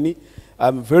ngababsangweni.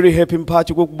 I'm very happy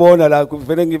mphathi ukubona la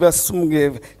kuvele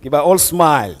ngiba all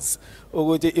smiles.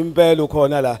 Ukuthi impela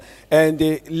ukhona la,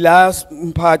 and last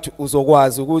mphathi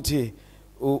uzokwazi ukuthi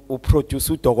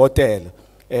uproduce udokotela.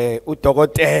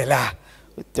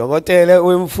 Udokotela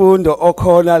wemfundo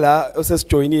okhona la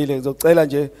osesijoyinile ngizocela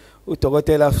nje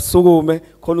udokotela sukume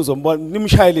khona uzombona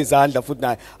nimshayele izandla futhi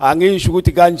naye. Angisho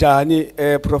ukuthi kanjani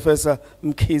Professor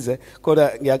Mkhize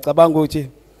kodwa ngiyacabanga ukuthi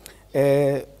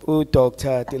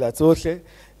uDr. Tilatsohle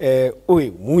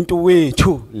umuntu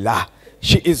wethu la.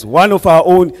 She is one of our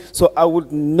own, so I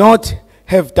would not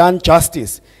have done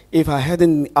justice if I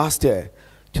hadn't asked her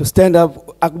to stand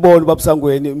up akubona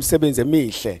babusangweni umsebenzi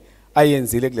emihle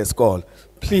ayenzile kule sikole.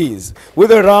 Please, with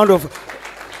a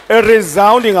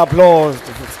resounding applause.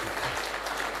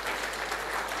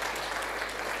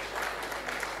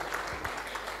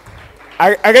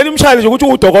 Ake nimshayele nje ukuthi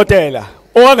udokotela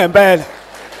owangempela.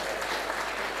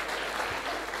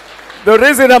 The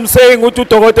reason I'm saying ukuthi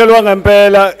udokotela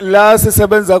wangempela la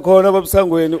sisebenza khona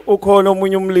babusangweni ukhona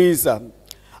omunye umlisa.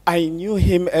 I knew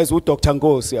him as uDr.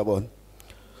 Ngosi yabona.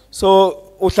 So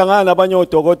uhlangana nabanye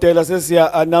odokotela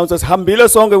sesiya announce sihambile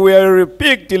sonke, we are a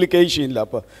big delegation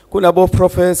lapha. Kunabo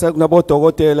professor, kunabo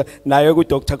dokotela naye ku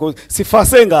Dr. Ngosi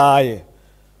sifase ngaye.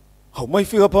 How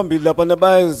mayifika phambili lapha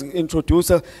nabaya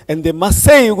introduce and they must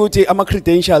say ukuthi ama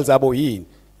credentials abo yini.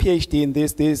 PhD in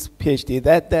this, PhD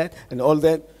that and all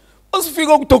that.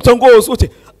 Usifika ku Dr. Ngosi uthi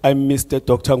I'm Mr.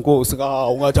 Dr. Ngosi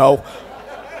ungathi hawu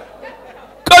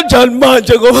kanjani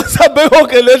manje ngoba sabe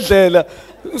konke lendlela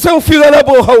sewufika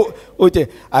lapho uthi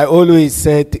I always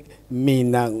said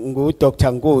mina ngu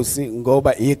Dr. Ngosi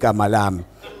ngoba igama lami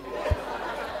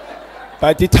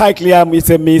but the title yami is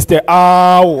a Mr.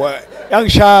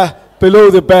 Yangsha below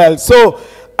the belt. So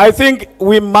I think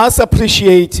we must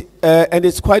appreciate and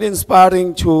it's quite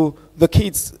inspiring to the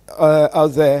kids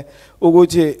out there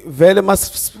ukuthi vele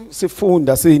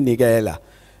masifunda sinikela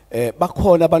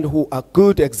bakhona abantu who are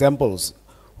good examples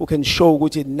who can show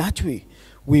ukuthi nathi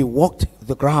we walked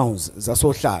the grounds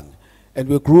zaSohlange and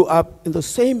we grew up in the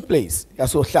same place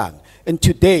yaSohlange, and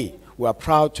today we are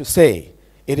proud to say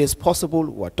it is possible.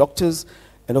 We are doctors,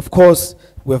 and of course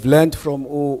we have learned from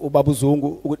uBabu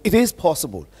Zungu it is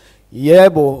possible.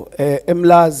 Yebo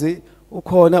emlazi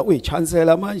ukhona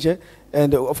uyichancellor manje,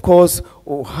 and of course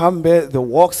uhambe the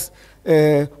walks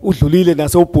udlulile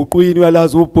nasobhuqwini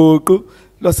uyalazi ubhuqu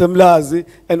losemlazi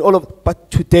and all of, but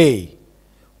today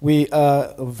we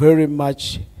are very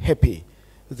much happy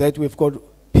that we've got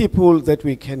people that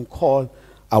we can call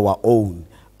our own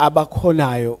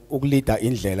abakhonayo ukulida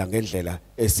indlela ngendlela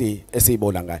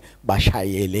esiyibona ngayo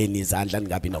bashayeleni izandla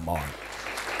ningabi nomoya.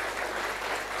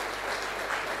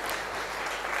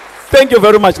 Thank you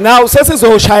very much. Now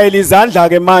sesizoshayela izandla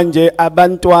ke manje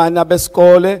abantwana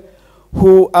besikole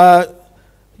who are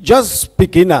just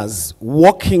beginners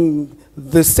walking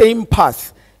the same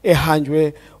path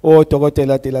ehanjwe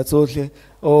oDokotela Tilatsohle,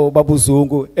 Babu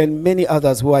Zungu and many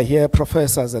others who are here,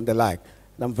 professors and the like.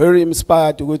 And I'm very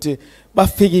inspired ukuthi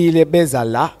bafikile beza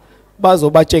la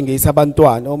bazobatshengisa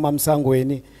abantwana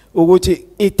omamsangweni ukuthi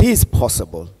it is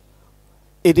possible.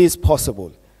 It is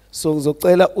possible. So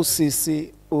ngizocela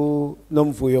usisi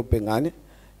uNomvuyo Bhengane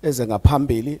eze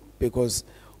ngaphambili because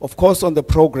of course on the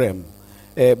program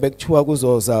bekuthiwa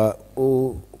kuzoza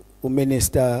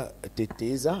uMinister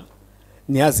Didiza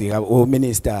niyazi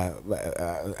uMinister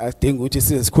adinga ukuthi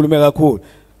sikhulume kakhulu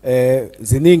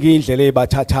ziningi indlela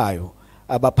ezibathathayo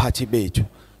abaphathi bethu,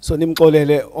 so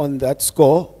nimxolele on that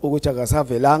score ukuthi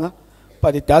akasavelanga,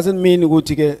 but it doesn't mean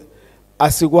ukuthi ke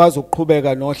asikwazi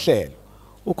ukuqhubeka nohlelo.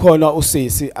 Ukhona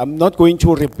usisi. I'm not going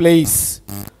to replace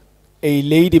a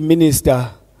lady minister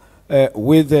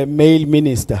with a male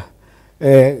minister.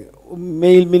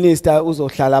 Male minister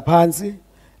uzohlala phansi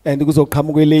and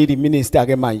kuzoqhamuka lady minister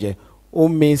ke manje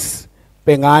uMiss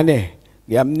Bhengane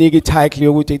ngiyamnika ititle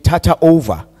yokuthi thatha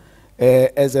over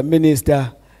as a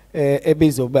minister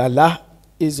ebizoba la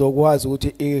izokwazi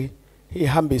ukuthi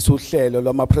ihambise uhlelo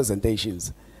lwama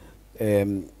presentations.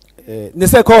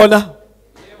 Nisekhona?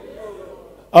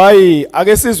 Ayi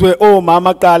ake sizwe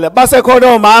omama qala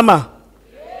basekhona omama.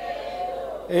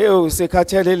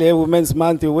 Sekhathele le Women's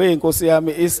Month we inkosi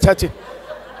yami isithathe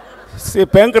si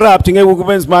bankrupt ngeke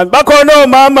Women's Month bakhona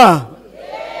omama.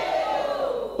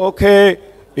 Okay,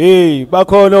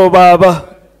 bakhona obaba.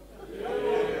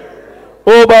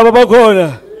 Obaba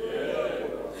bakhona.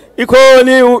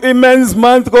 Ikhona iMen's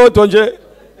Month kodwa nje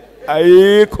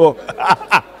ayikho.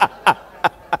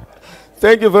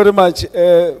 Thank you very much.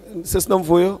 Sis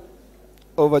Nomvuyo,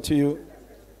 over to you.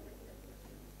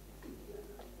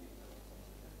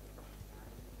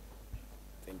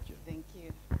 Thank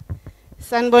you.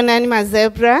 Sanbonani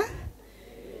Mazebra.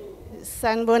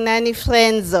 Sanbonani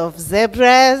friends of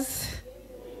zebras.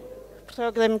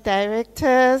 Program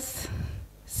directors.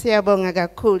 Siyabonga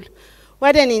kakhulu.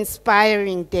 What an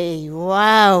inspiring day.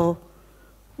 Wow.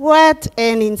 What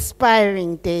an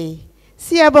inspiring day.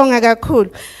 Siyabonga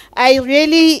kakhulu. I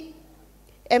really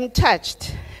am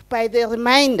touched by the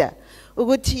reminder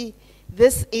ukuthi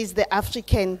this is the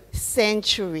African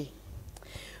century.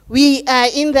 We are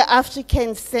in the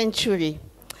African century.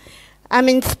 I'm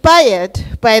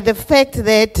inspired by the fact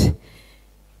that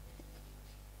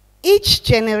each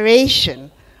generation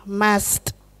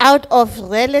must, out of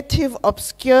relative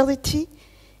obscurity,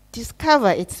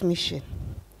 discover its mission,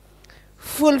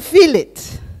 fulfill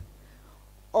it,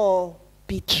 or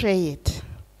betray it.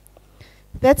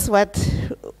 That's what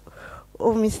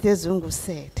Mr. Zungu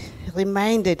said,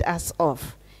 reminded us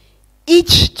of.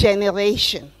 Each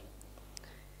generation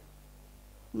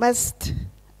must,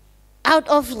 out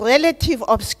of relative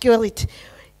obscurity,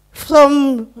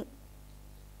 from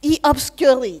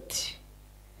obscurity,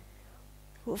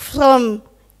 from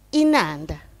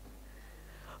inanda,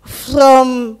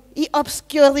 from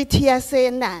obscurity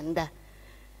yasenanda,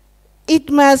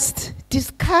 it must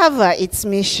discover its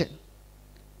mission,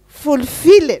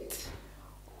 fulfill it,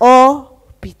 or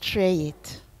betray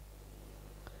it.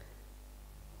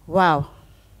 Wow.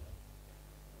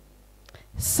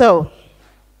 So,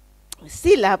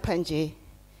 silapha nje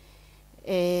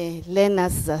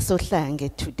learners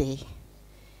zasohlange today.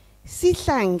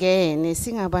 Sihlangene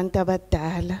singabantu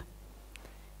abadala,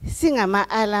 singama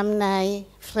alumni,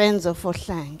 friends of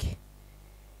Ohlange.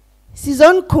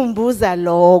 Sizonikhumbuza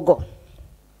logo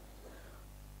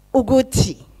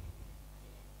ukuthi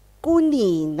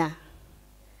kunina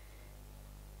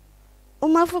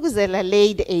Mafukuzela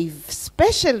laid a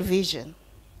special vision,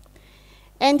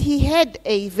 and he had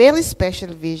a very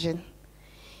special vision.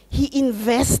 He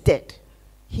invested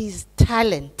his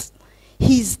talent,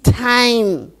 his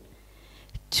time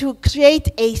to create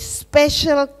a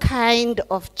special kind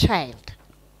of child.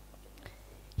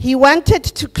 He wanted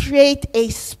to create a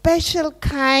special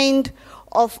kind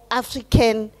of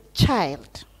African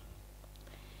child.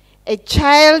 A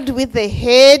child with a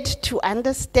head to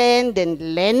understand and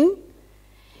learn,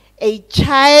 a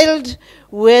child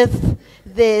with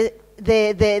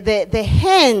the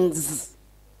hands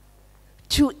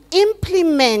to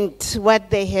implement what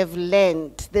they have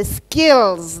learned, the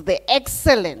skills, the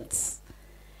excellence.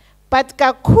 But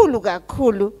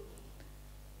kakulu,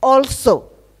 also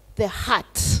the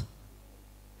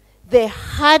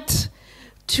heart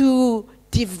to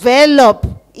develop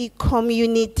a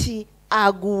community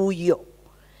aguyo.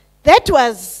 That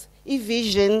was a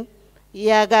vision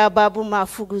yaga babu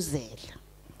Mafukuzela.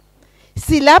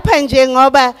 Silapha nje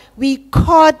ngoba we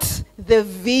caught the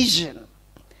vision.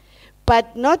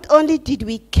 But not only did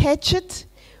we catch it,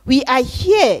 we are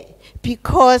here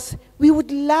because we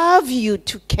would love you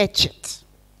to catch it.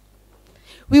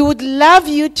 We would love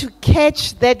you to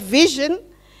catch that vision,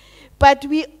 but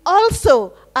we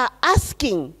also are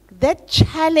asking that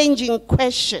challenging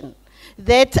question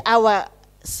that our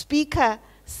speaker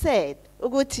said,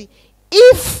 Uguti,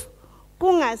 if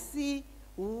kungasi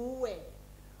uwe,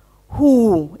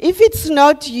 who? If it's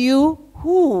not you,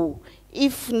 who?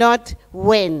 If not,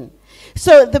 when?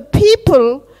 So the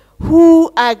people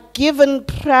who are given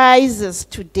prizes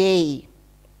today,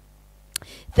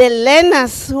 the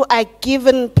learners who are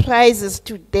given prizes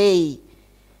today,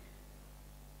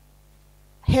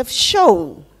 have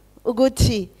shown,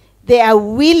 Uguti, they are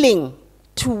willing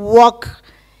to walk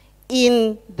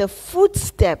in the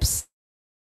footsteps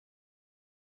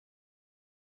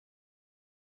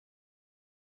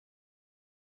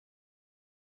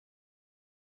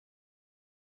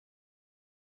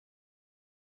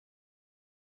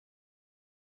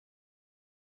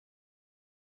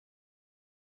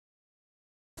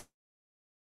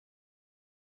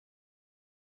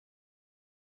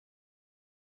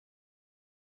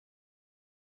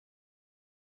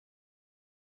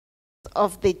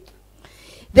of the,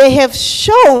 they have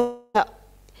shown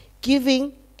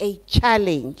giving a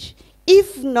challenge.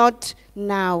 If not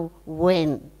now,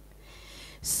 when?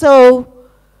 So,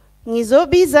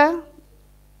 ngizobiza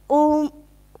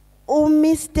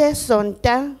Mr.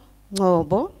 Sonta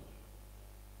Ngobo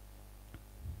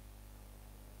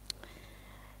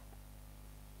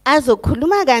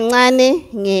azokhuluma kancane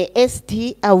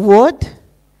nge-SD Award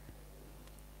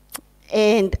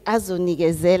and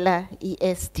azonikezela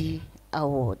i-SD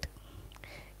Award.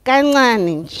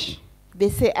 Kancane nje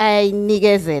bese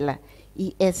ayinikezela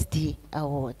i-SD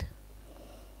Award.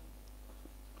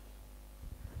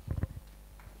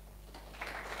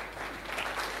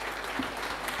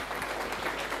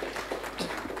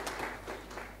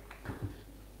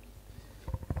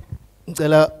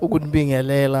 Ngicela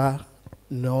ukunibingelela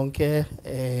nonke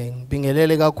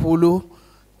ngibingelele kakhulu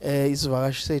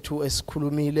isivakashi sethu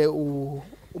esikhulumile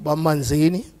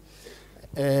ubamanzini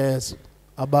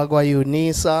abakwa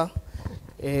UNISA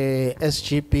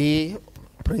SGB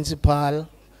principal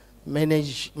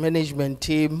management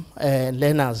team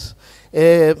learners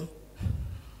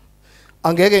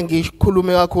angeke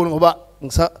ngikhulume kakhulu ngoba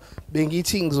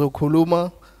bengithi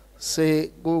ngizokhuluma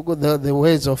say the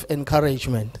words of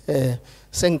encouragement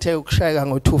sengithe ukushayeka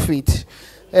ngo 2 feet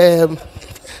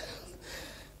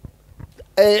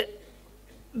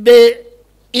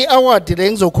i-award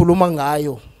le ngizokhuluma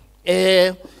ngayo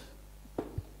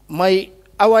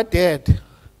our dad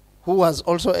who was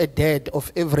also a dad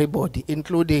of everybody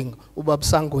including Ubab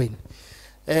Sangweni,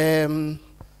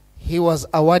 he was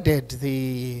awarded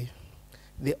the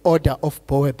order of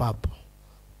Boebab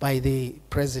by the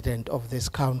president of this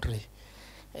country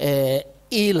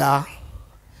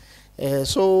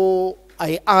so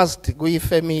I asked Gui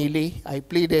family, I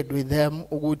pleaded with them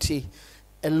ukuthi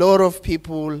a lot of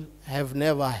people have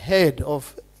never heard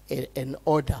of an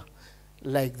order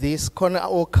like this. Kona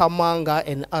o Kamanga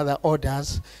and other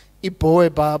orders,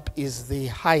 Iboebab is the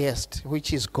highest,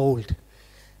 which is gold.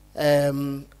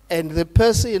 And the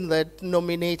person that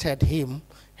nominated him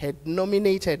had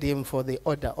nominated him for the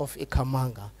order of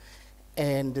Ikamanga.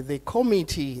 And the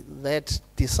committee that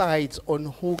decides on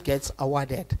who gets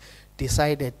awarded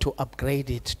decided to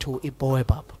upgrade it to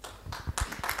Iboebab.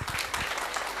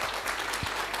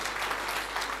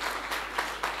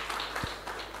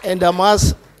 And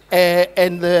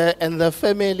the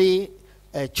family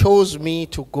chose me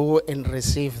to go and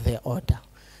receive the order.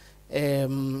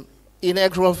 In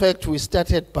actual fact, we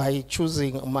started by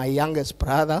choosing my youngest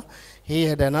brother. He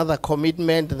had another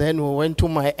commitment. Then we went to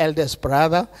my eldest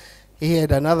brother. He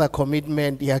had another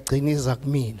commitment.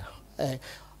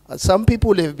 Some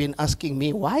people have been asking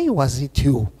me, why was it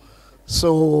you?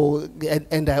 So,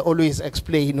 and I always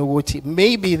explain,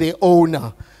 maybe the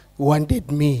owner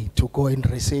wanted me to go and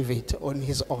receive it on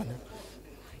his honor.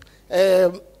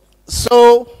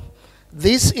 So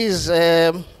this is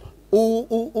Minister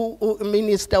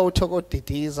Utoko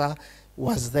Titiza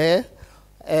was there.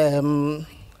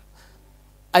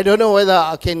 I don't know whether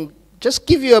I can just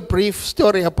give you a brief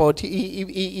story about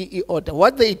order.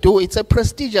 What they do, it's a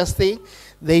prestigious thing.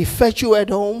 They fetch you at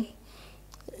home,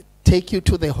 take you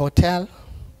to the hotel.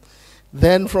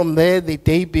 Then from there, the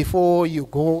day before, you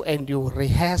go and you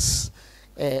rehearse.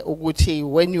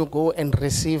 When you go and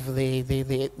receive the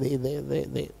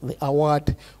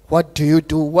award, what do you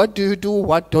do? What do you do?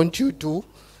 What don't you do?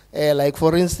 Like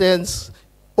for instance,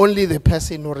 only the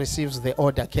person who receives the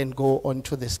order can go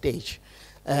onto the stage.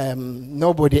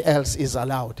 Nobody else is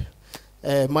allowed.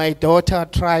 My daughter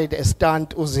tried a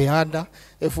stunt, Uzihanda.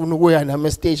 If you go on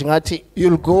a stage,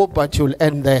 you'll go, but you'll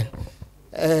end there.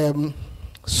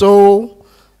 So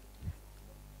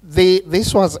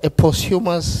this was a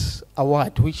posthumous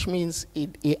award, which means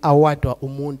it award wa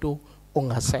umuntu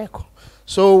ongaseko.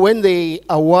 So when they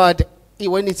award,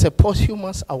 when it's a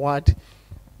posthumous award,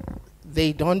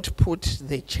 they don't put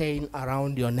the chain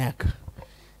around your neck.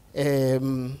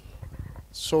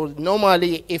 So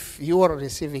normally, if you are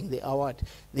receiving the award,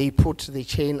 they put the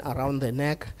chain around the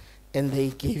neck and they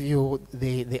give you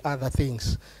the other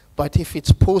things. But if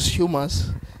it's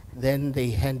posthumous, then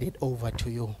they hand it over to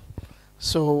you.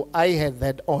 So I had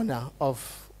that honor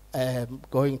of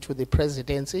going to the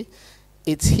presidency.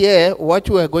 It's here. What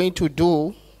we are going to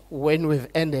do when we've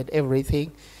ended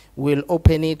everything, we'll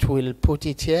open it, we'll put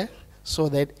it here so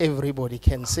that everybody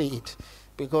can see it.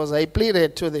 Because I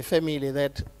pleaded to the family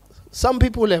that some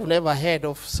people have never heard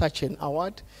of such an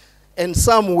award, and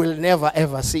some will never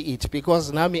ever see it,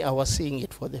 because Nami, I was seeing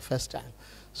it for the first time.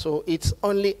 So it's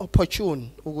only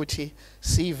opportune, Uguti,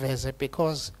 Siveze,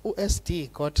 because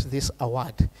USD got this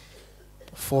award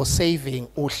for saving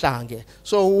Ohlange.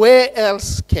 So where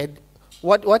else can,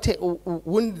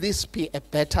 wouldn't this be a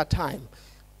better time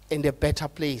and a better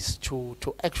place to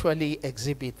actually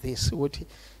exhibit this?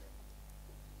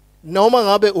 Noma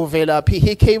ngabe uvela phi,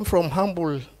 he came from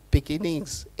humble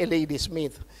beginnings, Lady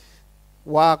Smith.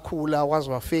 Wakula was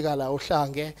wafika la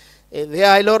Ohlange. There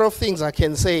are a lot of things I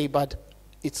can say, but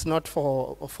it's not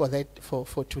for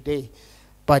today.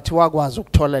 But wagwazi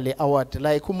ukuthola le award.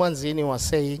 Like Umanzini was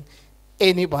saying,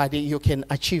 anybody, you can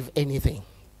achieve anything.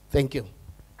 Thank you.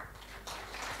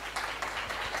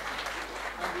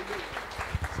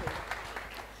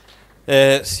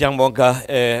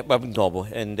 Siyambonga Baba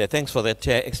Ngcobo, and thanks for that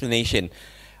explanation.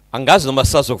 Angazi noma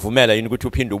sisazokuvumela yini ukuthi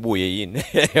uphinde ubuye yini.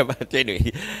 But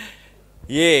anyway.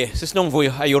 Yeah, Sis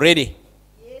Nomvuyo, are you ready?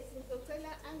 Yes, ngizocela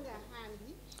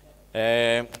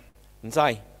angahambi.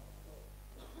 Nsai.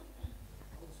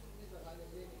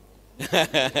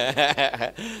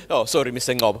 Oh, sorry,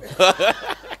 Mr. Ngob.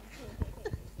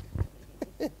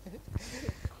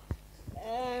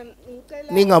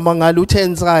 Ningamangala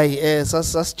uThensai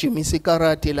sasijimisa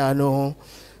ikarati la no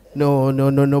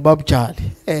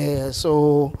babjali.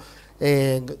 So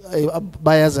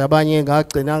bayazi abanye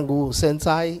ngagcina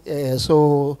nguSensai.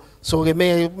 So ke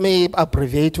may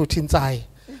abbreviate uthi Nsai.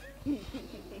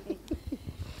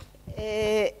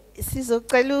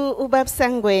 Sizocela uBab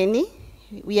Sangweni.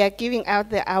 We are giving out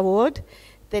the award.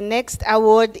 The next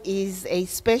award is a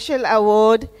special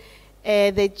award,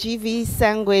 the GV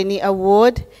Sangweni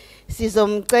Award.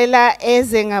 Sizomcela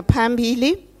eze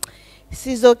ngaphambili.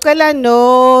 Sizocela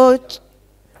no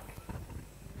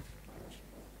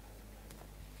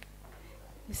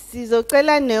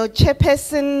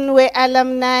chairperson we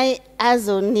alumni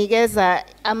azonikeza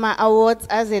ama awards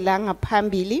azela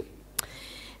ngaphambili.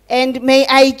 And may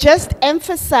I just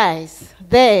emphasize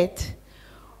that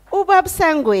uBab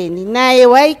Sangweni naye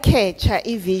wayikhetha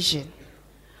ivision.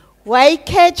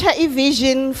 Wayikhetha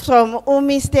ivision from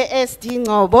Mr. SD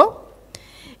Ngobo.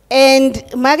 And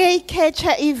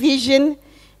makayikhetha ivision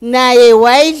naye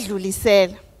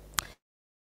wayidlulisela.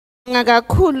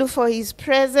 Ngakakhulu for his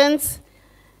presence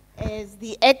as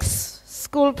the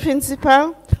ex-school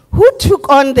principal who took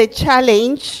on the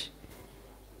challenge.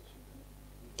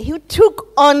 He took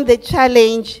on the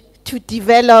challenge to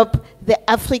develop the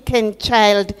African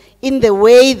child in the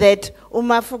way that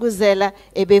Mafukuzela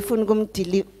ebefuna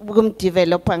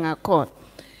ukumdevelopa ngakhona.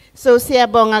 So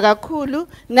siyabonga kakhulu.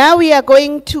 Now we are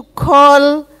going to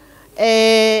call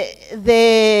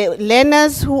the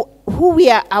learners who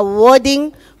we are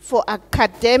awarding for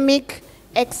academic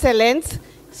excellence.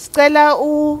 Stella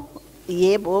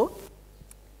Yebo.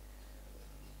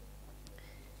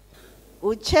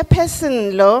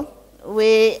 Chairperson lo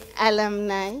we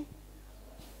alumni.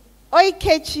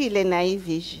 Oikechile na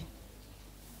vision.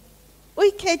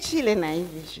 Oikechile na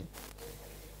vision.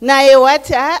 Nae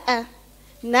wata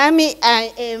Nami,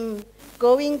 I am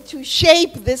going to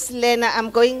shape this learner. I'm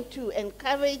going to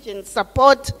encourage and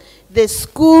support the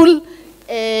school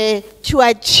to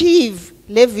achieve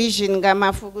le vision nga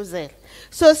Mafukuzela.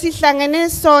 So sihlangene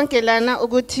sonke lana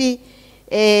ukuthi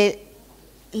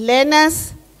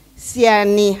learners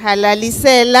siyani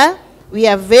halalisela. We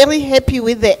are very happy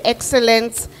with the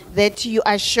excellence that you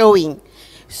are showing.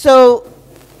 So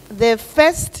the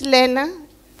first learner.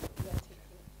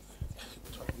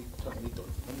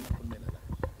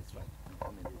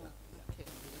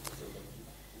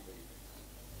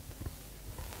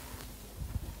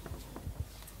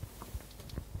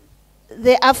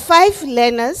 There are 5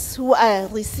 learners who are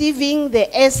receiving the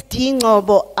SD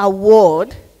Ngobo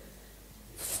Award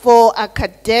for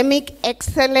academic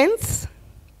excellence,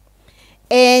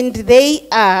 and they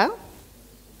are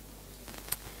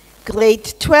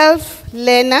grade 12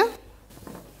 learner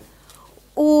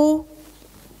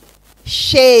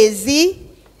Shezi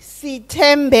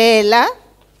Sitembela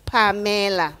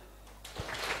Pamela.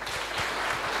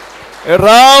 A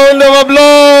round of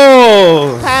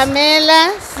applause.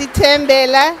 Pamela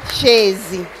Sitembela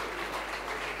Shezi.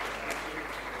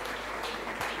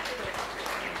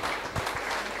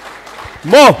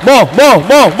 More.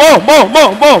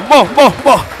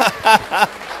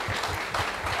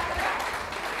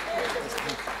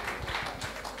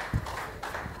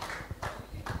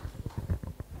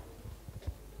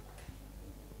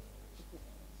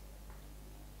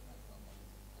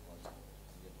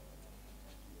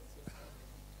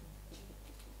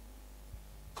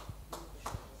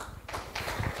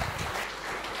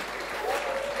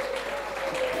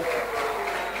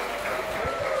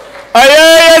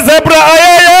 Aye, zebra,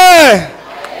 aye.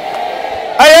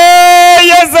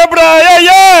 Aye, zebra,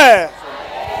 aye.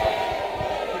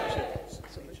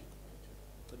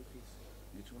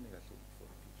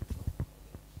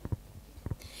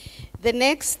 The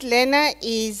next learner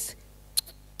is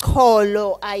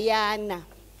Kolo Ayana.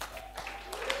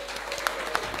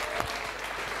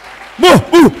 More.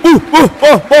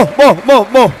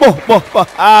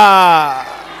 Ah.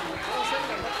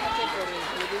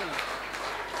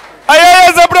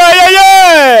 Aye, zebra,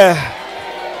 aye.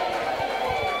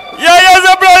 Yeah,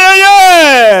 zebra,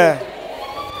 aye.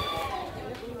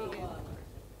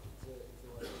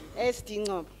 SD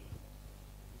Ngobo.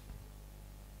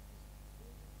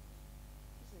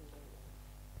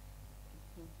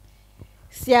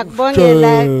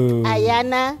 Siyakubongela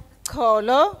Ayana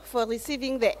Kolo for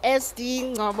receiving the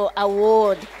SD Ngobo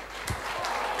Award.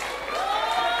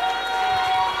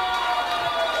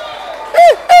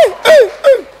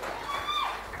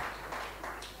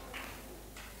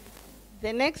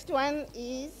 The next one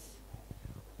is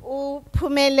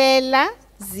Uphumelela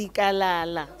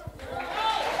Zikalala.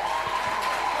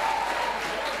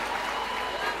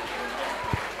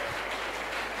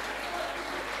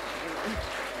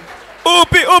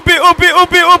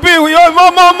 Yo,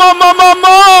 more.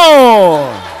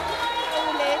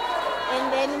 And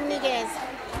then umnikeze.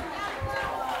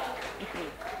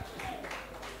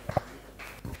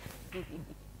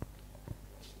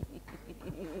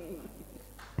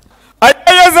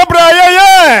 Ayeye zebra,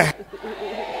 ayeye.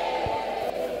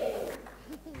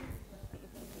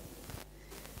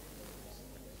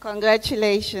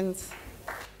 Congratulations.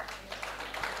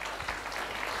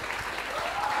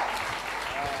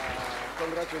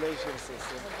 Congratulations,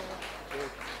 sister.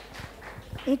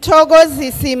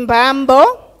 Mthokozisi Mbambo.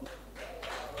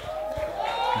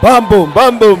 Bambo.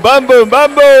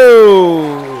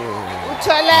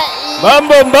 Uthola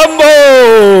Bambo.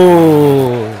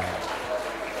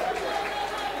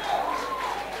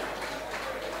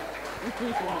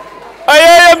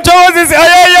 Ayeye Mthokozisi,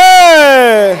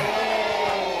 ayeye.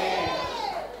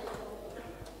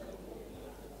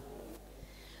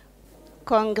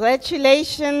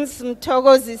 Congratulations,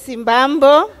 Mthokozisi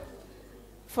Mbambo,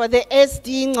 for the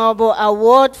SD Ngobo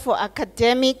Award for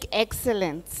Academic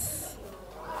Excellence.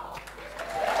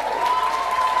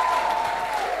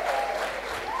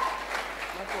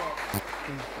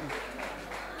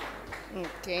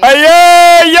 Okay.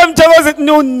 Ayeye Mthokozisi,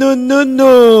 no.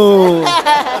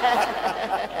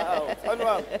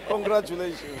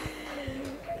 Congratulations.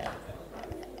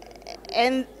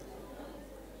 And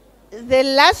the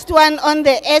last one on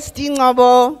the SD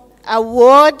Ngobo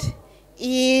Award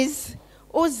is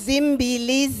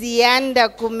Uzimbili Ziyanda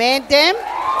Kumete.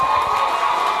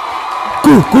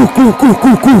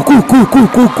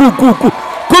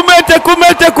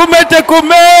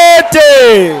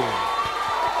 Kumete.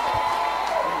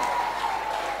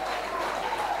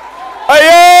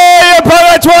 Ayeye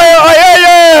Paratwayo,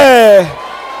 ayeye.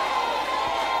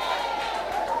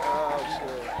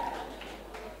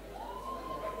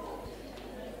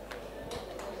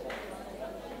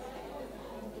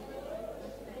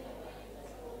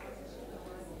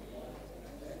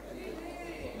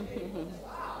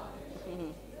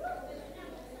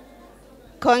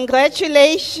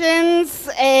 Congratulations,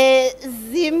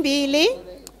 Zimbili.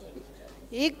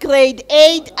 Grade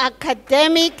 8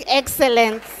 Academic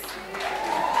Excellence.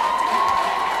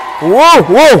 Whoa.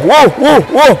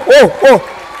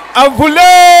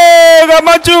 Avulega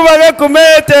machuba ke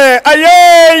kumete.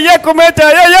 Ayeye kumete,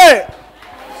 ayeye.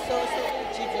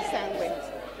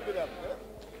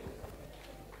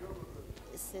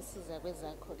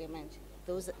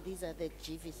 These are the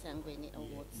GV Sangweni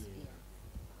Awards.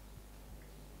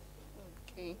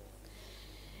 Okay.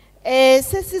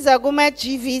 Sesiza kuma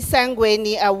GV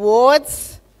Sangweni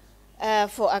Awards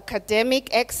for academic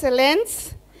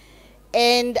excellence,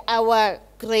 and our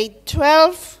grade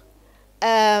 12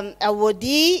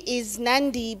 awardee is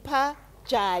Nandipa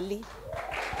Jali.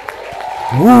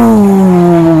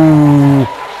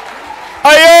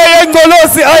 Ayeye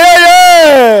Ngolosi,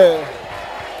 ayeye.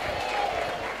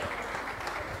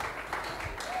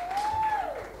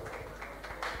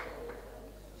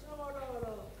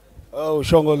 Oh,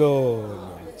 Shongolo.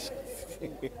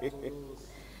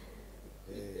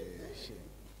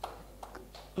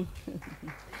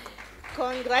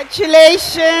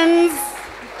 Congratulations,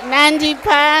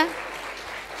 Nandipa.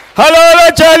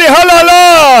 Halala, Charlie,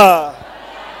 halala.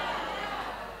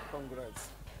 Congrats.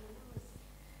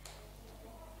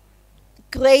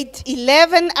 Grade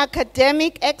 11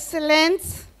 academic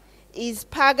excellence is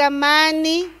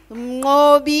Pagamani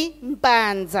Mngobi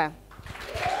Mpanza.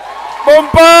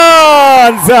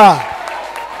 Panza.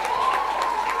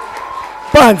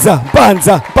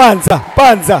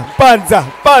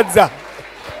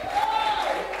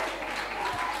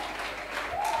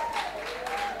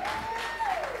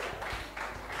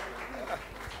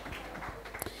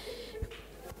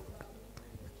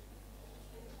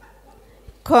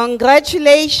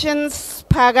 Congratulations,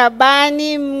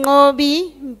 Pagabani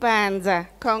Mngobi Mpanza.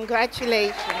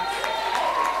 Congratulations.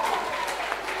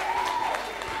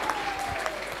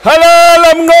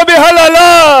 Halala Mngobi,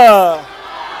 halala.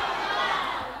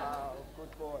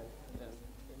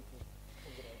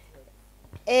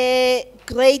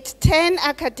 Grade 10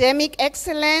 academic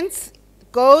excellence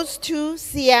goes to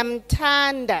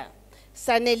Siyamthanda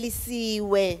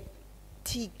Sanelisiwe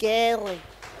Tigere.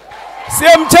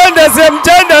 Siyamthanda.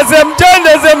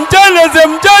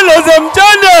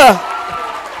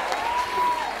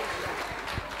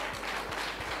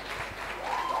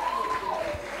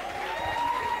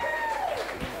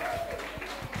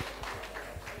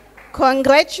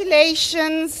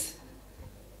 Congratulations.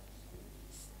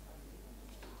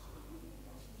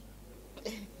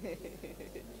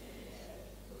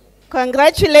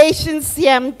 Congratulations,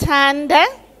 Siyamthanda,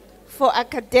 for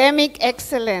academic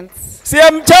excellence.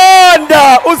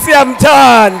 Siyamthanda,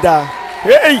 usiyamthanda.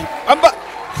 Hey, amba.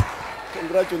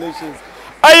 Congratulations.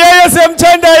 Ayeye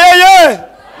siyamthanda, ayeye.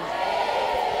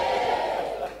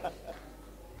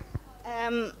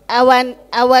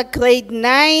 Our grade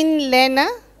 9 learner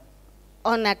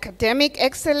on academic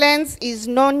excellence is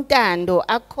Nontando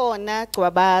Akona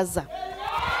Gwabaza.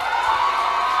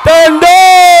 Tando!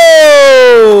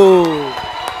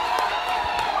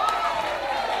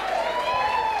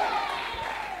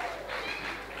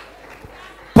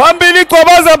 Pambili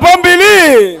Gwabaza,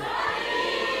 Pambili!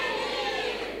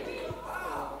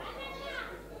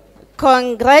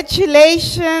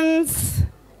 Congratulations,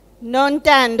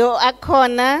 Nontando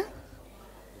Akona.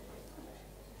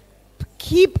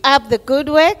 Keep up the good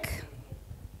work.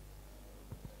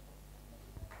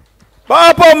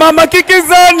 Papa, Mama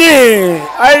Kikizani!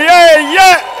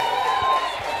 Aye.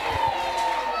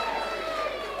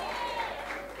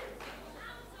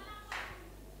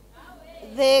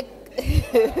 The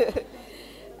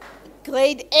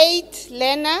grade 8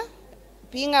 learner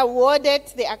being awarded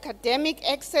the Academic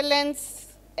Excellence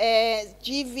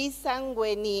GV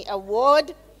Sangweni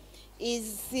Award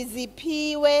is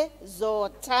Sizipiwe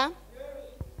Zota.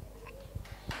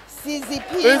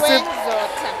 Sizipiwe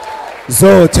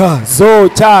Zota.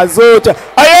 Zota.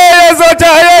 Ayeye,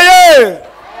 Zota, ayeye!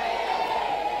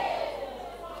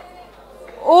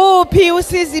 Uphi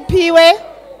uSiziphiwe?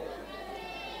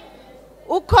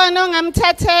 Ukhona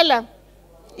ongamthathela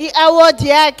i-award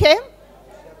yakhe?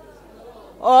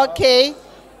 Okay.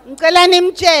 Ngicela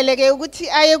nimtshele ke ukuthi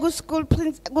aye ku-school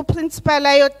ku-principal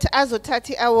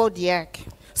azothatha i-award yakhe.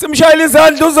 Simshayile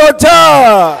izandla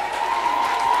uZotha.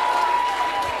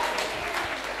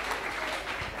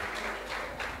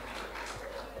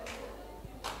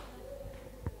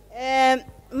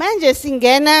 Manje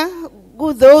singena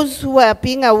ku those who are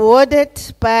being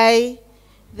awarded by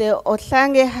the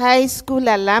Ohlange High School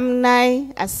Alumni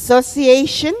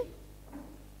Association.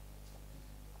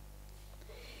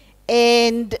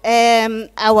 And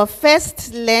our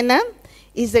first learner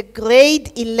is a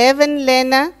grade 11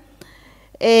 learner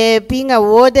being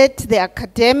awarded the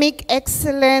Academic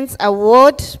Excellence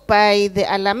Award by the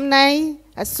Alumni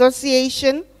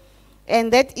Association.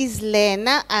 And that is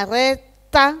Lena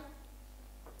Aretha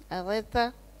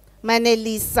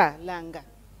Manelisa Langa.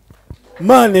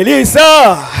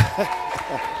 Manelisa!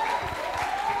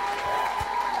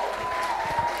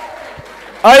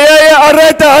 Ayeye,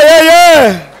 Aretha,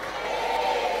 ayeye!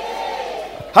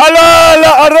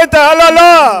 Halala, Aretha,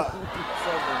 halala!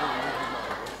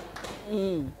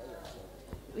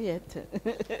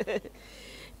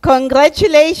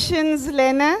 Congratulations,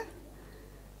 Lena.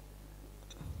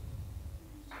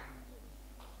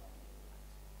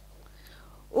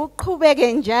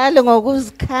 Uqhubeke njalo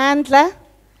ngokuzikhandla.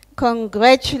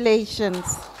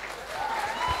 Congratulations.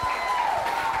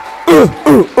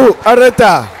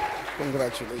 Aretha.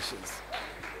 Congratulations.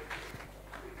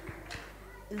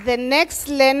 The next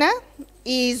learner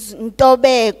is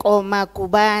Ntobeko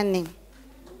Makubane.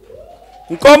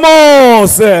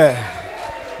 Nkomose.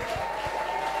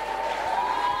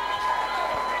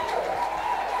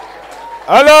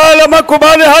 Halala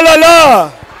Makubane,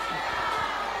 halala.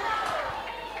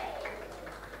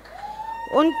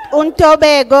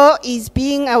 Untobeko is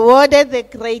being awarded the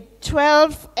grade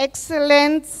 12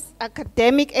 excellence,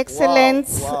 academic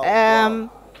excellence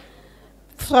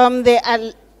from the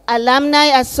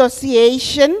Alumni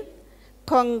Association.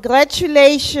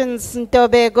 Congratulations,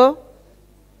 Ntobeko.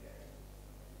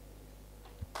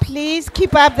 Please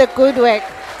keep up the good work.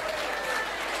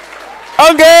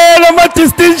 Angela ma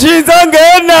distinctions,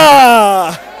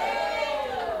 angena.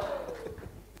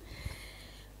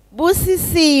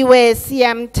 Busisiwe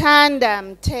siyamthanda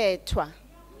Mthethwa.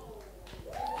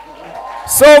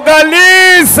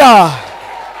 Sogalisa.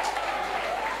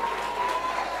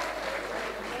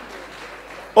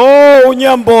 Oh,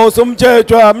 unyambozo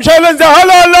Mthethwa, mshaylenze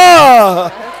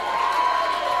halala.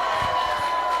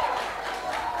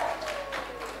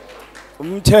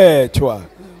 Mthethwa,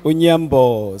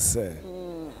 unyamboze.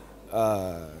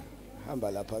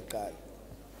 Hamba lapha qala.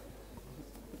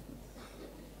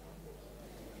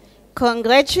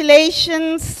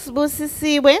 Congratulations,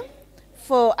 Busisiwe,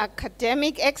 for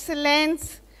academic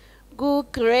excellence,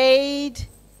 good grade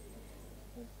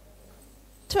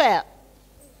 12.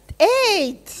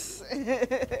 8.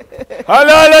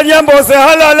 Halala nyamboze,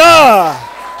 halala.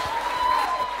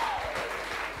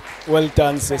 Well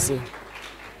done, Sisi.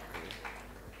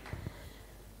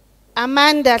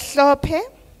 Amanda Hlope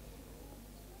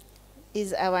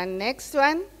is our next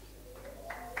one.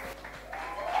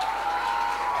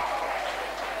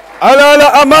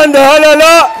 Halala Amanda,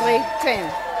 halala. Grade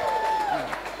 10.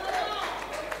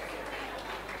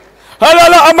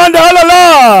 Halala, Amanda,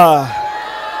 halala.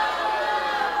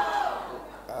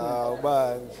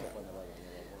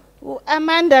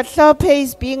 Amanda Hlophe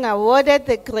is being awarded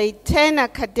the Grade 10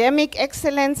 Academic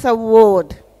Excellence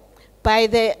Award by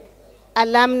the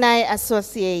Alumni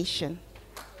Association.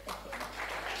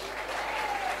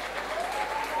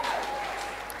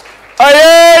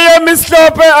 Ayaya, Miss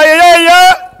Hlophe,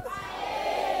 ayaya.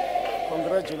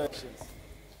 Congratulations.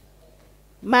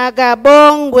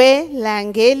 Magabongwe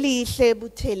Langelihle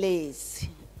Buthelezi.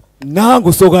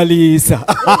 Nangu sokalisa.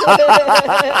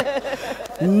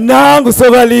 Nangu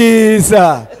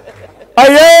sokalisa.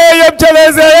 Ayeye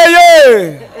Buthelezi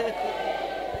ayeye.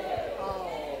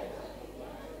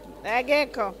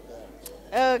 Ageko.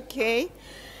 Okay.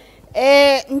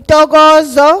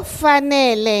 Ntokozo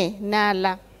Fanele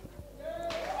Nala.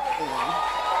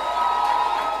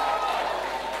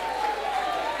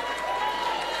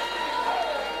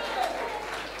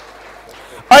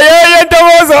 Ayeye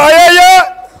Ntokozo ayeye.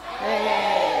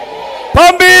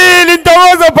 Phambili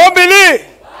Ntokozo phambili.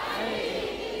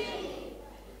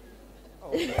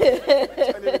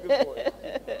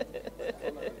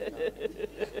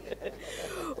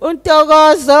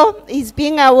 Untokozo is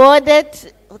being awarded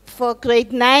for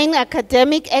Grade 9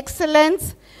 Academic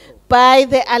Excellence by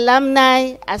the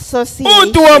Alumni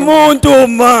Association. Muntu wa muntu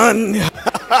man.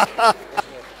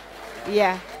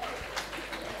 Yeah.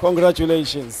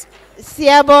 Congratulations.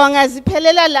 Siyabonga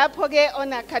ziphelela lapho ke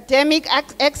on academic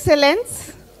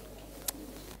excellence.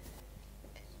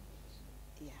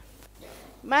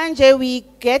 Manje, we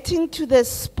getting to the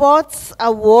sports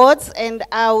awards, and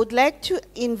I would like to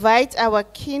invite our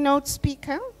keynote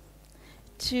speaker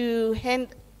to hand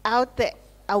out the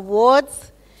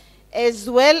awards, as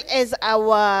well as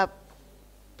our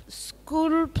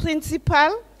school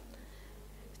principal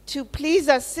to please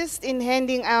assist in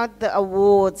handing out the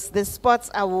awards, the sports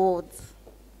awards.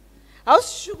 How's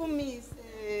Shugumi's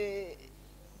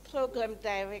program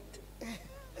director?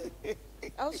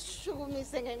 How's Shugumi's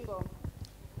singing?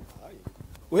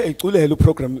 We iculela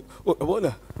program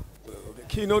ubona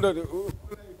keynote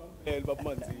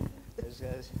babumanzi.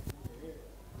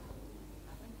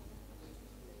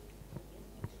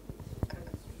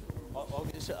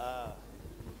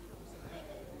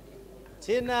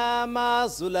 Thina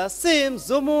mazula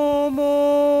simzumumu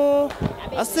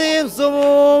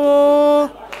asimzumumu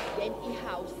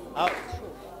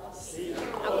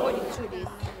According to this.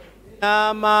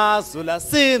 Namazula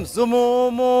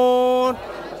simzumumu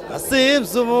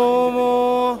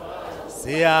asimzumumu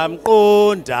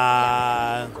siyamqonda.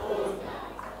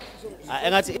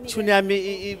 Engathi ithuni yami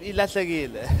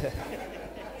ilahlekile.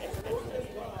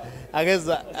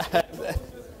 Akeza.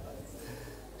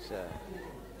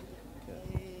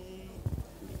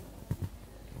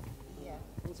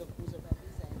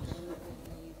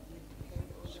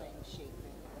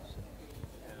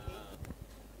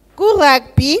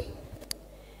 Rugby,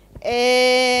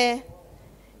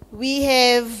 we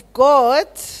have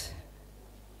got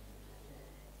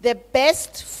the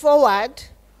best forward,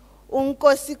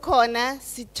 Unkosikona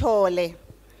Sithole.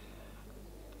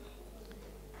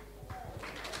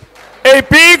 A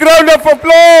big round of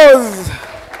applause.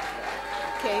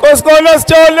 Kosikona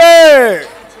Sithole.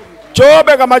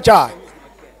 Jobe kamachana.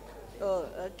 Oh,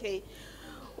 okay.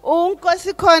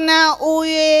 Unkosikona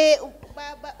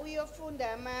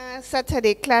uyofunda ama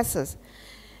Saturday classes.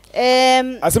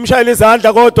 Asimshayile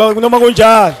izandla kodwa noma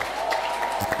kunjani.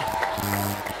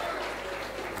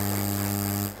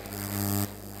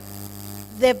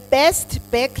 The best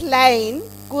backline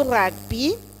ku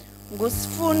rugby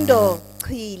nguSifundo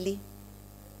Chili.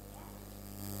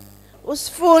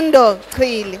 uSifundo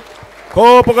Chili.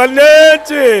 Khopho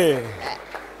kanethi.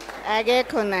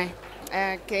 Akekho naye.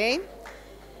 Okay.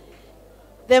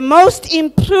 The most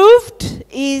improved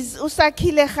is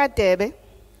Usakhile Khadebe.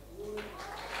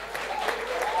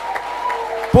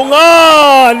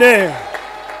 Bungane.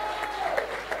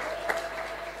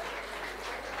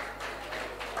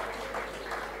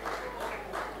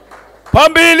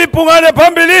 Phambili Bungane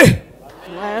phambili.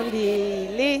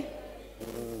 Phambili.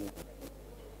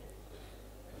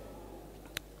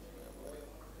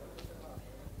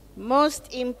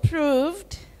 Most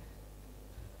improved.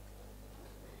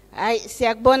 Ay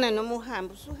siyakubona noma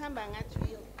uhamba usuhamba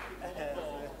ngathi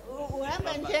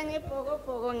uhamba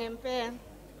njengebhokobhoko ngempela.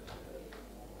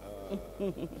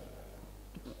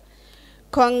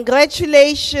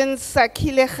 Congratulations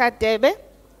Sakhile Khadebe.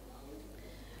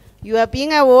 You are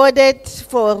being awarded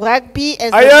for rugby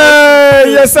as Aye,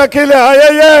 yes Sakhile,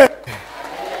 aye.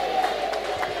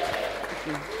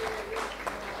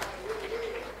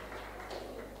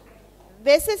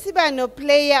 Bese siba no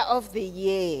player of the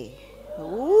year.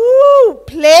 Ooh.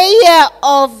 Player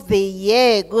of the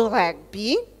year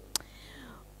rugby,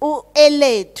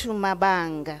 Elethu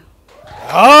Mabanga.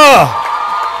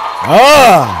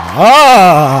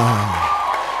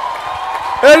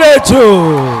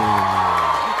 Elethu.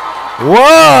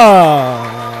 Wow.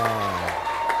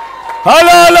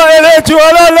 Halala Elethu,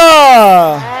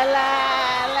 halala.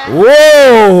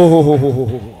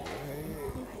 Whoa.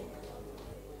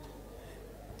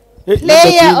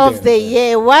 Player of the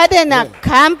year, what an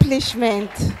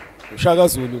accomplishment. Shaka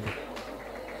Zulu.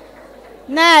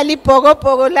 Nali Pogo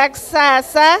Pogo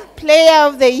Laksasa, player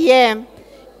of the year.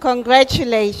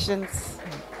 Congratulations.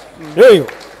 Hey.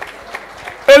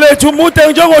 Elethu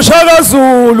mute njengo Shaka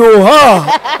Zulu, ha.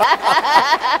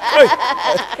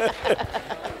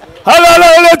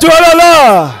 Halala Elethu,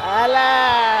 halala.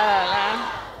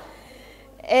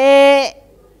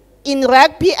 In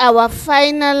rugby, our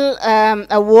final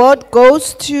award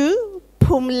goes to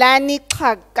Pumlani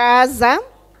Kakaza.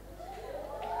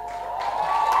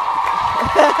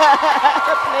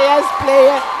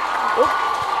 Player.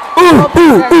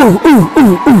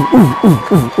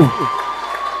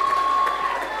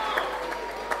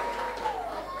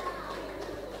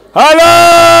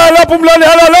 Halala Pumlani,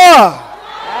 halala.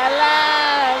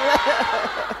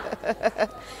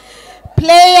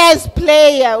 Player.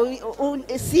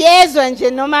 Siyezwa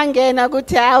nje noma ngena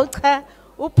ukuthi hawu cha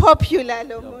upopular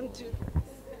lo muntu.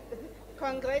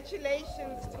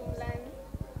 Congratulations Pumlani.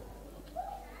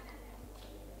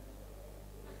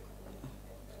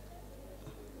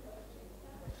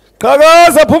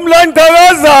 Kagaza Pumlani,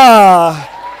 kagaza.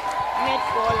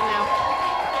 Netball now.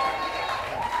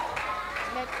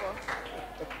 Netball.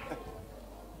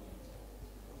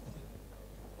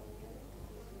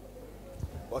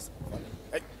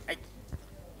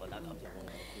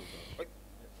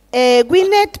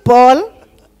 Netball,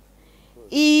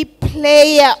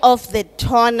 player of the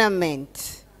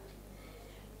tournament.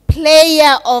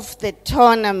 Player of the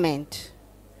tournament.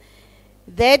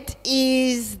 That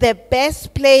is the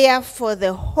best player for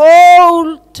the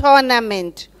whole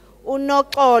tournament.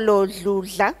 Unoxolo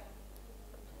Dludla.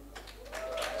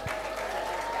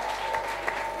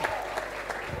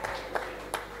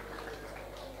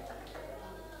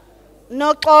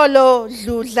 Noxolo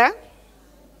Dludla.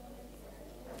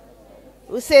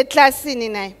 Use klasini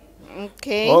naye.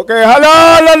 Okay. Okay,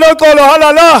 halala Noxolo,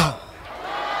 halala.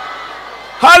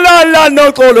 Halala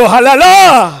Noxolo,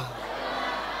 halala.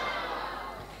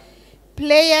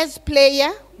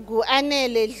 Player, gu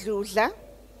Anele Dludla.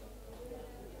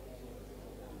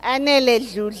 Anele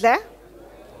Dludla.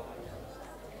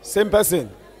 Same person.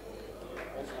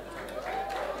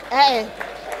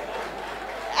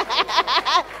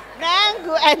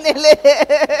 Nangu Anele.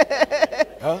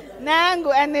 Huh?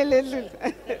 Nangu Anele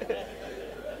Dludla.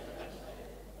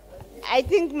 I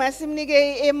think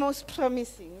Masimnige is most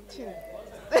promising.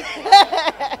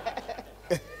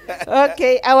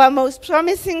 Okay, our most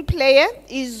promising player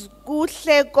is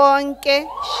Kuhle Konke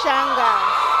Shanga.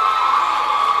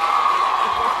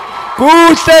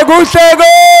 Kuhle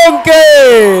konke.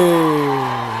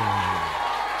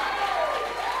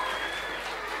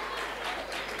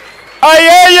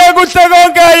 Ayeye kuhle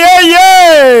konke,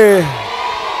 ayeye.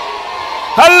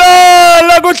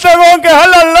 Halala kuhle konke,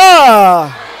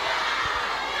 halala.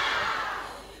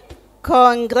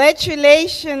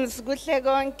 Congratulations Kuhle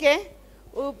Konke.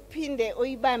 Uphinde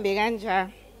uyibambe kanja.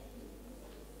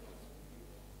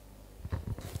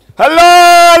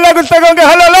 Halala kuhle konke,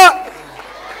 halala.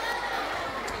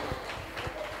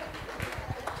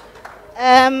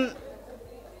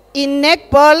 In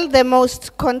netball, the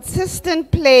most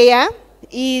consistent player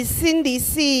is Cindy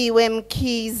C.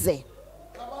 Wemkize.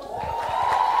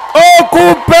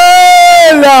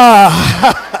 Okupela.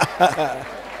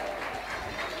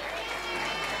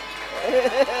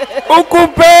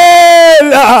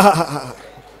 Ukupela.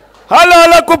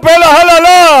 Halala kupela,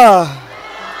 halala.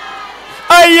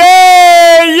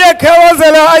 Ayeye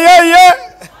khawazela, ayeye.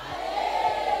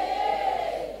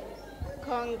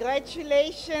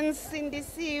 Congratulations, Cindy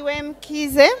C.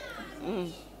 Wemkize.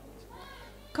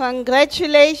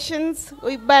 Congratulations,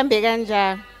 uyibambe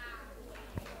kanja.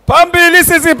 Pambili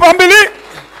sisi, pambili.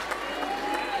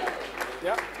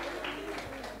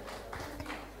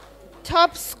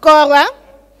 Top scorer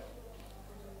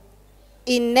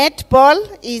in netball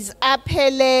is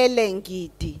Aphelele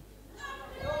Ngidi.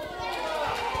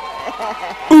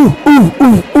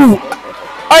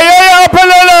 Ayeye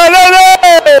Aphelele.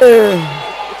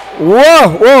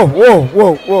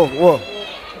 Whoa.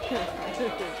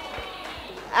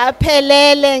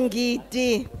 Aphelele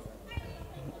Ngidi.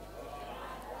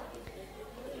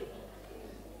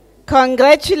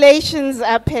 Congratulations,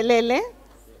 Aphelele.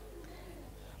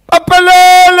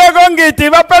 Bapelele kongiti,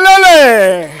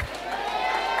 bapelele.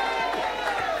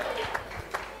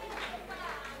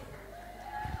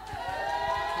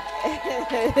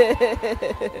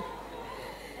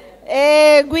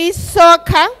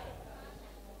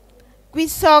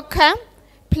 Soccer,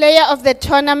 player of the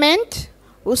tournament,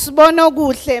 Usbono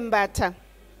Guhle Mbata.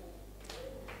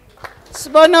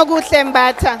 Sbono Guhle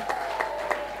Mbata.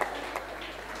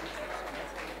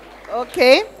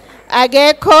 Okay,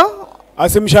 Ageko.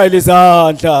 Asimshayile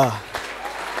izandla.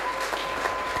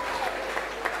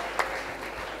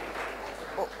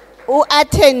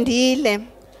 Attendile.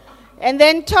 And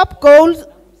then top goal.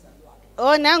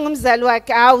 Oh, nangumzali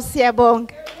wakhe. Awu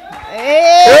siyabonga.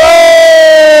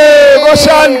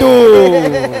 Koshandu.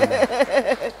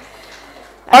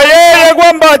 Ayeye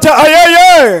kwambatha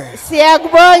ayeye.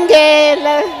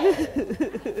 Siyakubongela.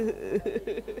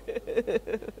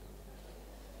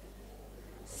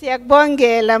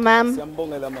 Siyakubongela mama.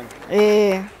 Siyambongela mama.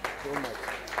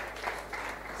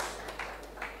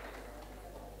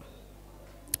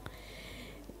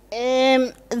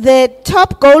 The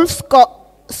top goal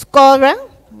scorer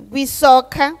with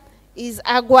soccer is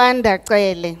Agwanda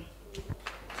Cele.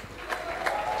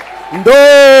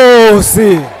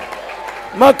 Ndosi.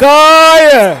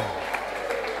 Makaya.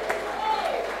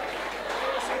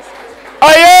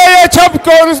 Ayeye top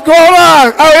goal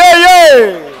scorer.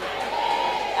 Ayeye.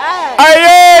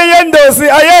 Ayeye Ndosi.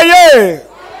 Ayeye.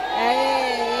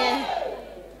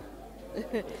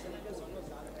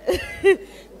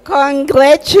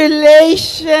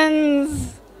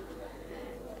 Congratulations.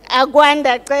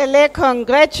 Agwanda Cele,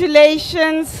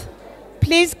 congratulations.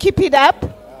 Please keep it up.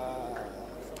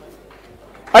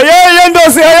 Ayeye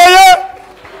Ndosi, ayeye.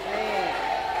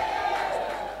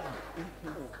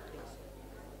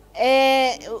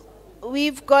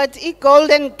 We've got a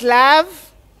golden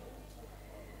glove.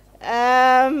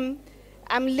 I'm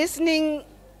listening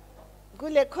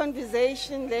to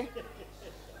conversation there.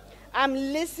 I'm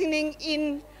listening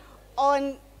in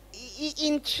on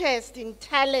interest, in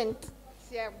talent.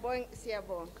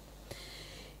 Siyabonga.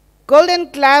 Golden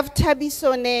glove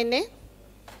Tabisonene.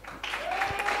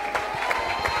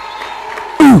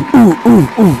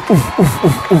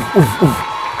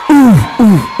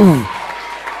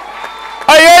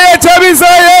 Ayeye Tabisa,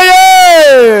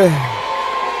 ayeye.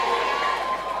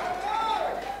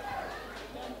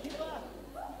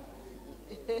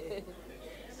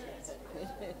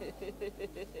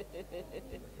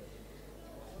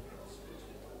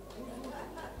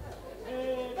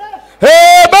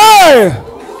 Hey, boy!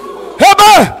 Hey,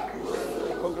 boy!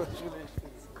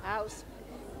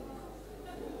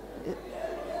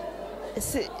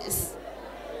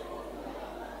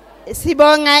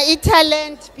 Sibonga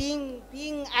talent being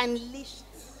unleashed.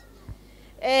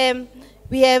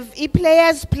 We have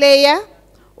players player,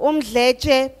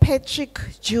 Umdleje Patrick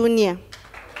Jr.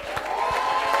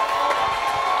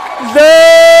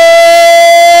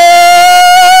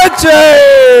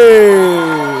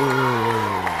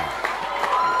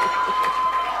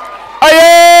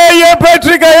 Ayeye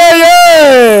Patrick,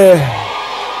 ayeye.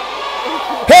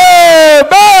 Hey,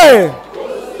 boy!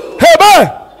 Hey, boy!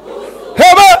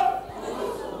 Hey, boy!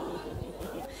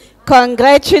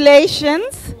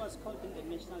 Congratulations.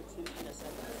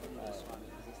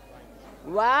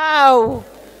 Wow.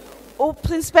 Oh,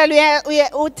 Principal,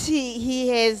 he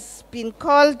has been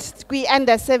called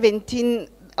under 17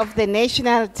 of the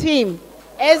national team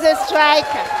as a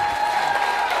striker.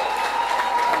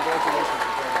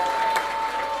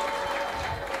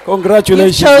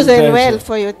 Congratulations. You've chosen well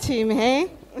for your team, eh?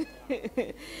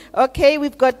 Okay,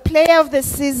 we've got player of the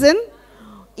season,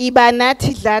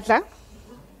 Ibanati Dladla.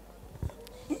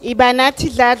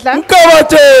 Ibanati Dladla.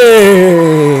 Karate!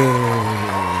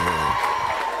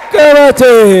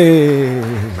 Karate!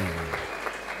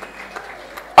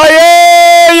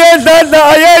 Ayeye Dladla,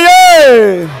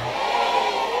 ayeye!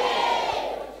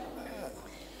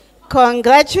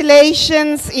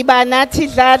 Congratulations, Ibanati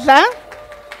Dladla,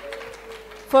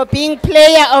 for being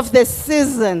player of the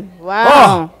season. Wow.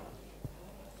 Oh.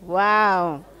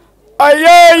 Wow.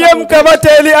 Ayeye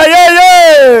Mkabateli,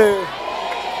 ayeye!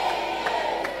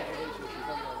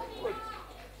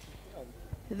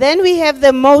 Then we have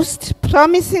the most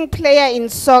promising player in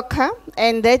soccer,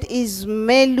 and that is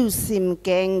Melusi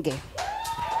Mgenge.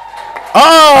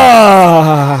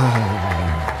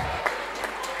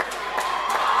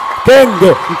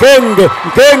 Mkenge, Mkenge,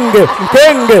 Mkenge,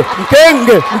 Mkenge,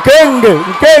 Mkenge, Mkenge,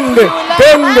 Mkenge,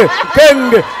 Mkenge,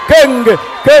 Mkenge, Mkenge,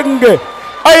 Mkenge.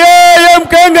 Ayeye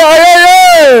Mkenge,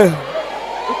 ayeye!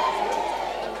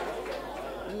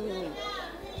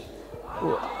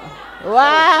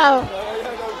 Wow.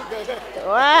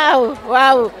 Wow,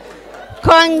 wow.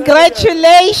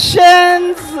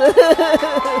 Congratulations.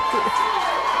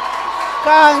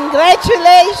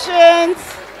 Congratulations.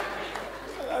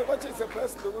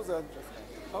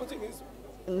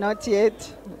 Not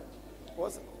yet.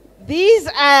 These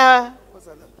are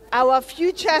our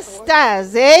future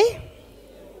stars, eh?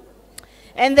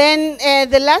 And then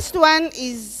the last one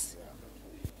is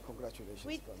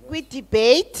we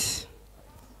debate.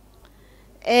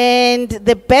 And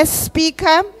the best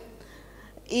speaker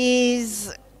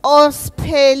is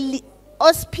Ospile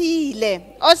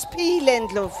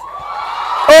Ndlovu.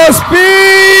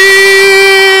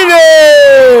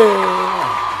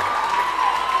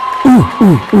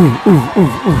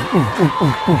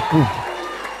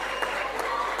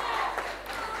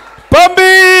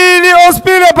 Pambili,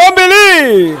 Ospile,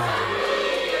 Pambili.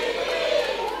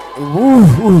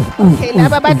 Okay,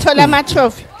 laba bathola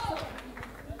ama-trophy.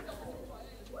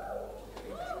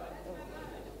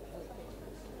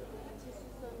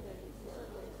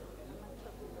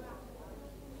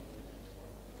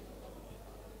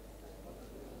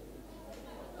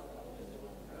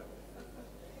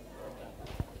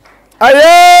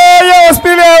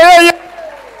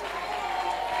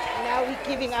 Now we're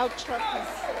giving out trophies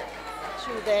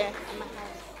to the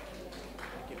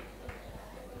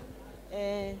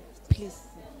please.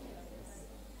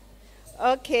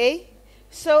 Okay,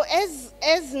 so as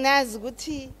nazi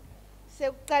ukuthi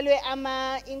sekuqalwe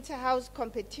ama inter-house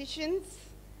competitions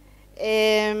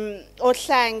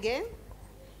Ohlange,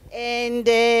 and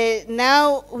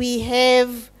now we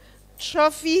have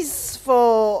trophies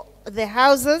for the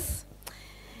houses,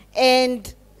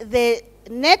 and the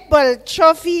netball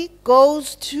trophy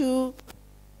goes to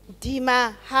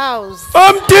Dima House.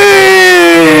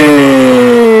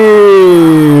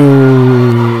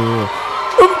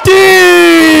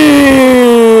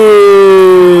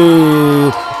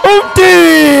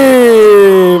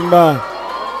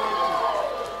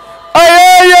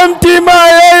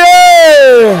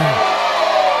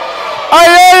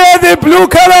 The blue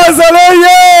colors,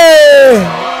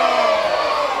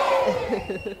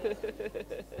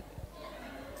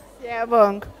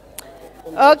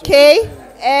 Okay,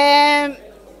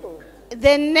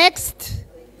 the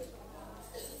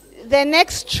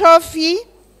next trophy,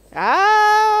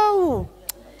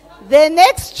 the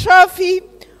next trophy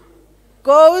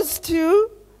goes to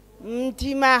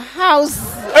Mtima House.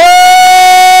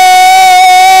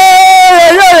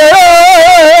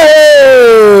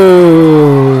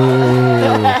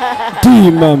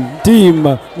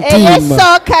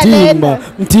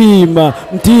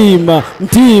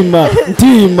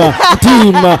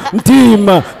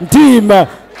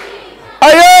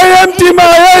 Mtima.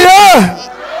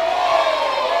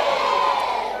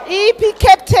 Ipi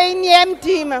captain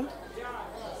Mtima.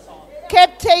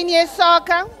 Captain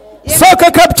soccer.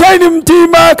 Soccer captain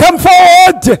Mtima, come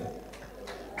forward.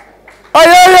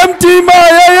 Mtima,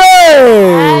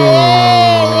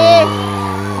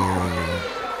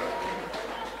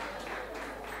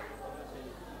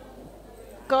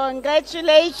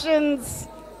 Congratulations.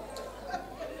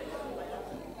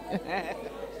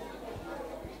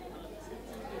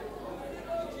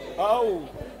 Oh.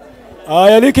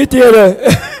 Alikitire.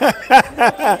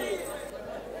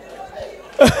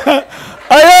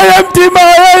 Mtima,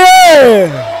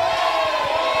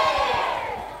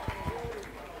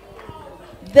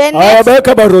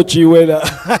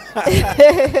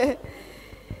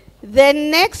 The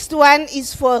next one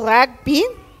is for rugby.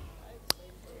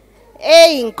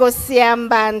 Nkosi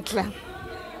yambandla.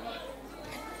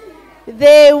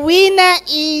 The winner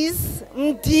is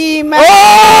Mtima.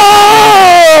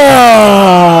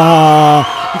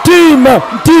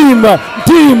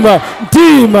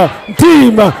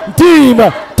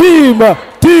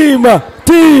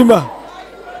 Mtima.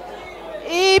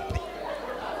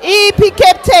 EP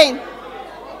captain.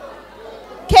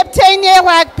 Captain ye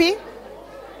rugby.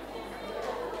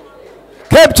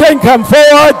 Captain, come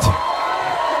forward.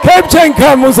 Captain,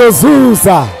 come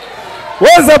uzozuza.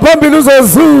 Weza phambili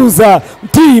uzozuza.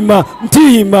 Mtima.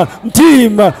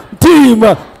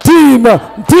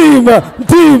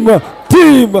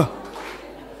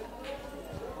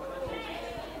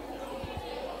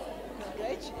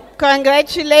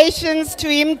 Congratulations to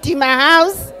him, Mtima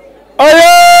House.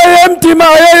 Mtima,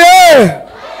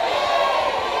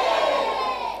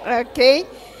 Okay.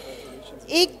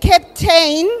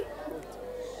 Captain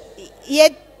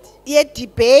yet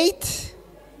debate.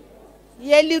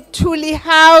 Luthuli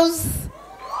House.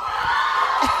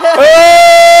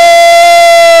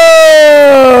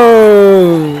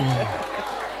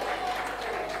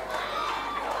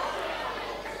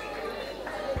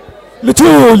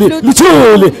 Luthuli.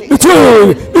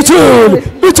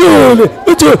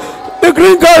 The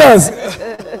green colors.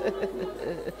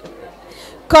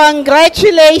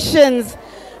 Congratulations.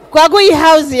 Kwakuyi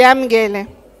house yami ngene.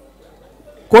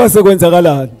 Kwase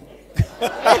kwenzakalani?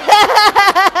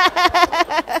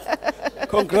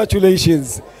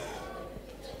 Congratulations.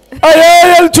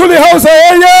 Aye, Chuli house,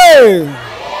 aye.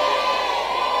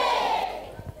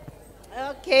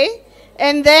 Okay.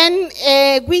 And then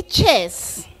we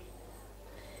chess.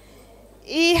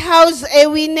 I house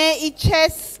ewine I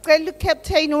chess celu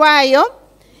captain wayo.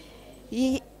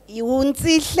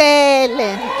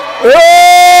 Unsihlele.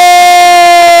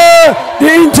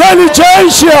 The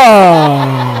intelligentsia.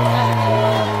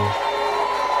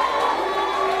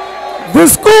 The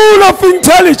school of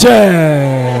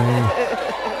intelligence.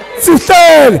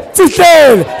 Sister.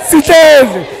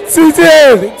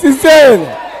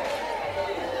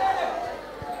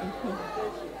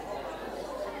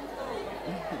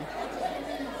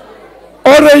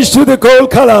 Orange to the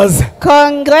gold colors.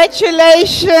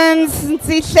 Congratulations,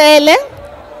 Nsihlele.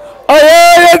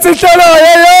 Aye, Nsihlele,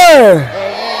 aye.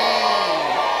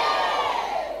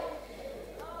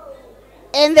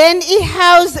 And then I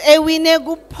house ewine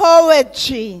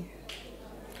poetry.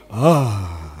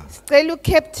 Celu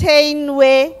captain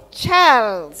we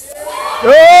Charles.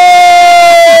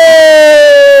 Hey!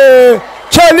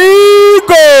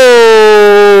 Chaligo!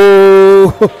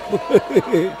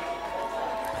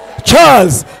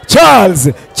 Charles.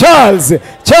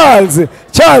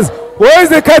 Where is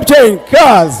the captain?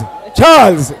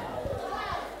 Charles.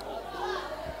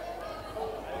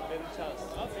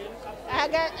 I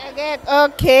get,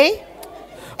 okay.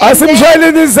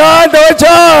 Asimshayeleni izandla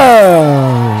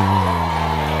Charles.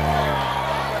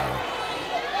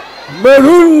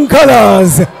 Maroon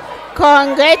colors.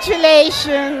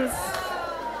 Congratulations.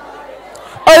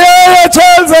 Aye,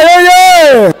 Charles,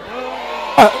 aye.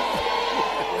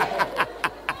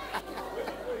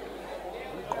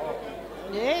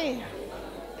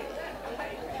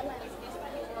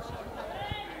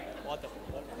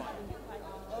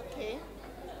 Okay.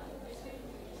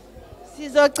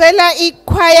 Sizocela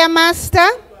i-choir master.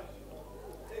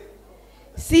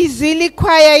 Sizwile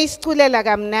i-choir isiculela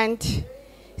kamnandi.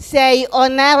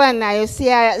 Siyayi-honora nayo,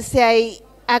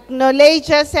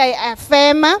 siyayi-acknowledge,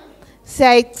 siyayi-affirma,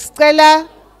 siyayicela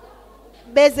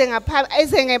beze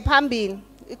ngaphambili.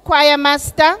 I-choir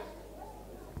master.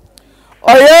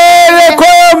 Aye,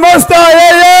 choir master,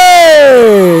 aye.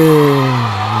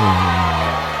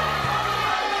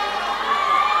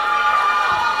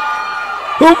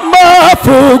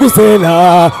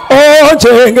 Mafukuzela,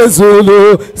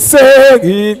 onjengezulu,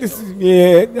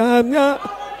 sengilisimiye.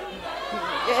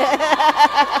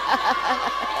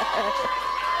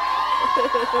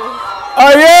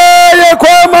 Aye,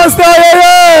 choir master,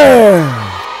 aye.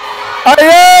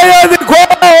 Aye, the choir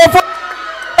of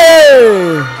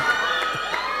aye.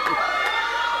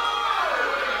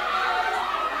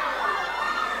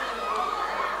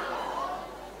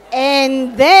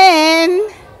 And then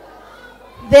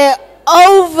the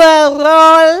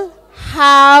overall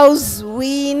house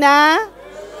winner.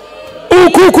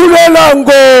 Ukukhulela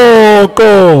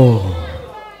ngoko.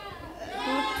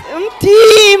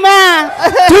 Mtima.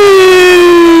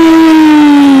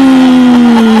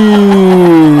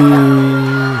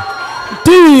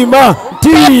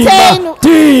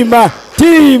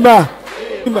 Tima.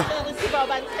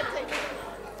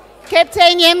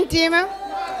 Captain Yemtima.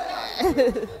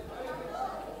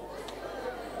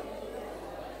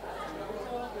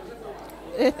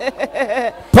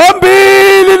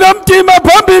 Phambili nomtima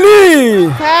phambili.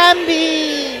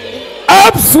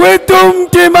 Ups with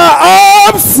umtima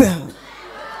ups.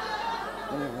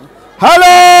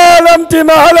 Halala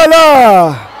mtima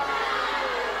halala.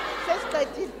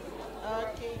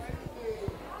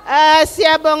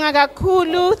 Siyabonga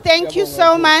kakhulu. Thank you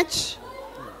so much.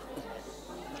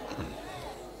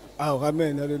 Oh,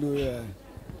 amen, hallelujah.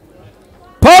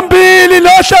 Phambili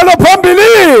nohlelo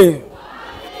phambili.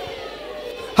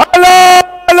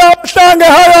 Halala Ohlange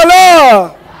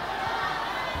halala.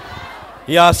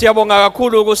 Ya siyabonga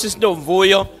kakhulu kusisi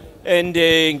Nomvuyo and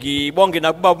ngibonge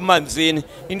nakubaba Manzini.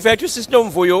 In fact usisi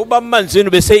Nomvuyo ubaba Manzini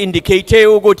bese indicate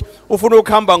ukuthi ufuna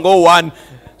ukuhamba ngo1.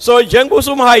 So njengoba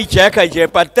usumhijacker nje,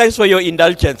 but thanks for your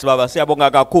indulgence baba,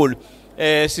 siyabonga kakhulu.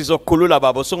 Sizokukhulula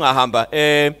baba usungahamba.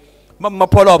 Mama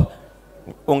Pholo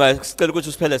ungasicela ukuthi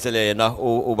usiphelezele yena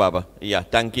ubaba. Yeah,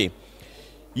 thank you.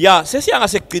 Ya sesiyanga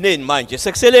sekugcineni manje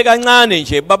sekusele kancane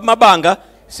nje babamabanga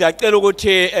siyacela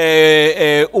ukuthi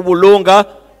ubulunga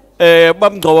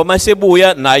babungcobo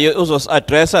masebuya naye uzos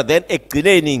addressa then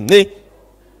ekugcineni ngci.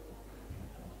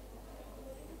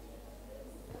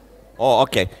 Oh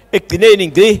okay, ekugcineni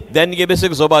ngci then ke bese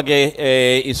kuzoba ke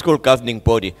i school governing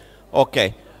body.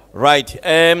 Okay, Right.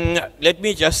 Let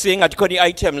me just sing at the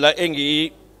item la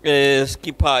engi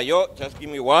skipayo. Just give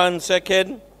me 1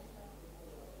 second.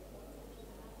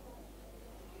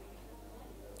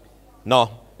 No.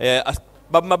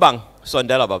 Bab mabang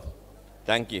sondela bab.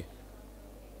 Thank you.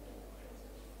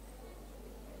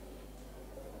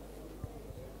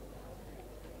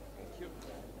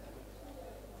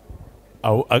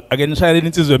 Awu ake nishayele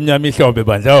insizwe emnyama ihlombe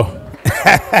bandla.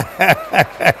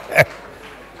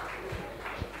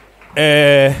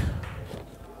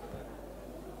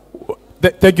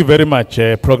 Thank you very much,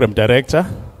 Program Director.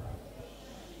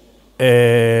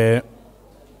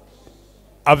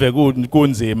 Ave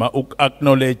kunzima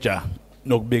uku-acknowledge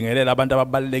nokubingelela abantu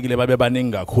ababalekile babe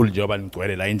baningi kakhulu njengoba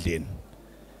nigcwele la endlini.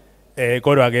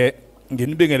 Kodwa ke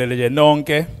nginibingelele nje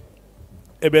nonke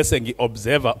ebese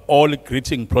ngi-observe all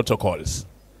greeting protocols.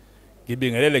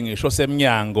 Ngibingelele ngisho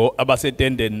semnyango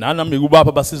abasetendeni nanami kubapha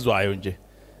abasizwayo nje.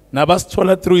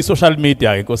 Nabasithola through social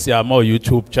media inkosi yami o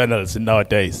YouTube channels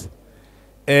nowadays.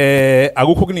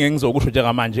 Akukho kuningi engizokusho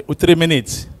njengamanje u3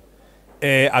 minutes.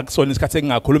 Akusona isikhathi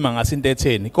engingakhuluma ngaso into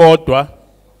etheni kodwa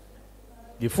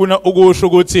ngifuna ukusho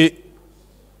ukuthi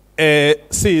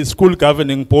si school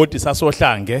governing board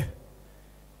sasohlange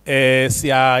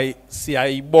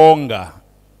siyayibonga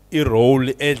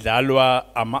irole edlalwa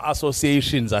ama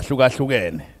associations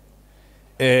ahlukahlukene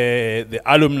the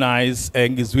alumni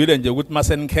ngizwile nje ukuthi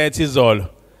masenikhetha izolo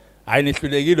hayi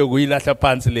nihlulekile ukuyilahla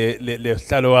phansi le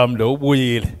sihlalo wami lo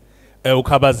ubuyile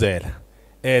ukhabazela.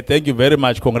 Thank you very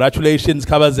much. Congratulations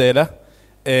Kabazela.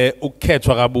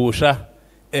 Ukukhethwa kabusha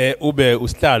ube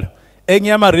usihlalo.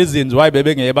 Enyama reasons why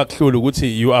bebengeke bakuhlula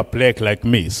ukuthi you are black like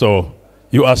me, so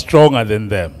you are stronger than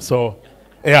them. So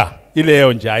yeah,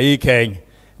 ileyo nje ayikhenye.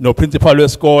 No principal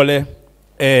wesikole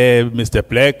Mr.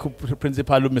 Black,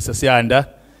 principal Mr. Sianda,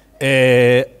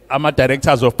 ama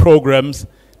directors of programs.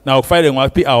 Now kufanele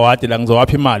ngwaphi award la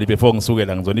ngizowaphi imali before ngisuke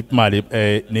la ngizonipha imali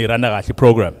ni run kahle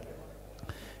program.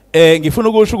 Ngifuna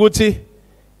ukusho ukuthi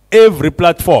every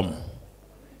platform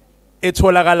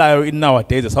etholakalayo in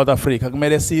nowadays eSouth Africa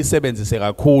kumele siyisebenzise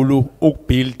kakhulu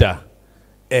ukubuilda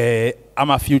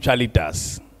ama future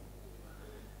leaders.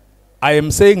 I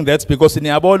am saying that because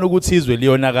niyabona ukuthi izwe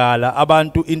liyonakala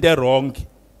abantu into wrong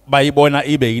bayibona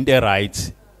ibe into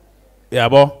right.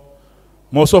 Yabo?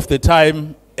 Most of the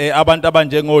time abantu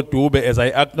abanjengo Dube, as I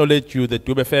acknowledge you, the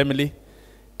Dube family,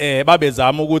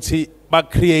 babezama ukuthi ba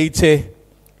create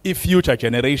a future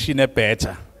generation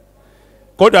better.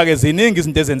 Kodwa ke ziningi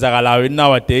izinto ezenzakalayo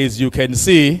nowadays you can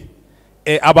see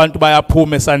abantu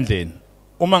bayaphuma esandleni.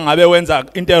 Uma ngabe wenza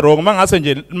into wrong, mangase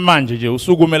nje manje nje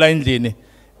usukumela endlini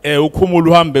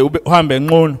ukhumula uhambe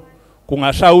enqono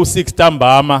kungashaya u6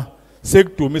 ntambama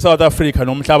sekuduma South Africa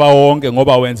nomhlaba wonke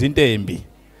ngoba wenza into embi.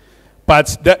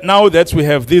 But now that we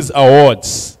have these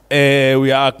awards,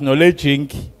 we are acknowledging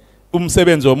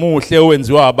umsebenzi omuhle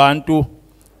owenziwa abantu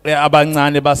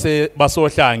abancane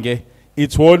basohlange.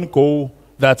 It won't go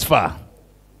that far.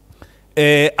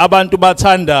 Abantu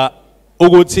bathanda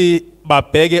ukuthi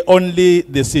babheke only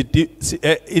the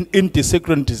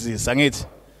insecurities angithi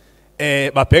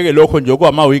babheke lokho nje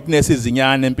kwama weaknesses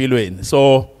izinyane empilweni.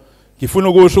 So ngifuna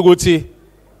ukusho ukuthi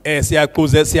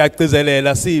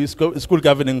siyagcizelela school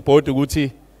governing board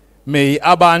ukuthi may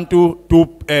abantu do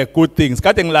good things.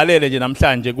 Kade ngilalele nje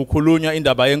namhlanje kukhulunywa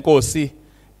indaba yenkosi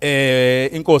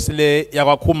inkosi le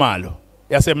yakwaKhumalo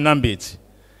yaseMnambithi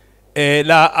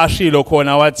la ashilo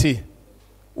khona wathi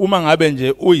uma ngabe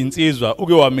nje uyinsizwa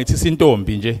uke wamithisa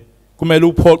intombi nje kumele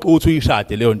uphoqa ukuthi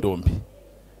uyishade leyo ntombi.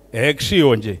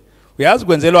 Kushiwo nje uyazi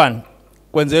kwenzelwani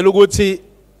kwenzela ukuthi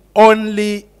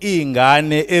only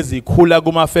ingane ezikhula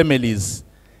kuma families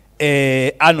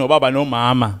anobaba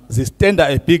nomama zistanda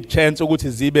a big chance ukuthi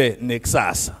zibe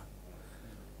nekusasa.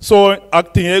 So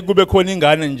akudingeki kube khona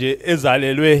ingane nje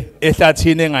ezalelwe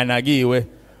ehlathini enganakiwe,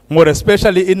 more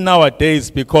especially in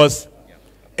nowadays because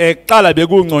qala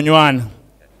bekungconywana.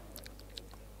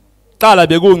 Qala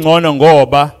bekungcono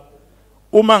ngoba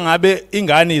uma ngabe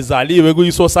ingane izaliwe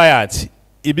kuyi society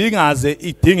ibingaze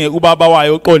idinge ubaba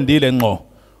wayo oqondile ngqo.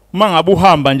 Uma ngabe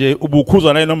uhamba nje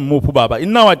ubukhuzwa naye nomuphi ubaba. In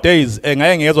nowadays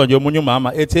ngeke ngezwe nje umunye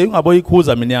umama ethi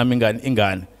ungaboyikhuza mina yami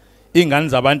ingane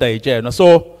zabantu ayitshenwa.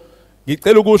 So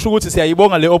ngicela ukusho ukuthi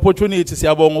siyayibonga le opportunity,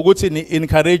 siyabonga ukuthi ni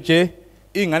encourage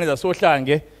ingane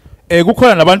zasohlange.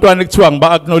 Kukhona nabantwana ekuthiwa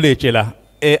ngiba acknowledge la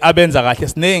abenza kahle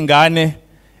sinezingane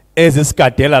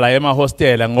ezisigadela la ema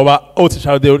hostel ngoba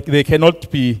othisha they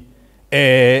cannot be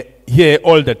here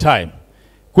all the time.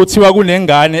 Kuthiwa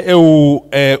kunengane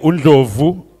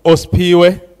uNdlovu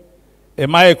Osiphiwe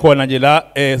emaye khona nje la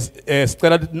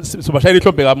sicela sobashayela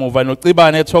ihlombe kamuva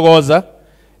noCibane eThokoza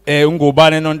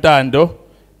ungubane noNtando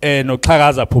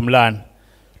noxhakaza Phumlani.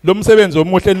 Lo msebenzi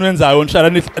omuhle enwenzayo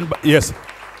nishala yes.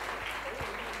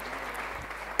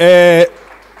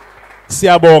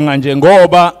 Siyabonga nje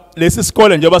ngoba lesi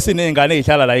sikole njengoba sinezingane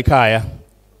ezihlala la ekhaya.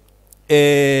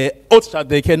 Also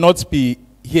they cannot be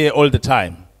here all the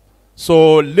time.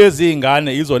 So lezi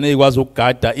ingane izona ezikwazi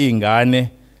ukugada izingane.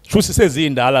 Shuthi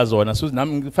sezindala zona suthi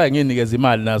nami ngifake nginikeza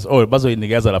imali nazo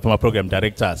bazoyinikeza lapha ama program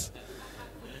directors.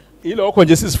 Ilokho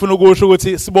nje sisifuna ukusho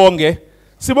ukuthi sibonge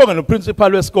no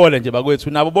principal wesikole nje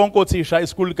bakwethu nabo bonke othisha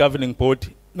i-school governing board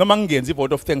noma ngingenzi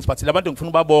vote of thanks but labantu ngifuna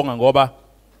ubabonga ngoba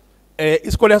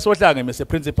isikole yasohlange mse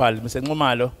principal mse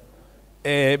Nxumalo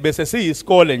bese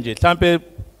siyisikole nje mhlambe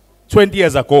 20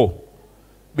 years ago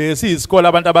bese isikole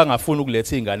abantu abangafuni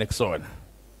ukuletha izingane kusona.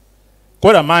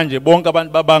 Kodwa manje bonke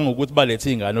abantu babanga ukuthi balethe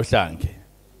izingane Ohlange.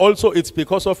 Also it's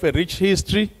because of a rich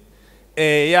history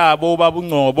yabo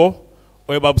babungcobo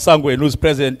oyababusangweni who's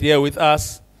present here with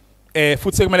us.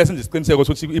 Futhi sekumele senze isiqiniseko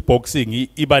ukuthi i-boxing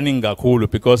ibaningi kakhulu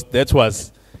because that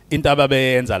was into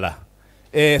ababeyenza la.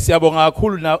 Siyabonga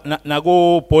kakhulu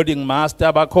nako boarding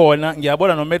master bakhona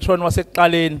ngiyabona no Metron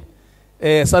wasekuqaleni.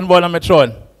 Sanibona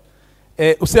Metron.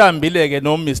 Usihambile ke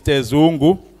no Mr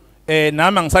Zungu.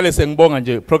 Nami ngisale sengibonga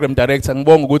nje program director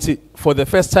ngibonga ukuthi for the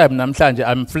first time namhlanje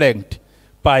I'm flanked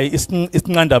by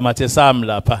isinqanda mathe sami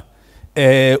lapha.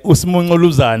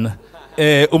 Usimunculuzana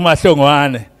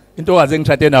uMahlongwane intokazi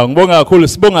engishade nawo ngibonga kakhulu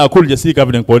sibonga kakhulu nje si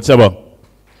governing board siyabonga.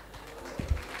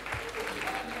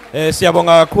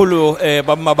 Siyabonga kakhulu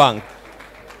babamabanga.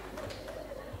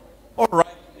 All right.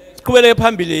 Siqhubele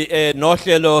phambili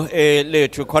nohlelo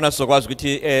lethu khona sizokwazi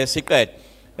ukuthi siqede.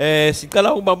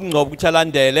 Sicela ubaba Ngcobo ukuthi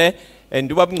alandele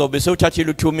and ubaba Ngcobo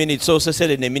sewuthathile 2 minutes so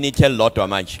sesele neminute elilodwa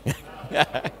manje.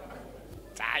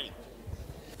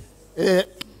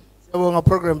 Siyabonga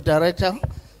program director.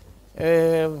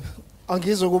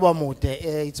 Angizokuba mude.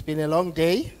 It's been a long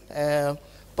day,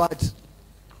 but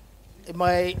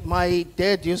my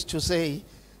dad used to say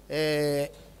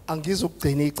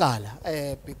angizukugcina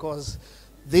icala because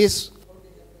this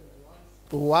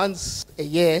once a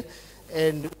year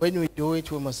and when we do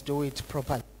it we must do it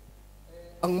properly.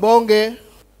 Angibonge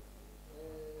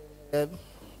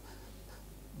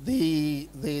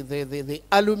the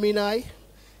alumni.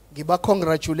 Giba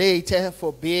congratulate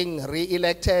for being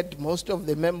re-elected. Most of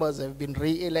the members have been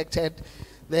re-elected.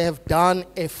 They have done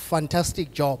a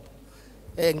fantastic job.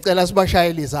 Ngicela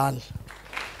sibashayele izandla.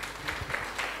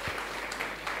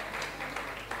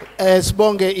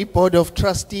 Sibonge i-board of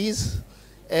trustees.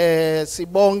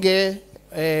 Sibonge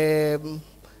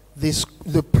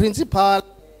the principal,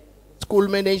 school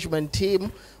management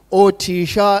team,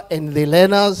 othisha and the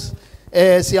learners.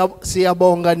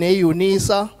 Siyabonga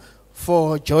ne-UNISA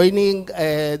for joining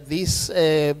this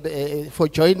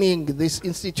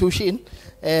institution.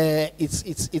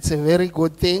 It's a very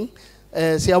good thing.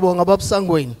 Siyabonga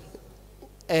babusangweni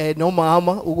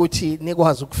nomama ukuthi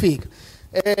nikwazi ukufika.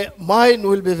 Mine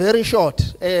will be very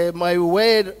short. My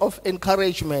word of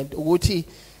encouragement ukuthi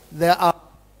there are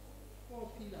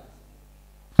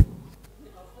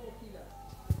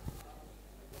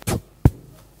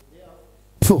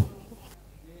 4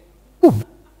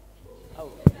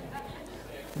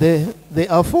 pillars.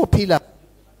 There are 4 pillars.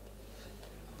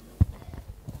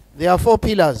 There are 4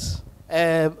 pillars.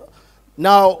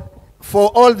 Now,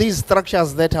 for all these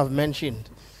structures that I've mentioned,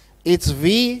 it's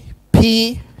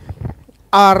VPRT.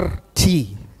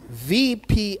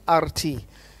 VPRT.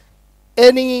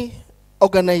 Any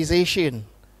organization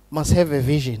must have a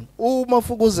vision.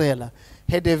 Mafukuzela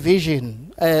had a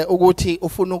vision. Uguti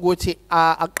ufunuguti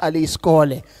aqali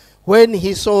iskole. When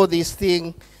he saw this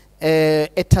thing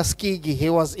at Tuskegee,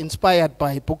 he was inspired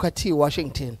by Booker T.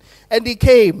 Washington. And he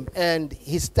came and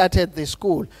he started the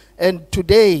school. And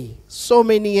today, so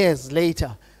many years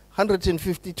later,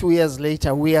 152 years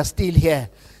later, we are still here.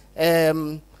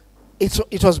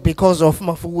 It was because of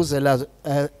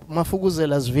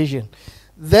Mafukuzela's vision.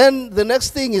 Then the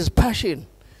next thing is passion.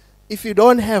 If you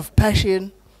don't have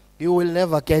passion, you will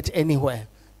never get anywhere.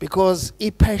 Because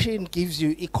passion gives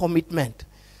you a commitment.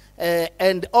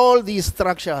 And all these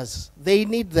structures, they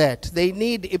need that. They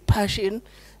need a passion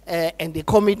and a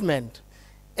commitment.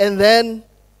 And then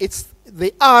it's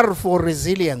the R for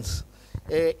resilience.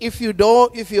 If you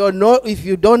don't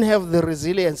have the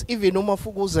resilience, even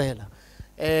Mafukuzela,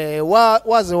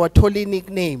 was a totally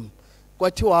nickname.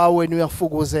 When we are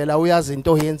Fuguzela, we are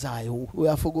into we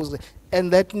are Fuguzela.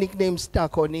 And that nickname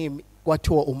stuck on him,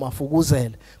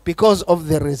 Mafukuzela, because of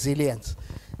the resilience.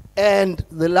 And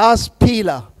the last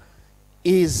pillar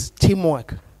is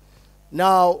teamwork.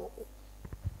 Now,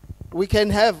 we can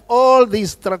have all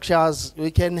these structures, we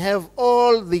can have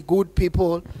all the good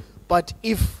people, but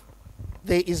if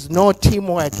there is no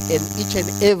teamwork and each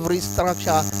and every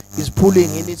structure is pulling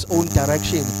in its own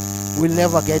direction, we'll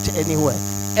never get anywhere.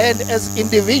 And as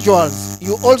individuals,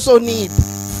 you also need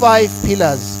 5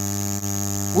 pillars,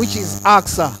 which is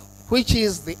AXA, which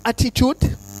is the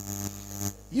attitude.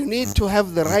 You need to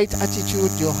have the right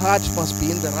attitude. Your heart must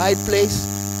be in the right place.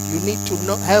 You need to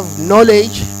have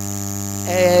knowledge.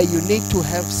 You need to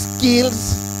have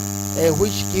skills,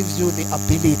 which gives you the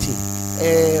ability.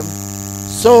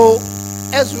 So,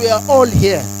 as we are all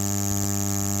here,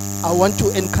 I want to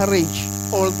encourage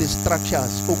all the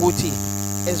structures, Uguti.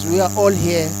 As we are all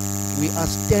here, we are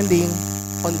standing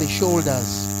on the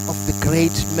shoulders of the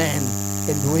great men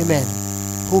and women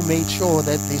who made sure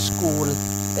that the school,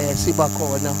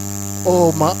 Sibakona,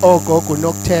 Ogogo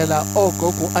Noctella,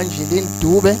 Ogogo Angeline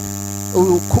Dube,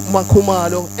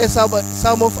 Makumalo,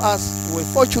 some of us were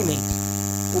fortunate.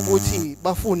 Uguti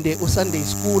bafunde Sunday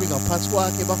school ngaphansi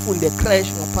kwakhe, bafunde crash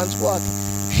ngaphansi kwakhe.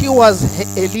 She was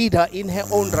a leader in her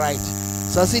own right.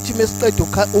 Sasithi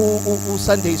mesiqeda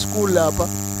Sunday school lapha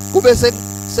kube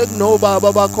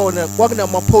sekunobaba bakhona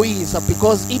kwakunamaphoyisa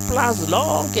because iplaza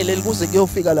lonke leli kuze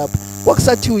kuyofika lapha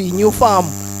kwakusathiwa i-new farm,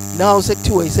 now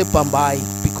sekuthiwa isebhambayi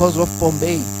because of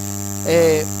Bombay.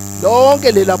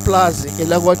 Lonke lela plaza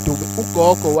elakwaDube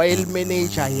ugogo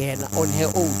wayelimanage yena on her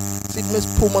own. Sithi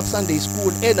mesiphuma ku-Sunday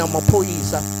school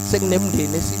enamaphoyisa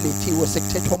sekunemndeni esilethiwe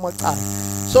sekuthethwa amacala.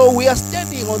 So we are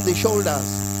standing on the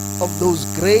shoulders of those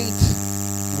great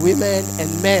women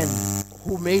and men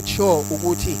who made sure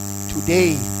Uguti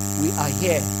today we are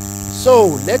here.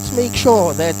 So let's make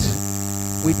sure that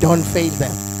we don't fail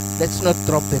them. Let's not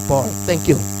drop the ball. Thank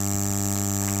you.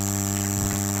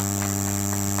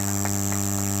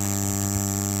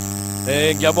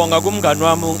 Ngiyabonga kumngani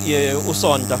wami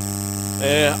uSonta.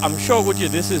 I'm sure ukuthi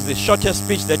this is the shortest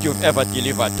speech that you've ever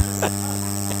delivered.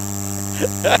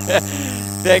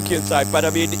 Thank you, sir. But I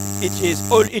mean,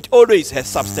 it always has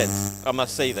substance. I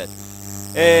must say that.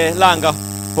 Langa,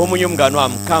 omunye umngani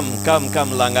wami,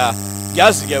 come Langa.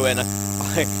 Yazi ke wena.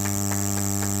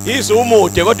 He's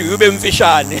umude kodwa ube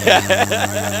mfishane.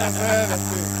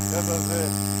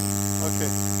 Okay.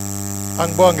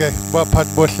 Angibonge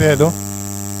baphathi bohlelo.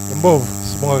 Imbovu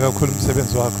sibonga kakhulu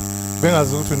umsebenzi wakho.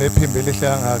 Bengazi ukuthi unephimbo elihle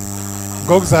kangaka.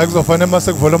 Ngokuzayo kuzofanele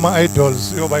mase kuvola ama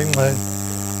idols uyoba ingxenye.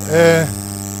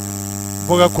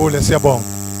 Bonga kakhulu siyabonga.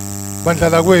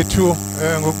 Bandlala kwethu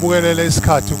ngokubukelela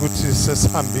isikhathi ukuthi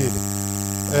sesihambile.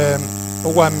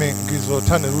 Okwami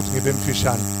ngizothanda ukuthi ngibe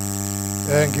mfishane.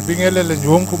 Ngibingelele nje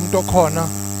wonke umuntu okhona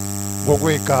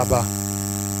ngokwegaba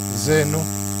zenu.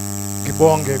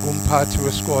 Ngibonge kumphathi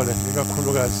wesikole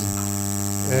ikakhulukazi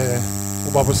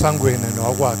ubaba uSangweni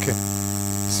nowakwakhe.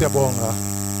 Siyabonga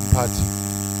mphathi.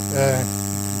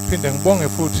 Phinde ngibonge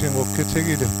futhi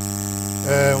ngokukhethekile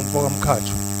umfoka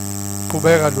Mkhatho.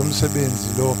 Qhubeka lo msebenzi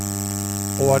lo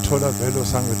owathola vele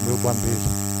uSangweni lobambile.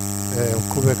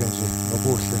 Uqhubeke nje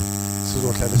nobuhle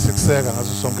sizohlala sikuseka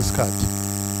ngaso sonke isikhathi.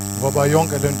 Ngoba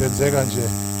yonke lento enzeka nje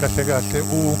kahle kahle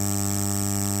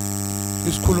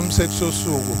isikhulumi sethu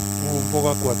sosuku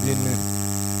umfoka Gwabini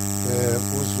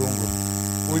uZungu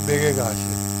uyibeke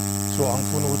kahle. So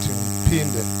angifuni ukuthi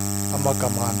ngiphinde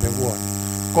amagama ahambe kuwona.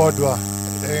 Kodwa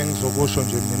engizokusho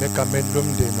nje mina egameni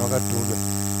lomndeni wakaDube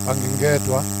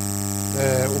angingedwa.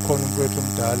 Ukhona umfowethu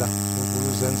omdala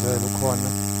uZenzele ukhona,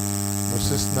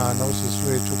 noSisinana usisi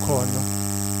wethu ukhona,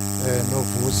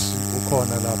 noVusi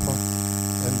ukhona lapha.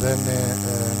 And then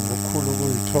ngokukhulu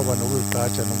kuyithoba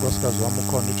nokuyigqaja nonkosikazi wami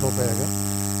ukhona uThobeka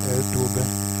Dube.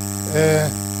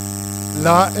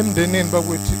 La emndenini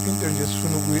bakwethu into nje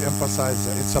sifuna ukuyi-emphasize,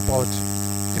 it's about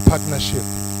the partnership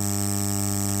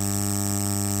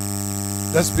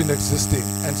that's been existing,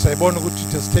 and sayibona ukuthi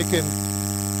it has taken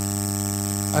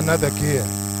another gear.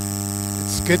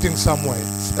 It's getting somewhere.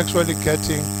 It's actually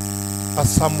getting us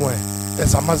somewhere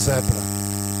as amazebra.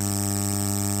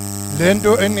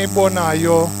 Lento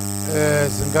enibonayo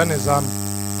zingane zami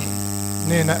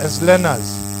nina as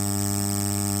learners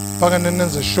bakane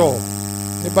nenze show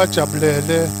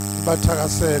nibajabulele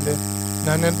nibathakasele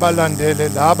nani balandele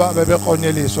laba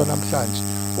abebeqonyeliswa namhlanje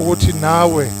ukuthi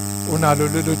nawe unalo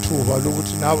lelo thuba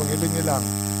lokuthi nawe ngelinye ilanga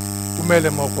kumele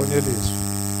mawuqonyeliswe.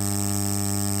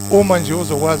 Uma nje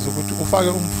uzokwazi ukuthi ufake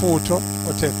umfutho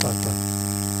othe xaxa.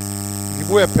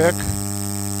 Ngibuye back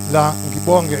la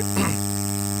ngibonge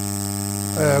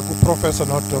ku professor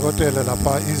nodokotela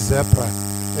lapha izebra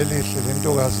elihle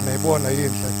lentokazi nayibona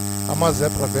yinhle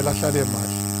amazebra vela ahlale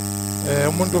emahle.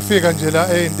 Umuntu ufika nje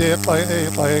la into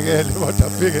exakekele kodwa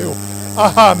afike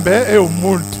ahambe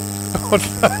umuntu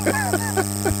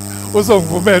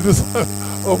uzongivumela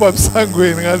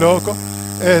obabusangweni ngalokho.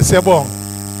 Siyabonga.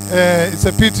 It's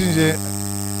a pity nje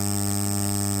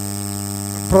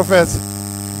Professor,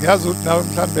 ngiyazi ukuthi nawe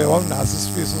mhlambe wawunaso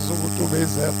isifiso sokuthi ube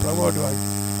izebra kodwa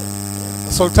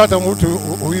sokuthatha ukuthi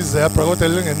uyizebra kodwa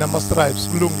lingenama stripes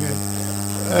kulungile.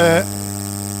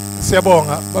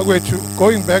 Siyabonga bakwethu,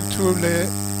 going back to le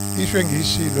issue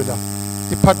engiyishilo la,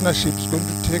 i-partnership is going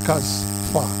to take us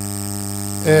far.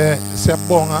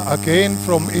 Siyabonga again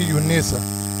from UNISA,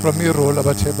 from i-role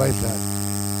abathe bayidlala.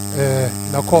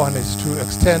 Nakhona is to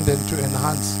extend and to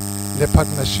enhance the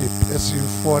partnership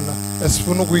esifuna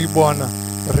ukuyibona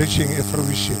reaching a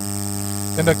fruition.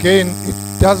 And again, it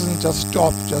doesn't just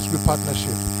stop just with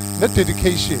partnership, the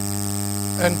dedication.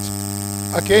 And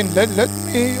again, let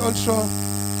me also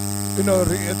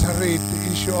reiterate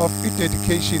the issue of the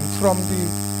dedication from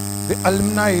the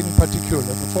alumni in particular,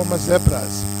 the former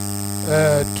zebras,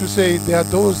 to say there are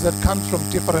those that come from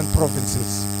different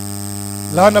provinces.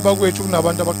 Lana bakwethu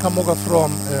kunabantu abaqhamuka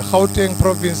from Gauteng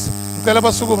province. Ngicela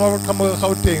basukuma abaqhamuka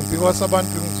Gauteng because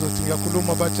abantu ngizothi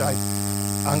ngiyakhuluma bajayi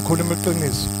angikhuluma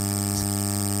iqiniso.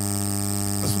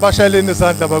 Sibashayeleni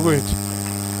isandla bakwethu.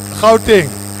 Gauteng.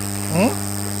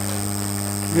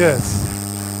 Yes.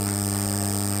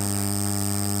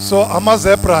 So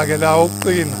amazebra ke la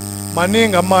uqina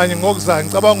maningi amanye ngokuzayo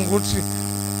ngicabanga ukuthi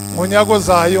ngonyaka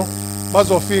ozayo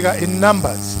bazofika in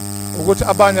numbers ukuthi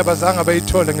abanye abazange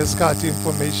bayithole ngesikhathi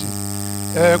information.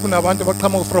 Kunabantu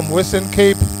abaqhamuka from Western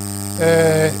Cape,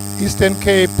 Eastern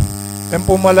Cape,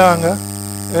 eMpumalanga,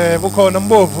 bukhona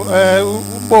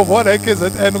umbovu wala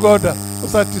KZN kodwa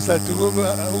usathi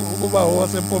ukuba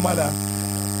owaseMpumalanga.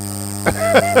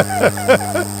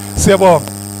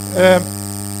 Siyabonga.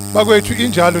 Bakwethu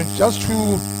injalo, just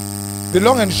to the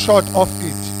long and short of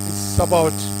it, it's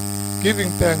about giving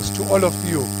thanks to all of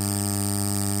you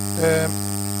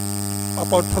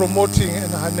about promoting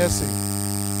and harnessing,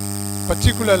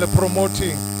 particularly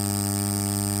promoting,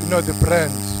 the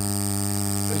brand,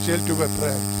 the Jeldube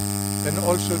brand, and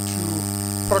also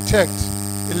to protect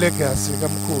the legacy.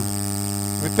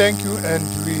 We thank you and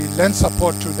we lend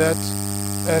support to that,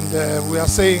 and we are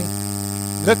saying,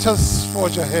 let us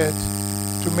forge ahead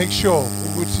to make sure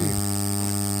ukuthi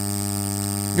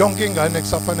yonke ingane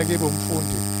kusafanele ibe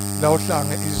umfundi la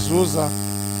Ohlange izuza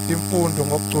imfundo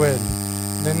ngokugcwele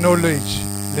ne-knowledge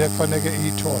le kufanele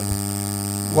iyithole.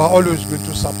 We are always going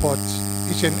to support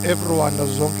each and everyone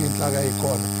zonke inhlaka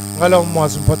ezikhona. Ngalawo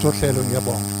mwazi umphathi ohlelo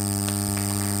ngiyabonga.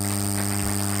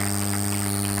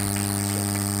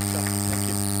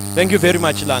 Thank you very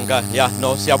much Langa. Yeah,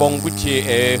 no siyabonga ukuthi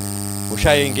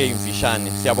ushaye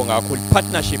ngeimfishane. Siyabonga kakhulu.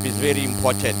 Partnership is very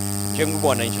important.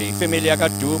 Njengubona nje ifamily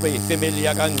yakadube, ifamily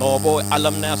yakangcobo,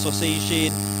 alumni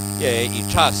association,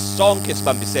 i-trust sonke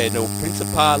sibambisene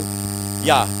uprincipal.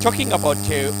 Yeah, talking about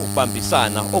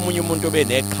ukubambisana, omunye umuntu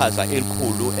obeneqhaza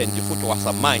elikhulu and futhi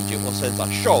wasamanje osenza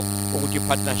sure ukuthi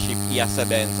partnership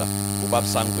iyasebenza ubaba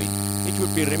Sangweni. It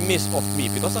would be remiss of me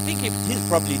because I think he's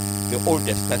probably the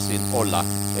oldest person ola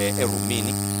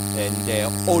erumini,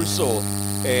 and also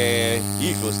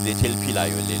idlozi lethu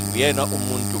eliphilayo leli uyena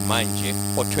umuntu manje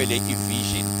othwele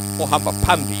ivision, ohamba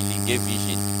phambili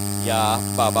ngevision ya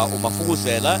baba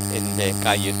uMafukuzela and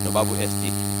kanye nobaba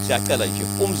uSD. Siyacela nje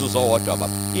umzuzu owodwa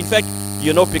baba. In fact,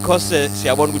 because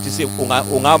siyabona ukuthi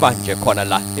ungaba nje khona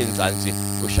la eNzansi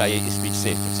ushaye ispeech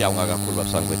sethu. Siyabonga kakhulu baba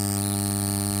Sangweni.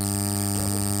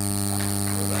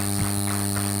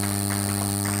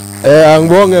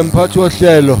 Angibonge mphathi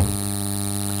ohlelo.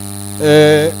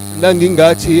 La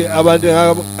ngingathi abantu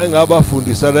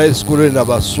engabafundisa la esikoleni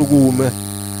abasukume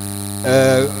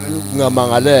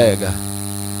ngamangaleka.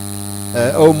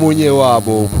 Omunye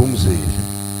wabo uphumzile.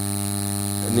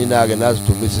 Nina ke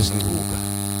nazidumisa isinguka.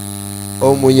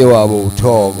 Omunye wabo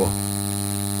uThoko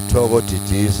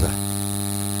Didisa.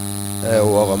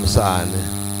 Wakamsane.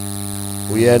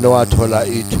 Uyena wathola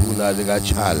ithuna lika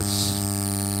Charles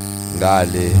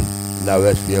ngale la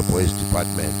Westfield Boys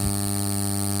Department.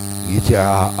 Ngithi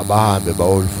abahambe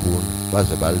bawolifuna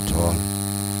baze balithola.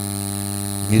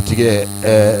 Ngithi ke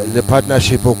the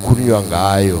partnership okukhulunywa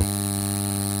ngayo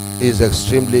is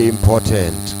extremely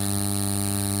important.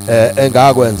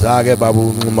 Engakwenza ke baba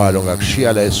uNxumalo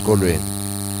ngakushiya la esikolweni.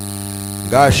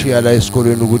 Ngashiya la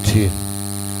esikolweni ukuthi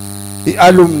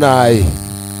ialumni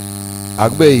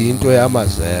akube yinto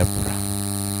yamazebra.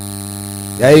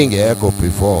 Yayingekho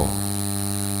before.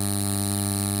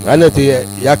 Ngalethi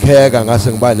yakheka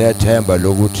ngase ngiba nethemba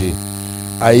lokuthi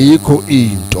ayikho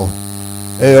into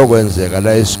eyokwenzeka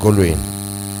la esikolweni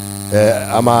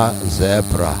ama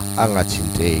zebra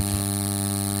angathinteki.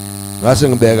 Ngase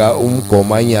ngibeka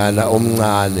umgomanyana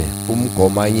omncane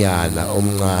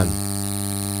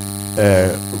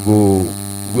ku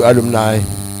alumni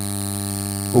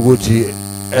ukuthi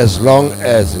as long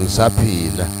as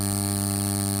ngisaphila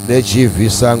le GV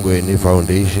Sangweni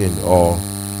Foundation or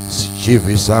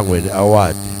GV Sangweni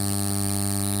Award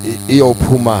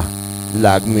iyophuma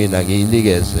la kumina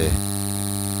ngiyinikeze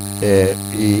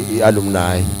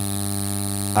alumni.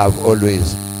 I've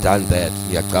always done that.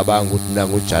 Ngiyacabanga ukuthi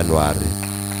nangu January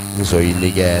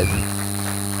ngizoyinikeza.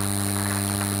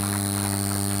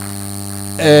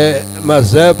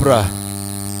 Mazebra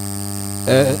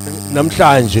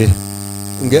namhlanje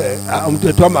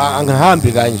umthetho wami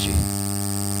angihambi kanje.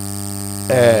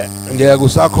 Ngeke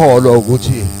usakholwa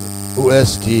ukuthi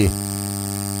uSD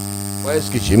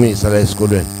wayesigijimisa la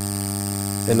esikolweni.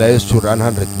 And I used to run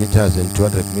 100 meters and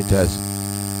 200 meters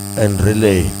and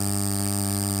relay.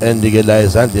 And ke la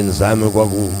ezandleni zami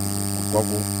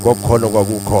kwakukhona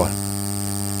kwakukhona.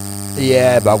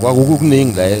 Yeba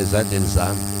kwakukuningi la ezandleni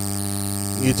zami.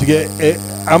 Ngithi ke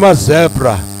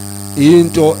amazebra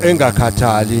into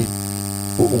engakhathali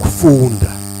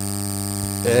ukufunda.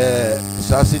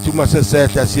 Sasithi uma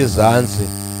sesehla siyezansi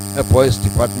boys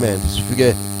department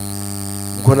sifike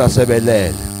khona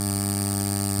sebelele.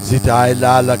 Sithi hayi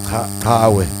lala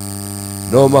chawe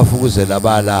noma Mafukuzela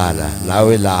balala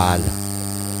nawe lala.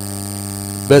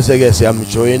 Bese ke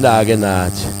siyamjoyina ke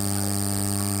nathi.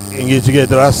 Ngithi ke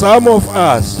there are some of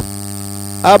us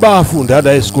abafunda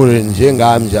la esikolweni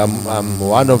njengami nje I'm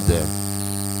one of them.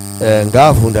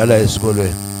 Ngafunda la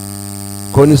esikolweni.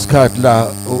 Khona isikhathi la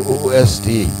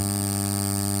uSD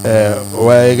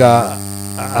wayeka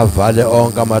avale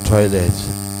onke ama toilets.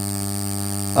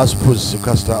 Asiphuze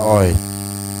castor oil.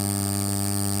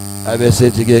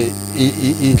 Abesethi ke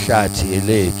ihlathi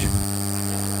elethu.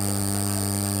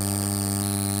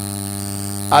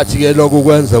 Athi ke lokho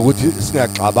kwenza ukuthi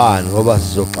singaxabani ngoba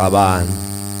sizoxabana.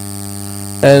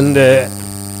 And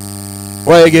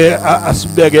wayeke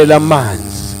asibekela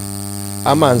amanzi.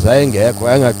 Amanzi ayengekho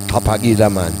ayengaqhaphakile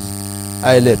amanzi.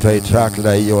 Ayelethwa itruck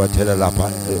la iyowathela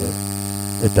lapha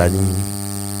edanini.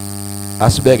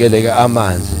 Asibekele ke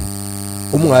amanzi.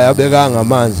 Uma ungayabekanga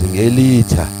amanzi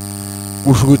ngelitha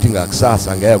kusho ukuthi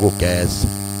ngakusasa ngeke ugeze.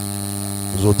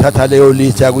 Uzothatha leyo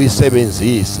litha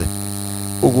kuyisebenzise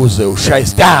ukuze ushaye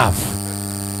staff.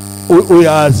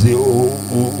 Uyazi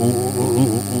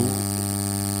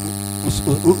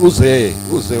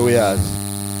uze uyazi.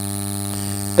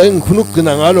 Engifuna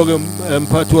ukugcina ngalo ke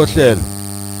mphathi wohlelo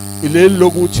ileli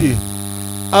lokuthi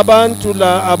abantu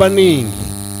la abaningi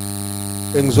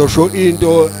engizosho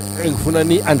into engifuna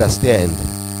ni understand.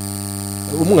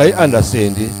 Uma ungayi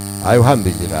understand hayi uhambe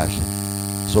nje kahle.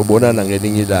 Sobonana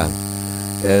ngelinye ilanga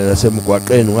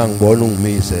nasemgwaqeni ungangibona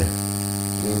ungimise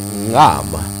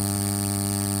ngama.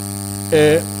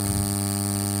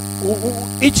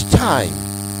 Each time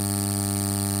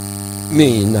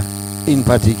mina in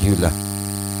particular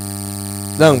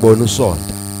nangibona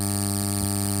usonto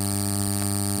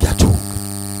ngiyathuka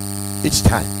each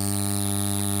time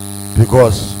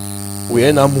because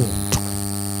uyena umuntu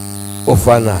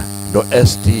ofana no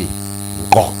SD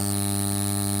ngo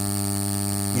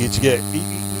ngithi ke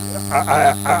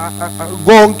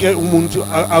konke umuntu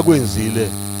akwenzile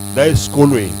la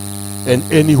esikolweni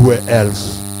and anywhere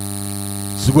else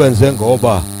sikwenze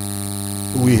ngoba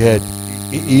we had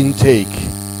intake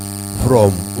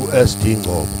from USD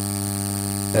Ngobo.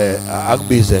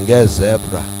 Akubize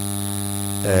ngezebra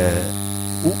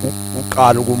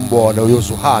uqala ukumbona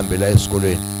uyosuhambe la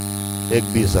esikolweni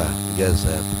ekubiza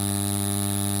ngezebra.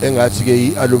 Engathi ke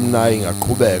ialumni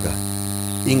ingaqhubeka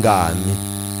ingami.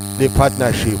 The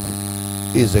partnership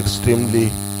is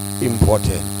extremely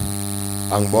important.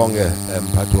 Angibonge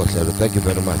mphathi wohlelo. Thank you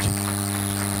very much.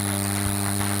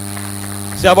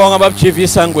 Siyabonga baba GV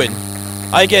Sangweni.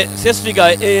 Ayike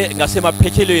sesifika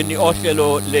ngasemaphethelweni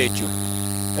ohlelo lethu.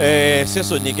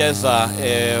 Sesonikeza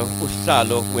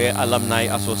uhlalo we-Alumni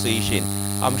Association.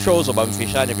 I'm sure uzoba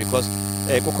mfishane because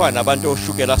kukhona abantu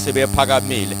oshukela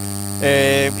sebephakamile.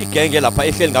 Igenge lapha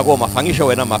ehleli ngako Mafa ngisho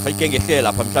wena Mafa igenge ehleli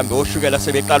lapha mhlambe oshukela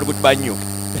sebeqala ukuthi banyuke.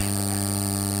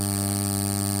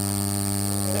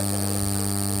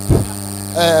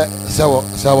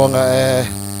 Siyabonga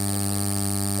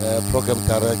program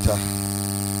director.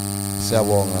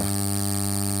 Siyabonga.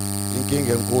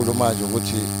 Inkinga enkulu manje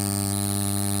ukuthi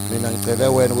mina ngicela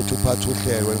wena ukuthi uphathe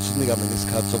uhlelo wena usinika mina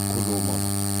isikhathi sokukhuluma.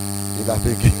 Ilapha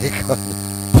inkinga.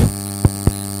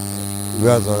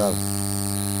 Uyazwakala.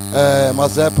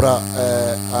 Mazebra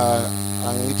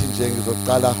angithi nje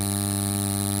ngizoqala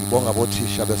ngibonga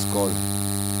abothisha besikole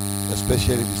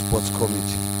especially the sports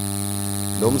committee.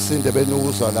 Lo msinde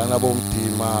benuzwa lana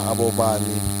bomdima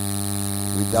abobani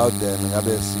without them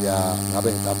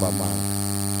ngabe ngicamba amanga.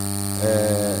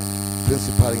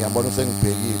 Principal ngiyabona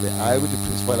sengibhekile hayi ukuthi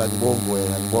principal angibonge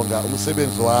wena ngibonga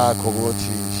umsebenzi wakho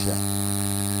kothisha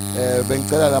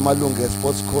Bengicela lamalungu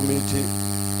e-sports committee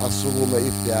asukume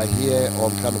if they are here or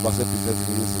mhlawumbe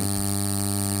basebhizinisi izinto.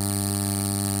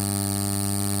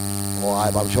 Or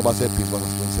hayi babisho basebhizinisi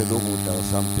basilungisela ukudla or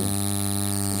something.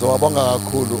 Ngizobonga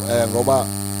kakhulu ngoba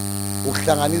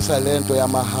ukuhlanganisa lento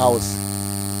yama-house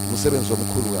umsebenzi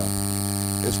omkhulu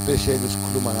kabi, especially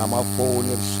sikhuluma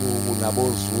ngamafoni ebusuku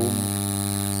nabo-Zoom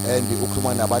and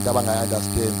ukhuluma nabantu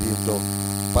abangayi-understand into.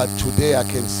 But today I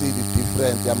can see the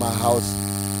difference yama-house.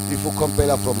 If you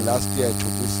compare from last year to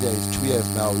this year, it's 2 years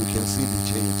now, you can see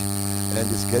the change and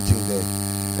it's getting there.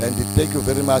 And thank you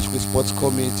very much with sports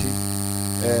committee,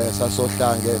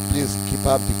 Ohlange. Please keep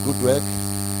up the good work.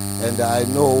 And I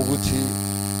know ukuthi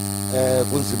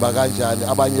kunzima kanjani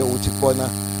abanye uthi khona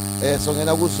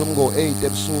songena kuZoom ngo-8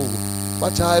 ebusuku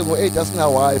bathi hayi ngo-8 asina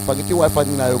wifi ngithi iwifi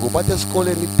ninayo ku bathi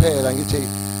esikoleni kuphela ngithi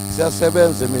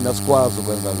siyasebenza mina sikwazi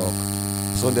ukwenza lokho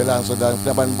sondelani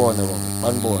funa banibone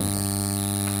banibone.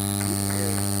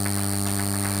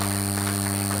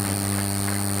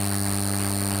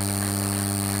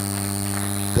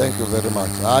 Thank you very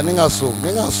much.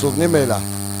 Ningasuki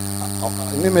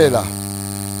nimela.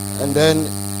 And then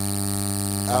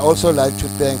I also like to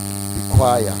thank the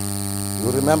choir.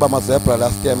 You remember Mazebra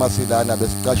last year Masilana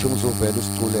besicasha umzuvela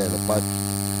usiculalela, but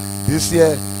this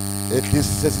year at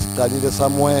least sesiqalile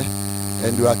somewhere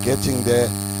and we are getting there.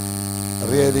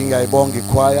 Really ngiyayibonga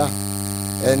ichoir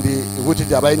and ukuthi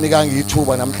nje abayinikanga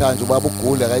ithuba namhlanje ubaba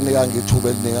ugule akayinikanga ithuba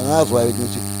eliningi angazi waye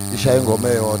ukuthi ishaye ingoma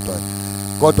eyodwa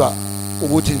kodwa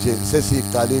ukuthi nje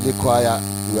sesiqalile ichoir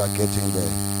we are getting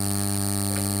there.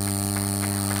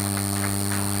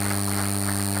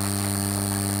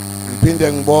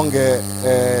 Phinde ngibonge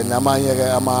namanye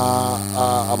ke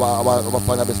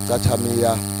abafana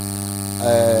besicathamia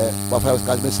bafana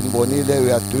besicathamia sinibonile,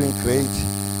 we are doing great.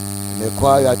 The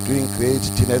choir are doing great.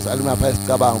 Thina as alumni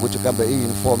sicabanga ukuthi kambe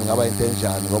i-uniform ngaba into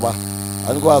enjani ngoba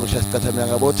anikwazi ukusha sicathamela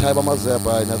ngabo thayi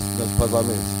bamazebra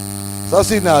nasiphazamisa.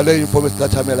 Sasinalo i-uniform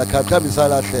esicathamela mhlawumbe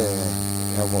isalahleke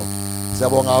yabo.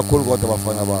 Siyabonga kakhulu kodwa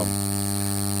bafana bami.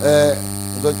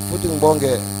 Futhi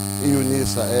ngibonge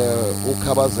iUnisa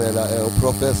ukhabazela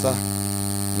uprofessor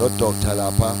no doctor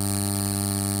lapha.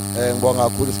 Ngibonga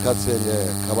kakhulu isikhathi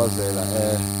sekhabazela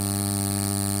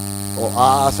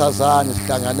asazani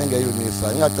sihlangane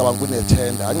ngeUnisa ngiyacabanga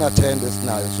kunethenda angingathenda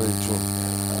esinayo so true.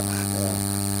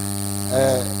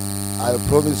 I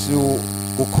promise you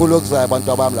kukhulu okuzayo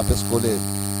abantu abami lapha esikoleni.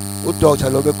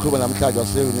 Udoctor lo bekhuluma namhlanje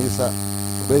waseUnisa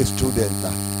ube student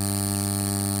la.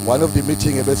 One of the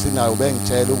meeting ebesinayo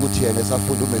bengitshela ukuthi yena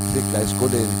esafunda umatric la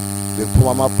esikoleni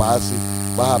bephuma amabhasi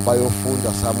bahamba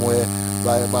yofunda somewhere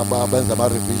benza ama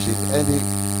revision and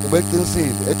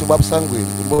ubeqinisile ethi ubabusangweni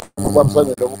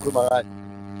ubabusangweni lokukhuluma ngayo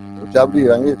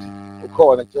ujabulile ngithi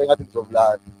ukhona nje ngathi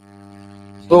ngizovulana.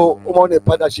 So uma une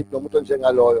partnership nomuntu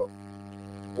njengaloyo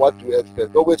what do you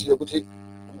expect? Okwethi nje ukuthi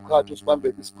umkhathi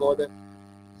usibambele isikole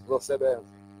sizosebenza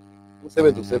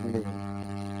umsebenzi usemningi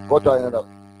kodwa yena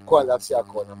khona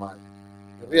siyakhona manje.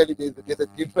 Really there's a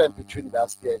difference between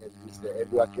last year and this year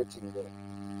and we are getting there.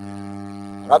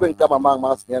 Ngabe ngicama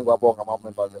mangasinyenge kwabonga ama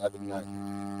members e-Alumni.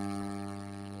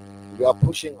 You are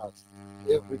pushing us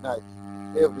every night,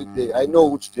 every day. I know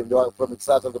which team they are from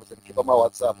South Africa to keep on my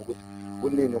WhatsApp ukuthi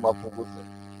kunini Mafukuzela.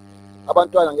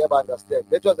 Abantwana ngiyaba understand.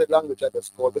 That was the language at the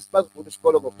school. Besibazi ukuthi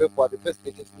isikole ngoFebruary the first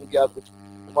day siyazi ukuthi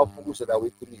Mafukuzela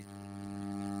wekunini.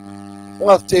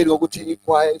 Ungasitsheli ukuthi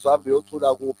ichoir izohamba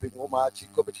iyocula kuphi ngoMarch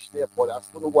competition yebhola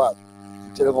asifuna ukwazi.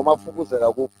 Sitshele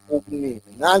ngoMafukuzela kunini.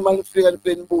 Nani manje ufika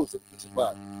nibuze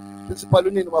principal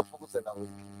unini Mafukuzela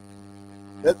wethu.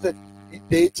 That's it.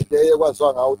 I-date leyo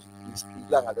ekwaziwa ngawo ukuthi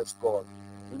ilanga lesikole.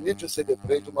 We need to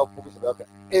celebrate uMafukuzela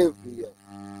every year.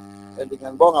 And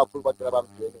ngiyanibonga kakhulu abantu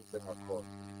abamdweni ngisengakhona.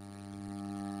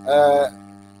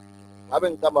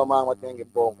 Ngabe ngicamba manga wathi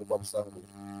ngibonga ubabusangweni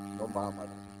nomama.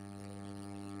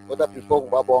 Kodwa before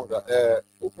ngibabonga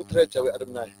uputreja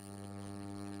we-Alumni.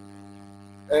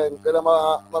 Ngicela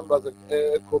ama-members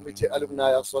committee alumni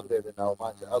asondele nawo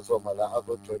manje azoma la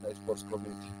azojoyina i-sports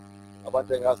committee.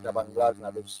 Abantu engazi nabangilazi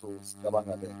nabebusuku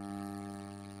sicabanga le.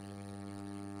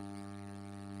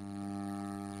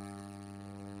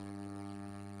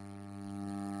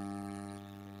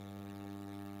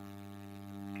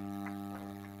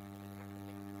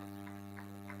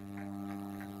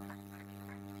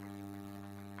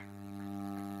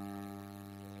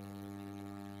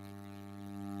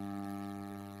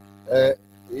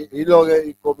 Iloke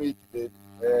i-committee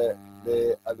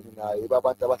le-alumni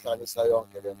abantu abahlanganisa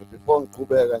yonke lento. Before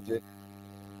ngiqhubeka nje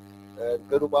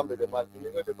ngicela ubambe le mali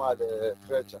nginikwe le mali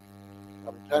treasure.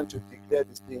 I'm trying to declare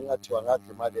this thing ngathiwa ngathi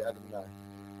le mali e-alumni.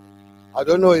 I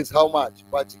don't know it's how much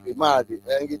but imali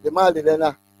le mali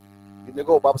lena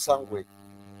nginike ubaba Sangweni.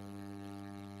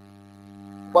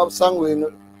 Ubaba Sangweni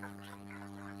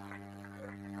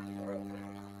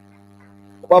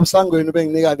Ubaba Sangweni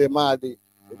benginika le mali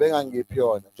bengangiphi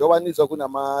yona. Njengoba nizwa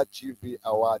kunama GV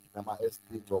award nama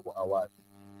SD Ngcobo award.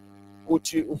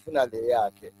 Uthi ufuna le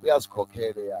yakhe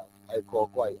uyazikhokhela yakhe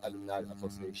ayikhokhwa yi-Alumni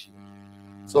Association.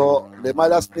 So le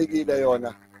mali asinikile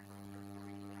yona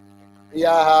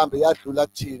iyahamba iyadlula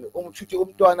kuthini umthuthi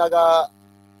umntwana ka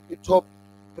i-top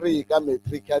 3 ka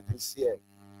matric ya this year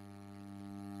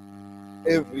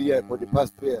every year for the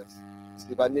past 3 years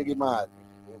sibanika imali.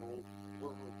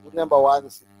 Number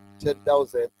 1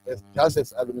 10,000 as just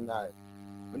as alumni.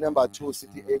 Number 2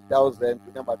 city 8,000.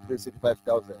 Number 3 city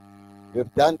 5,000.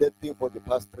 We've done that thing for the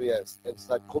past 3 years and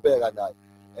start kubeka nayo.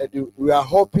 And we are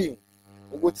hoping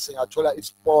ukuthi singathola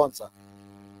i-sponsor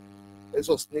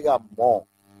esosinika more.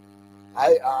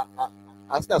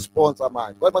 Asina sponsor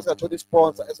manje. Kodwa singathola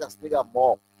i-sponsor esingasinika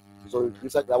more.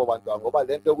 Sizodlisa kulabo bantwana ngoba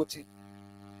lento yokuthi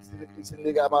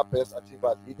sinika ama-best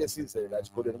achievers yinto esizele la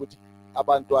esikoleni ukuthi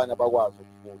abantwana bakwazi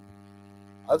ukufunda.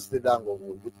 Asizelanga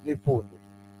ukuthi nifunde.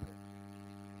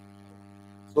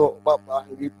 So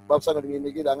babusana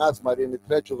nginikile angazi malini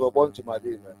threat uzobona ukuthi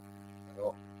malini.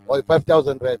 Or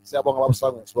 5,000 rand siyabonga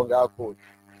babusana sibonga kakhulu.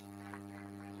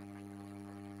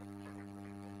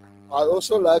 I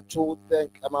also like to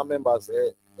thank our members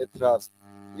at Trust.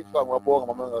 If I'm wabonga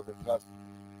ama-members at Trust.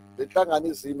 Le nhlangano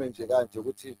izime nje kanje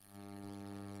ukuthi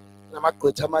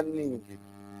namagqwetha amaningi.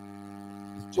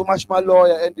 Too much my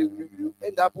lawyer and you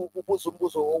end up ubuza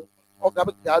umbuzo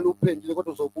ongabe kudala uphendile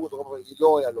kodwa uzobuza ngoba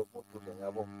i-lawyer lo muntu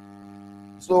yabo.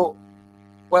 So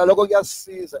kwala lokho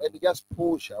kuyasiza and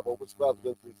kuyasiphusha yabo ukuthi sikwazi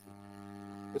ukwenza.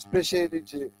 Especially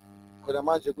nje khona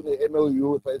manje kune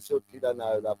MOU esiyodila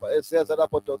nayo lapha. Esiyaza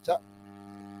lapho doctor.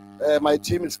 My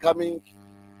team is coming.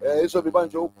 Izobe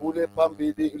manje ugule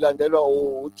phambili ilandelwa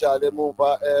ujale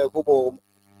emuva kubo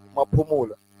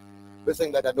maphumula. Bese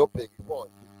ngilanda nobheki phone.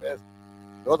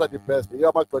 Those are the best. You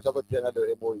are my coach about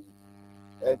the MOU.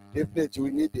 And definitely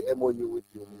we need the MOU with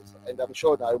you, and I'm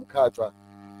sure now I'm Katra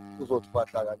who's what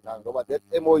but that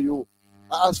MOU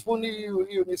as funny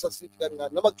you need a seat and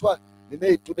number 2 the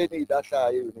need to need that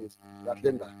you need that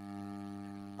lender.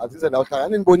 As is an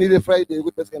outline in Bonnie Friday,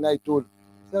 good best can I told.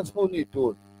 That's funny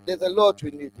told. There's a lot we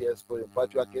need here for you,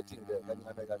 but you are getting there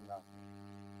now.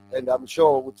 And I'm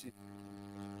sure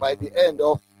by the end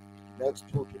of next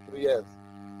 2 to 3 years.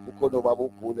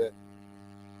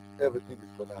 Everything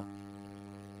is gonna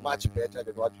much better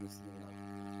than what we see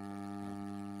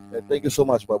now. Thank you so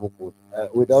much, Babu.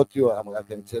 Without you, I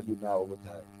can tell you now over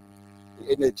time.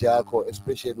 The energy,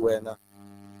 especially when the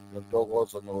dog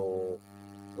also know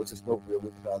what is not real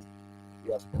with us.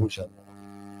 He has pushed.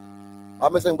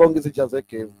 I'm saying, "Bong is just a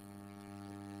game."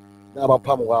 Now, I'm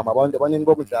going to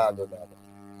go with the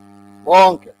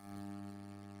Bonk.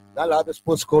 Now, the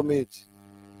sports committee.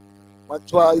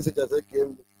 Mathiwa is just a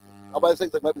game. About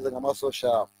saying that maybe I'm so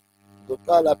sharp. The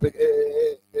color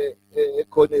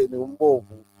ekhoneni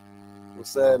umbovu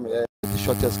usem the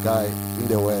shortest guy in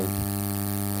the world.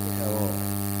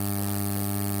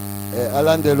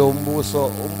 Alandelo umbuso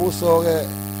ke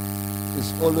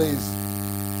is always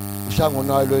ushango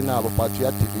nayo nabo but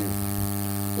uyadeliver.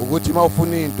 Ukuthi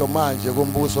mawufuna into manje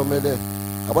kumbuso mele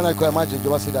abona khona manje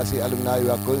njengoba sila alumni we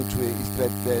are going to a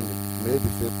straight plan maybe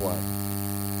February.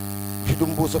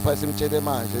 Umbuso fayise imtshele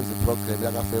manje izi program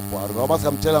yaka February ngoba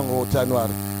sikamtshela ngo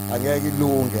January angeke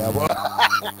ilunge yabo.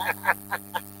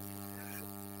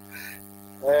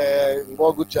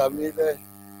 Ngibonga uJamile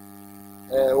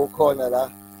ukhona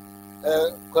la.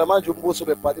 Khona manje umbuso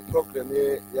bebhala iprogram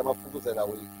yamafukuzela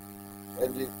week.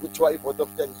 And kuthiwa ivote of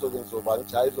thanks izokwenziwa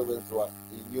nje izokwenziwa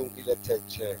i-new elected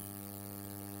chair.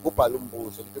 Kubhala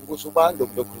umbuso ukuthi umbuso ubani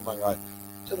umuntu okhuluma ngayo.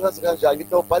 Sengazi kanjani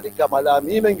into ubhala igama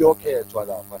lami yimi engiyokhethwa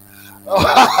lapha.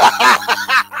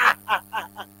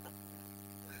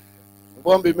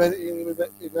 Ngibomba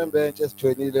imembe entshe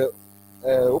esijoyinile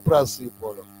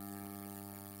uPrasipho lo.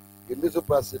 Ngimbiza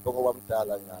uPrasipho ngoba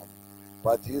mdala ngami.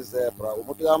 But he's zebra.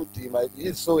 Umuntu kamdima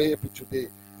he's so happy today.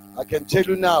 I can tell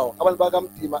you now abantu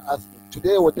bakamdima as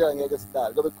today hotel ngeke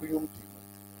sidala ngoba kukhulunywa umdima.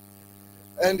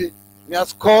 And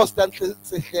niyasicosta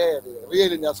nhlisihlele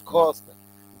really niyasicosta.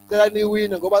 Cela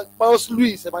niwine ngoba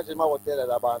bayosilwise manje emahotela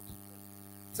labantu.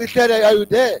 Sihlele, are you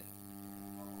there?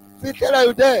 Sihlele, are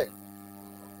you there?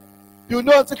 You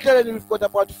know Sihlele we've got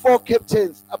about 4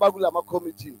 captains abakulama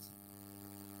committees.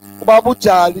 Ubaba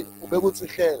uJali ubekuthi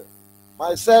Sihlele.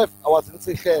 Myself I was in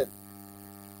Sihlele.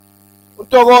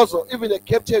 Untokozo even the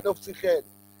captain of Sihlele.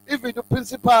 Even the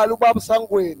principal ubaba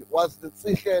Sangweni was in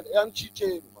Sihlele.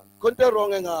 Yanchitsheni man. Konke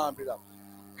wrong engahambi la.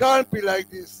 Can't be like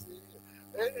this.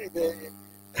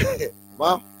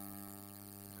 Ma?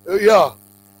 Yeah.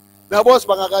 Nabos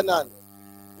bangakanani?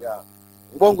 Yeah.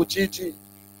 Ngibonga uThiti.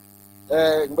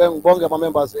 Ngibonga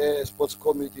ama-members sports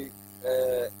committee.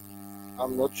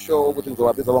 I'm not sure ukuthi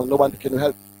ngizowabiza abantu. Nobody can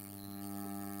help.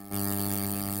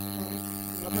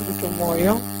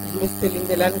 Moyo, Mr.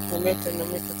 Lindelani Kumet and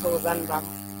Mr. Tozan Bam.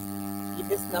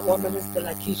 It is now one of Mr.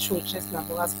 Lucky Churches,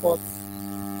 Naboga Sports.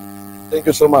 Thank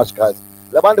you so much, guys.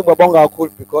 Labantu babonga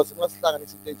kakhulu because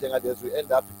masihlanganisa into enjengalezi we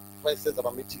end up senza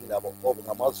ama-meeting nabo over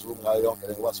ngama-Zoom ngayo yonke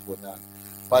le ngoba sibonana.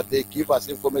 But they give us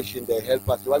information, they help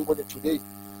us. One body today,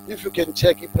 if you can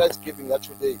check, prize giving that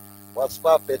today was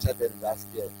far better than last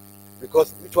year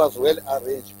because it was well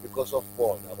arranged because of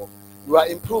ball. You are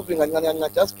improving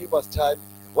and just give us time.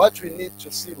 What we need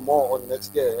to see more on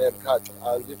next year,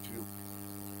 I'll leave to you.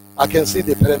 I can see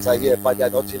the parents are here, but they are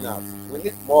not enough. We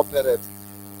need more parents.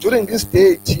 During this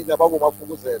day, Tina Babu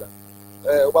Mafukuzela,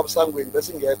 Ubab Sangwin,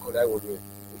 Bessing Echo, I will do.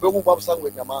 Ubab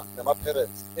Sangwin, Nama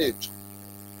parents, age.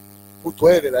 Who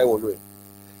 12 I will do.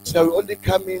 So we only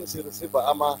come in to receive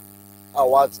AMA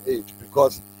awards age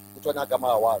because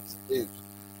Utanagama awards age.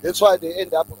 That's why they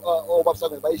end up Ubab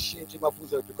Sangwin by Shinji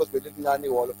Mafukuzela because we didn't know any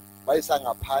wall by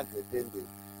Sanga Pante,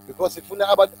 because if you know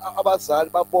about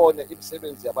babone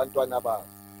imisebenzi yabantwana babo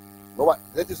ngoba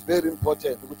that is very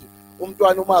important ukuthi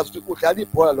umntwana umazi ukuthi udlala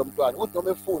ibhola lo mntwana uthi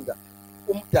noma efunda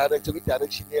umdirect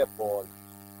kwi-direction yebhola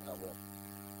yabo.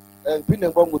 Ngiphinde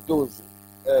ngibonga uTozi.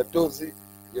 Tozi,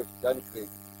 you've done great.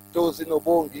 Tozi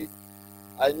Nobongi,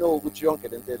 I know ukuthi yonke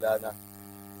lento lana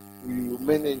you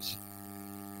manage.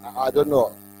 I don't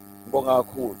know, ngibonga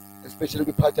kakhulu especially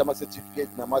kwiphathi ama-certificate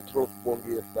nama-trophy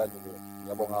bongi eflani le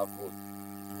ngiyabonga kakhulu.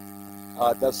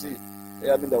 That's it.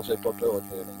 I'm in the hotel.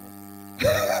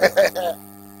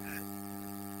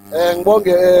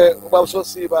 Ngibonge ubaba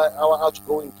Sosiba, our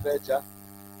outgoing treasurer.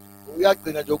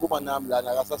 Uyagcina nje ukuma nami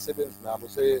lana akasasebenzi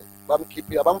nami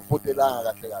bamkhiphi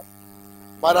abamvudelanga kahle kahle.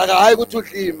 Mara hayi ukuthi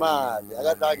udla imali,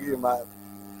 akadlaki imali.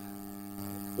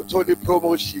 Uthola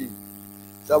ipromotion.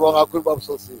 Siyabonga kakhulu ubaba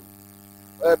Sosiba.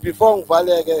 Before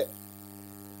ngivaleke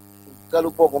ngicela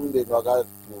ukubonga umndeni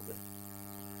wakaDube.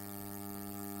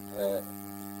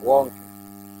 Wonke.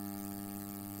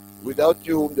 Without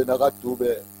you, umndeni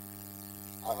wakaDube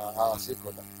asikho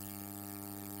la.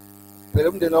 Phela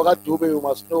umndeni wakaDube you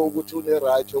must know ukuthi une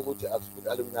right ukuthi asifuni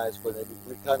alumni isikhona.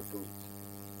 We can't do it.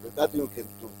 There's nothing you can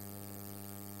do.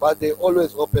 But they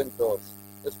always open doors,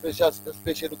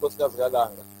 especially unkosikazi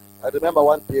kaLanga. I remember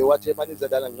one day wathe manize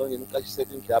dala ngizongena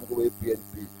ngiqashisele indlami kube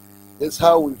BNP. That's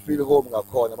how we feel home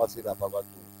ngakhona masilapha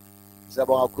kwaDube.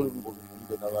 Siyabonga kakhulu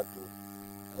umndeni wakaDube.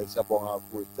 Siyabonga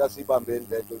kakhulu. Sasibambeni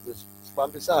lento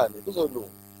sibambisane kuzolunga.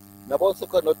 Nabo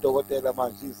sekhona nodokotela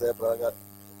manje izebra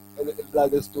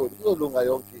la story kuzolunga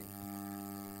yonke.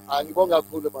 Angibonga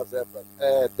kakhulu mazebra.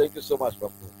 Thank you so much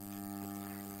bafowethu.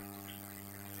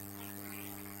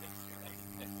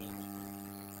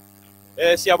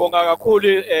 Siyabonga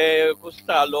kakhulu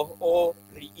kusihlalo o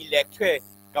re-electwe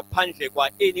ngaphandle kwa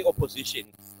any opposition.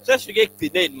 Sesifike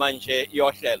ekugcineni manje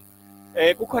yohlelo.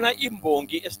 Kukhona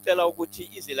imbongi esicela ukuthi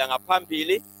izila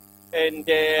ngaphambili and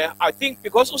I think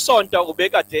because uSonto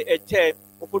ubekade ethe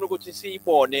ufuna ukuthi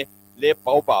siyibone le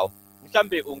bawbaw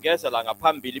mhlambe ungeza la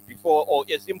ngaphambili before or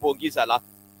ezimbongiza la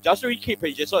just keep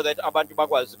nje so that abantu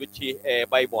bakwazi ukuthi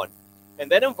bayibone. And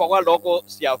then emva kwaloko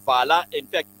siyavala. In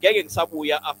fact ngeke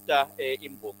ngisabuya after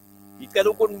imbongi. Ngicela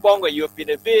ukunibonga, you have been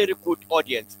a very good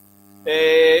audience.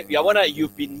 Uyabona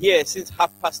you've been here since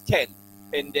 10:30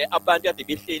 and abantu ade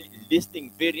behleli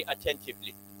listening very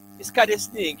attentively. Isikhathi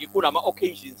esiningi kulama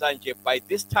occasions anje by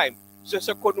this time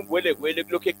sesekhona ubwele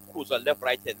kulokho ekukhuzwa left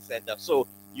right and center. So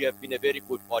you have been a very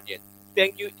good audience.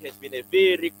 Thank you. It has been a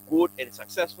very good and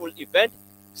successful event.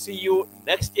 See you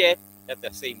next year at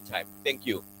the same time. Thank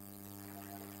you.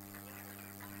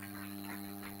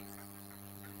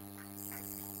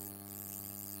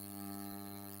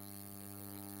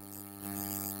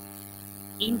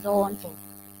 Indlondlo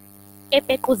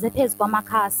epequze phezu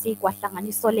kwamakhasi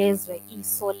kwahlanganiso lezwe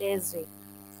isolezwe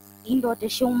indoda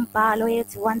eshiya umbhalo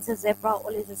ethi once a zebra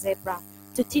always a zebra,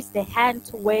 to teach the hand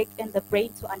to work and the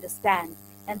brain to understand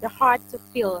and the heart to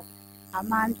feel.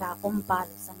 Amandla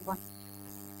ombhalo. Sanibona.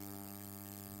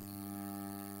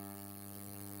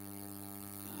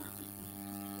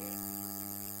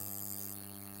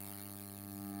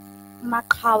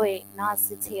 Maqhawe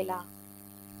nasithela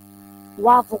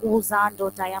wavukuza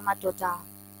ndoda yamadoda,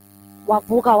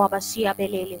 wavuka wabashiya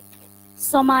belele.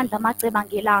 Somandla maceba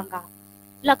ngelanga,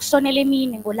 lakushonele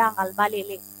emini ngolanga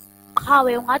libalele.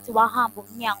 Qhawe ungathi wahamba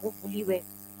umnyango uvuliwe,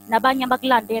 nabanye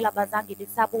abakulandela bazange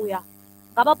besabuya.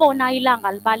 Ngababona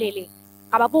ilanga libalele,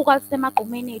 ngababuka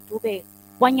lisemagqumeni eDube,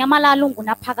 wanyamalala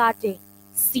ungunaphakade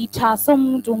sitha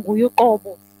somuntu nguye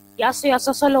uqobo yaso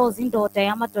yasosoloza indoda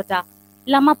yamadoda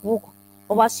lamabhuku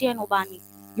owashiyena ubani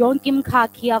yonke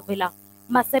imkhakhi yavela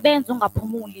masebenza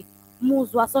ungaphumuli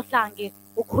muzwa Ohlange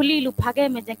ukhulile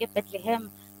uphakeme njengeBethlehem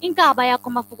inkaba yakho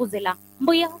Mafukuzela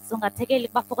mbuya zongathekeli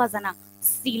bafokazana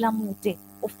sila mude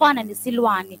ufana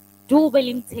nesilwane dube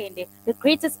limthende the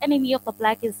greatest enemy of the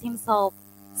black is himself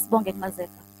sibonge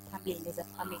kuMazepha phambili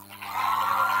ngezaphambili.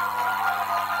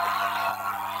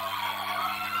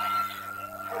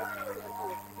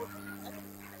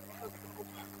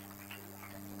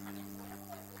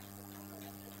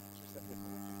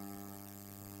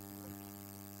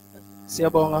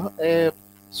 Siyabonga.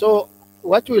 So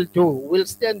what we'll do, we'll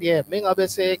stand here. Mengabe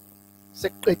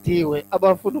sekuqediwe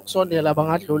abafuna ukusondela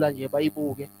bangadlula nje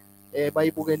bayibuke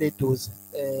bayibuke leduze.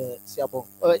 Siyabonga.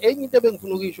 Enye into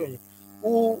ebengifuna ukuyisho nje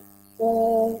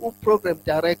u program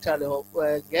director lo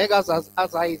ngeke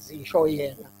azayizisho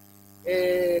yena.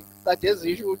 Kade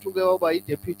ezisho ukuthi uke waba i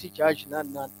deputy judge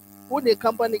nani. Une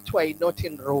company kuthiwa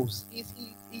iNorton Rose.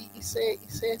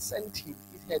 Ise Sentin,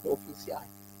 is head office yayo.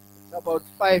 It's about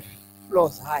 5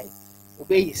 floors high.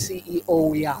 Ube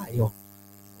yi-CEO yayo.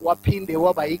 Waphinde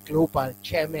waba yi-global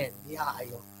chairman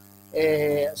yayo.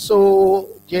 So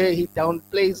he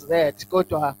downplays that.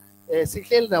 Kodwa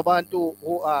sihleli nabantu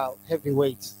who are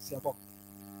heavyweights. Siyabonga.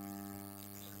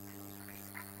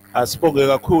 Asibonge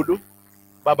kakhulu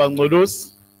baba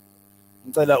Ngcolosi.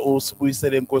 Ngicela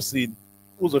usibuyisele enkosini.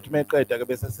 Uzothi meqeda ke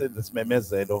bese senze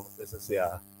isimemezelo bese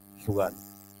siyahlukana.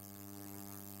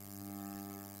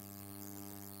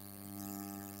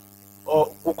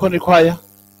 Oh, ukhona ikhwaya?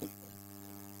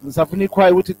 Ngisafuna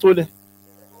ikhwaya ukuthi icule.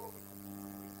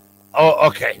 Oh,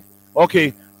 okay.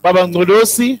 Okay, baba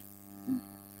Ngcolosi.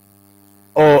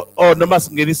 Oh, noma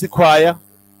singenisa ikhwaya.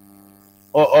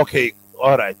 Oh, okay.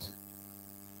 All right.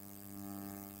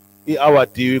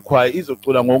 I-award ikhwaya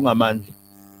izocula ngokungamandla.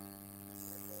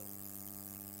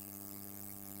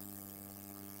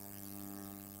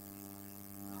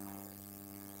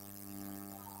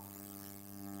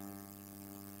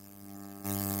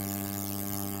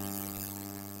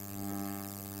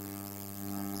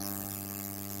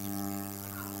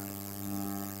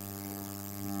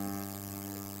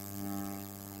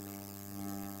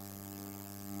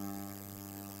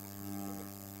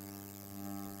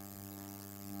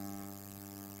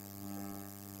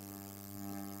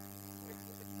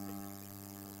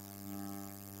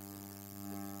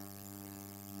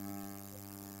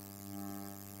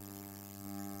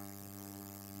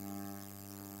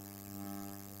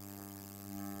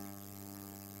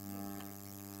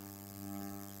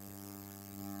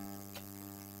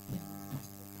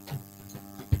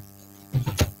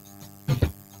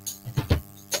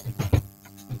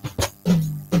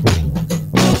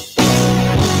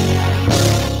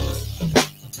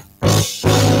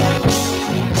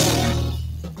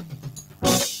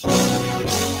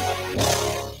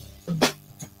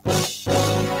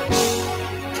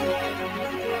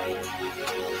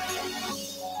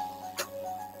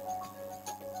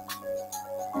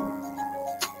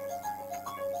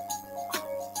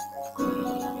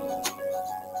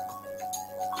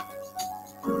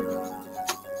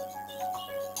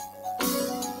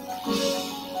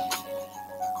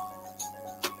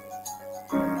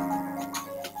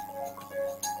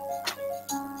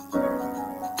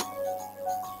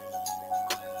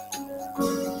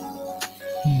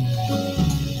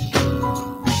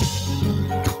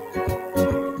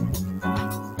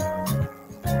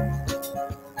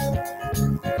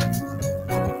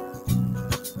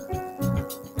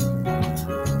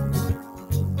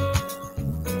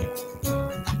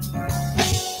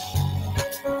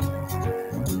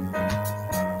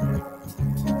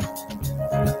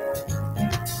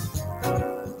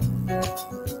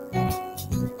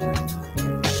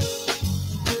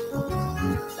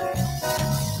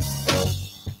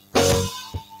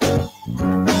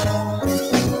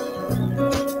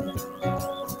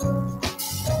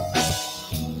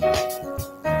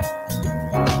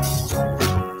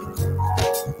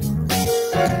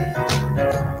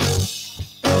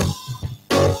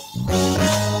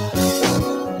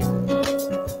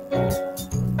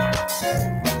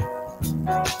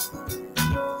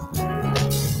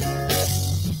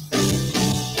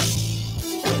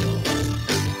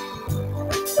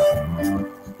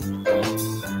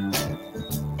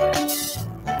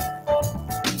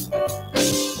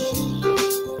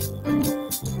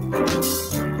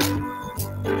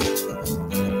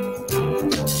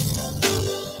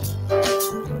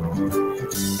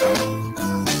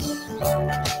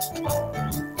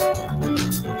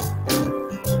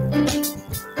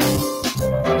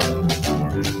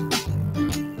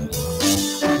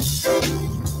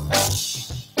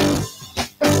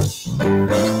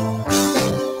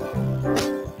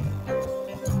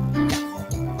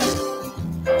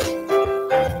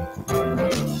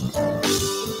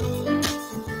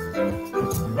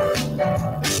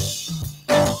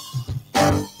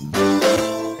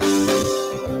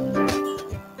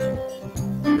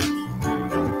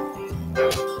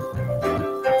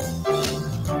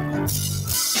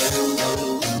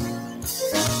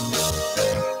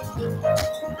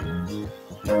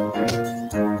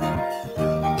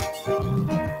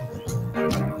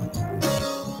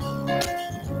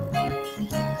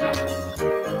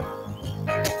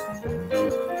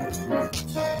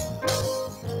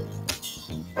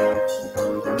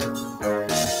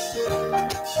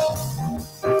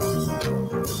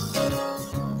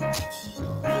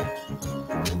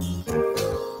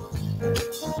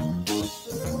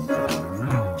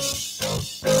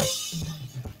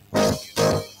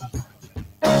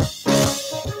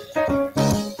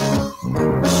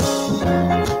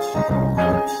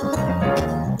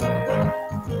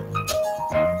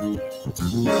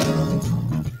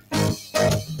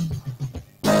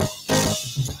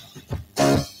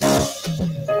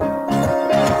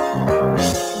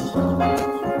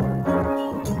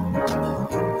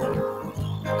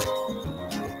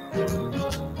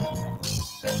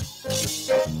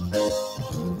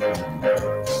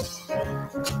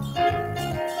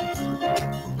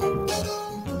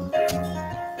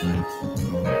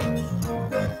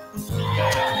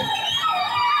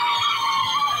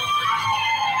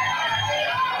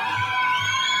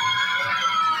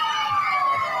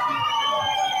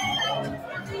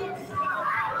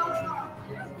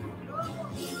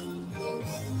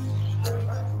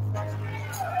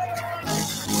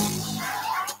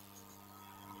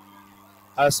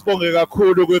 Asibonge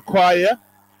kakhulu kwechoir.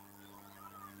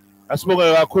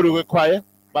 Asibonge kakhulu kwechoir.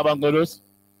 Baba Ngcolosi.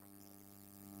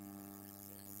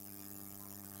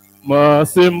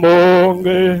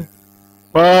 Masimbonge,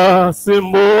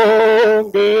 masimbonge,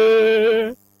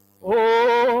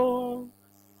 oh.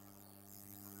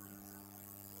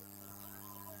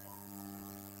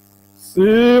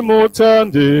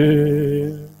 Simuthande,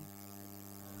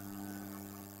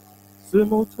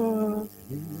 simuthande.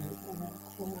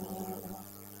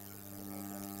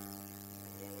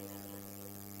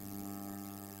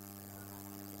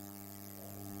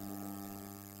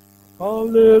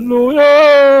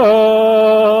 Hallelujah,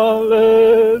 hallelujah.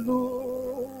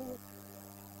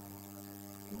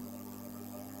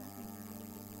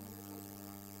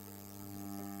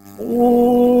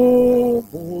 Oh,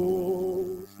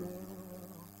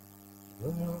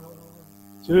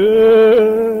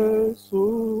 Jesus,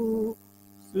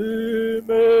 simehiwe,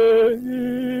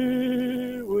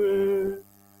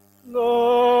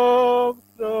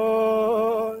 Ohlange,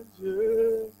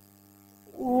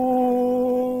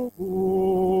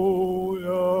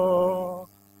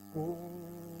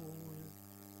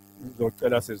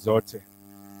 ngizocela sizothe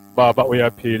baba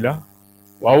uyaphila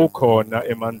wawukhona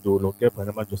emandulo kepha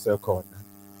namanje usekhona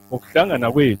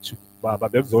ukuhlangana kwethu baba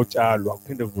bekuzotshalwa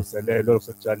kuphinde kuvuselelwe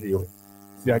osekutshaliwe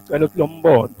siyacela ukuthi lo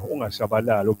mbono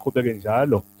ungashabalali uqhubeke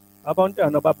njalo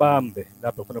abantwana babambe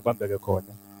lapho khona bambeke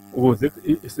khona ukuze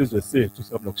isizwe sethu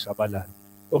singabe nokushabalala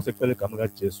okusecela igama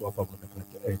likaJesu wafa khona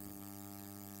phakathi.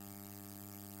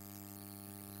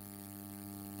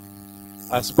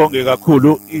 Asibonge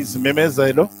kakhulu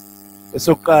izimemezelo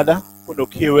esokuqala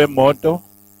kunokhiwe emoto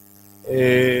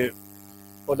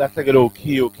olahlekelwe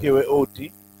ukhiwe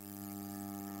Audi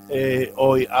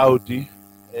oy Audi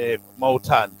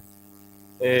mawuthanda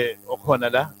okhona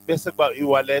la bese kuba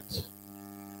i-wallet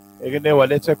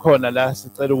wallet ekhona la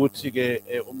sicela ukuthi ke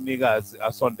umnikazi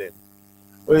asondele.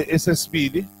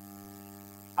 Esesibili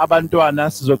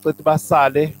abantwana sizocela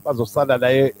basale bazosala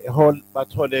la ehall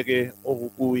bathole ke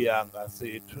okubuya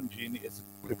ngasethunjini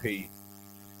esiprepare.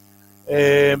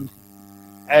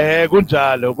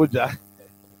 Kunjalo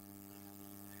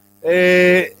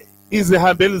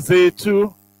izihambeli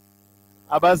zethu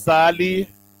abazali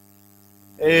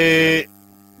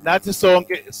nathi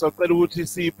sonke socela ukuthi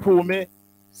siphume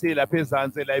silapha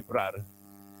ezantsi e-library.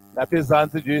 Lapha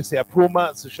ezantsi nje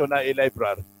siyaphuma sishona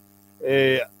e-library.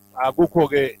 Akukho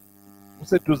ke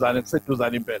kuseduzane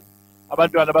impela.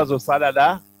 Abantwana bazosala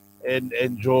la and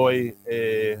enjoy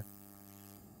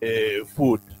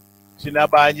food. Thina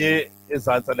abanye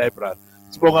ezantsi e-library.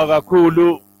 Sibonga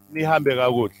kakhulu nihambe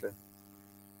kakuhle.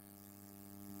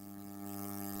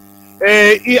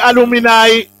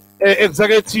 I-Alumni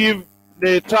executive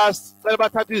le trust cela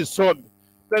bathathe izithombe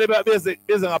cela beze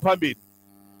ngaphambili.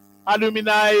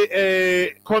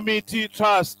 Alumni committee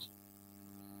trust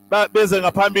beze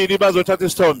ngaphambili bazothatha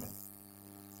isithombe.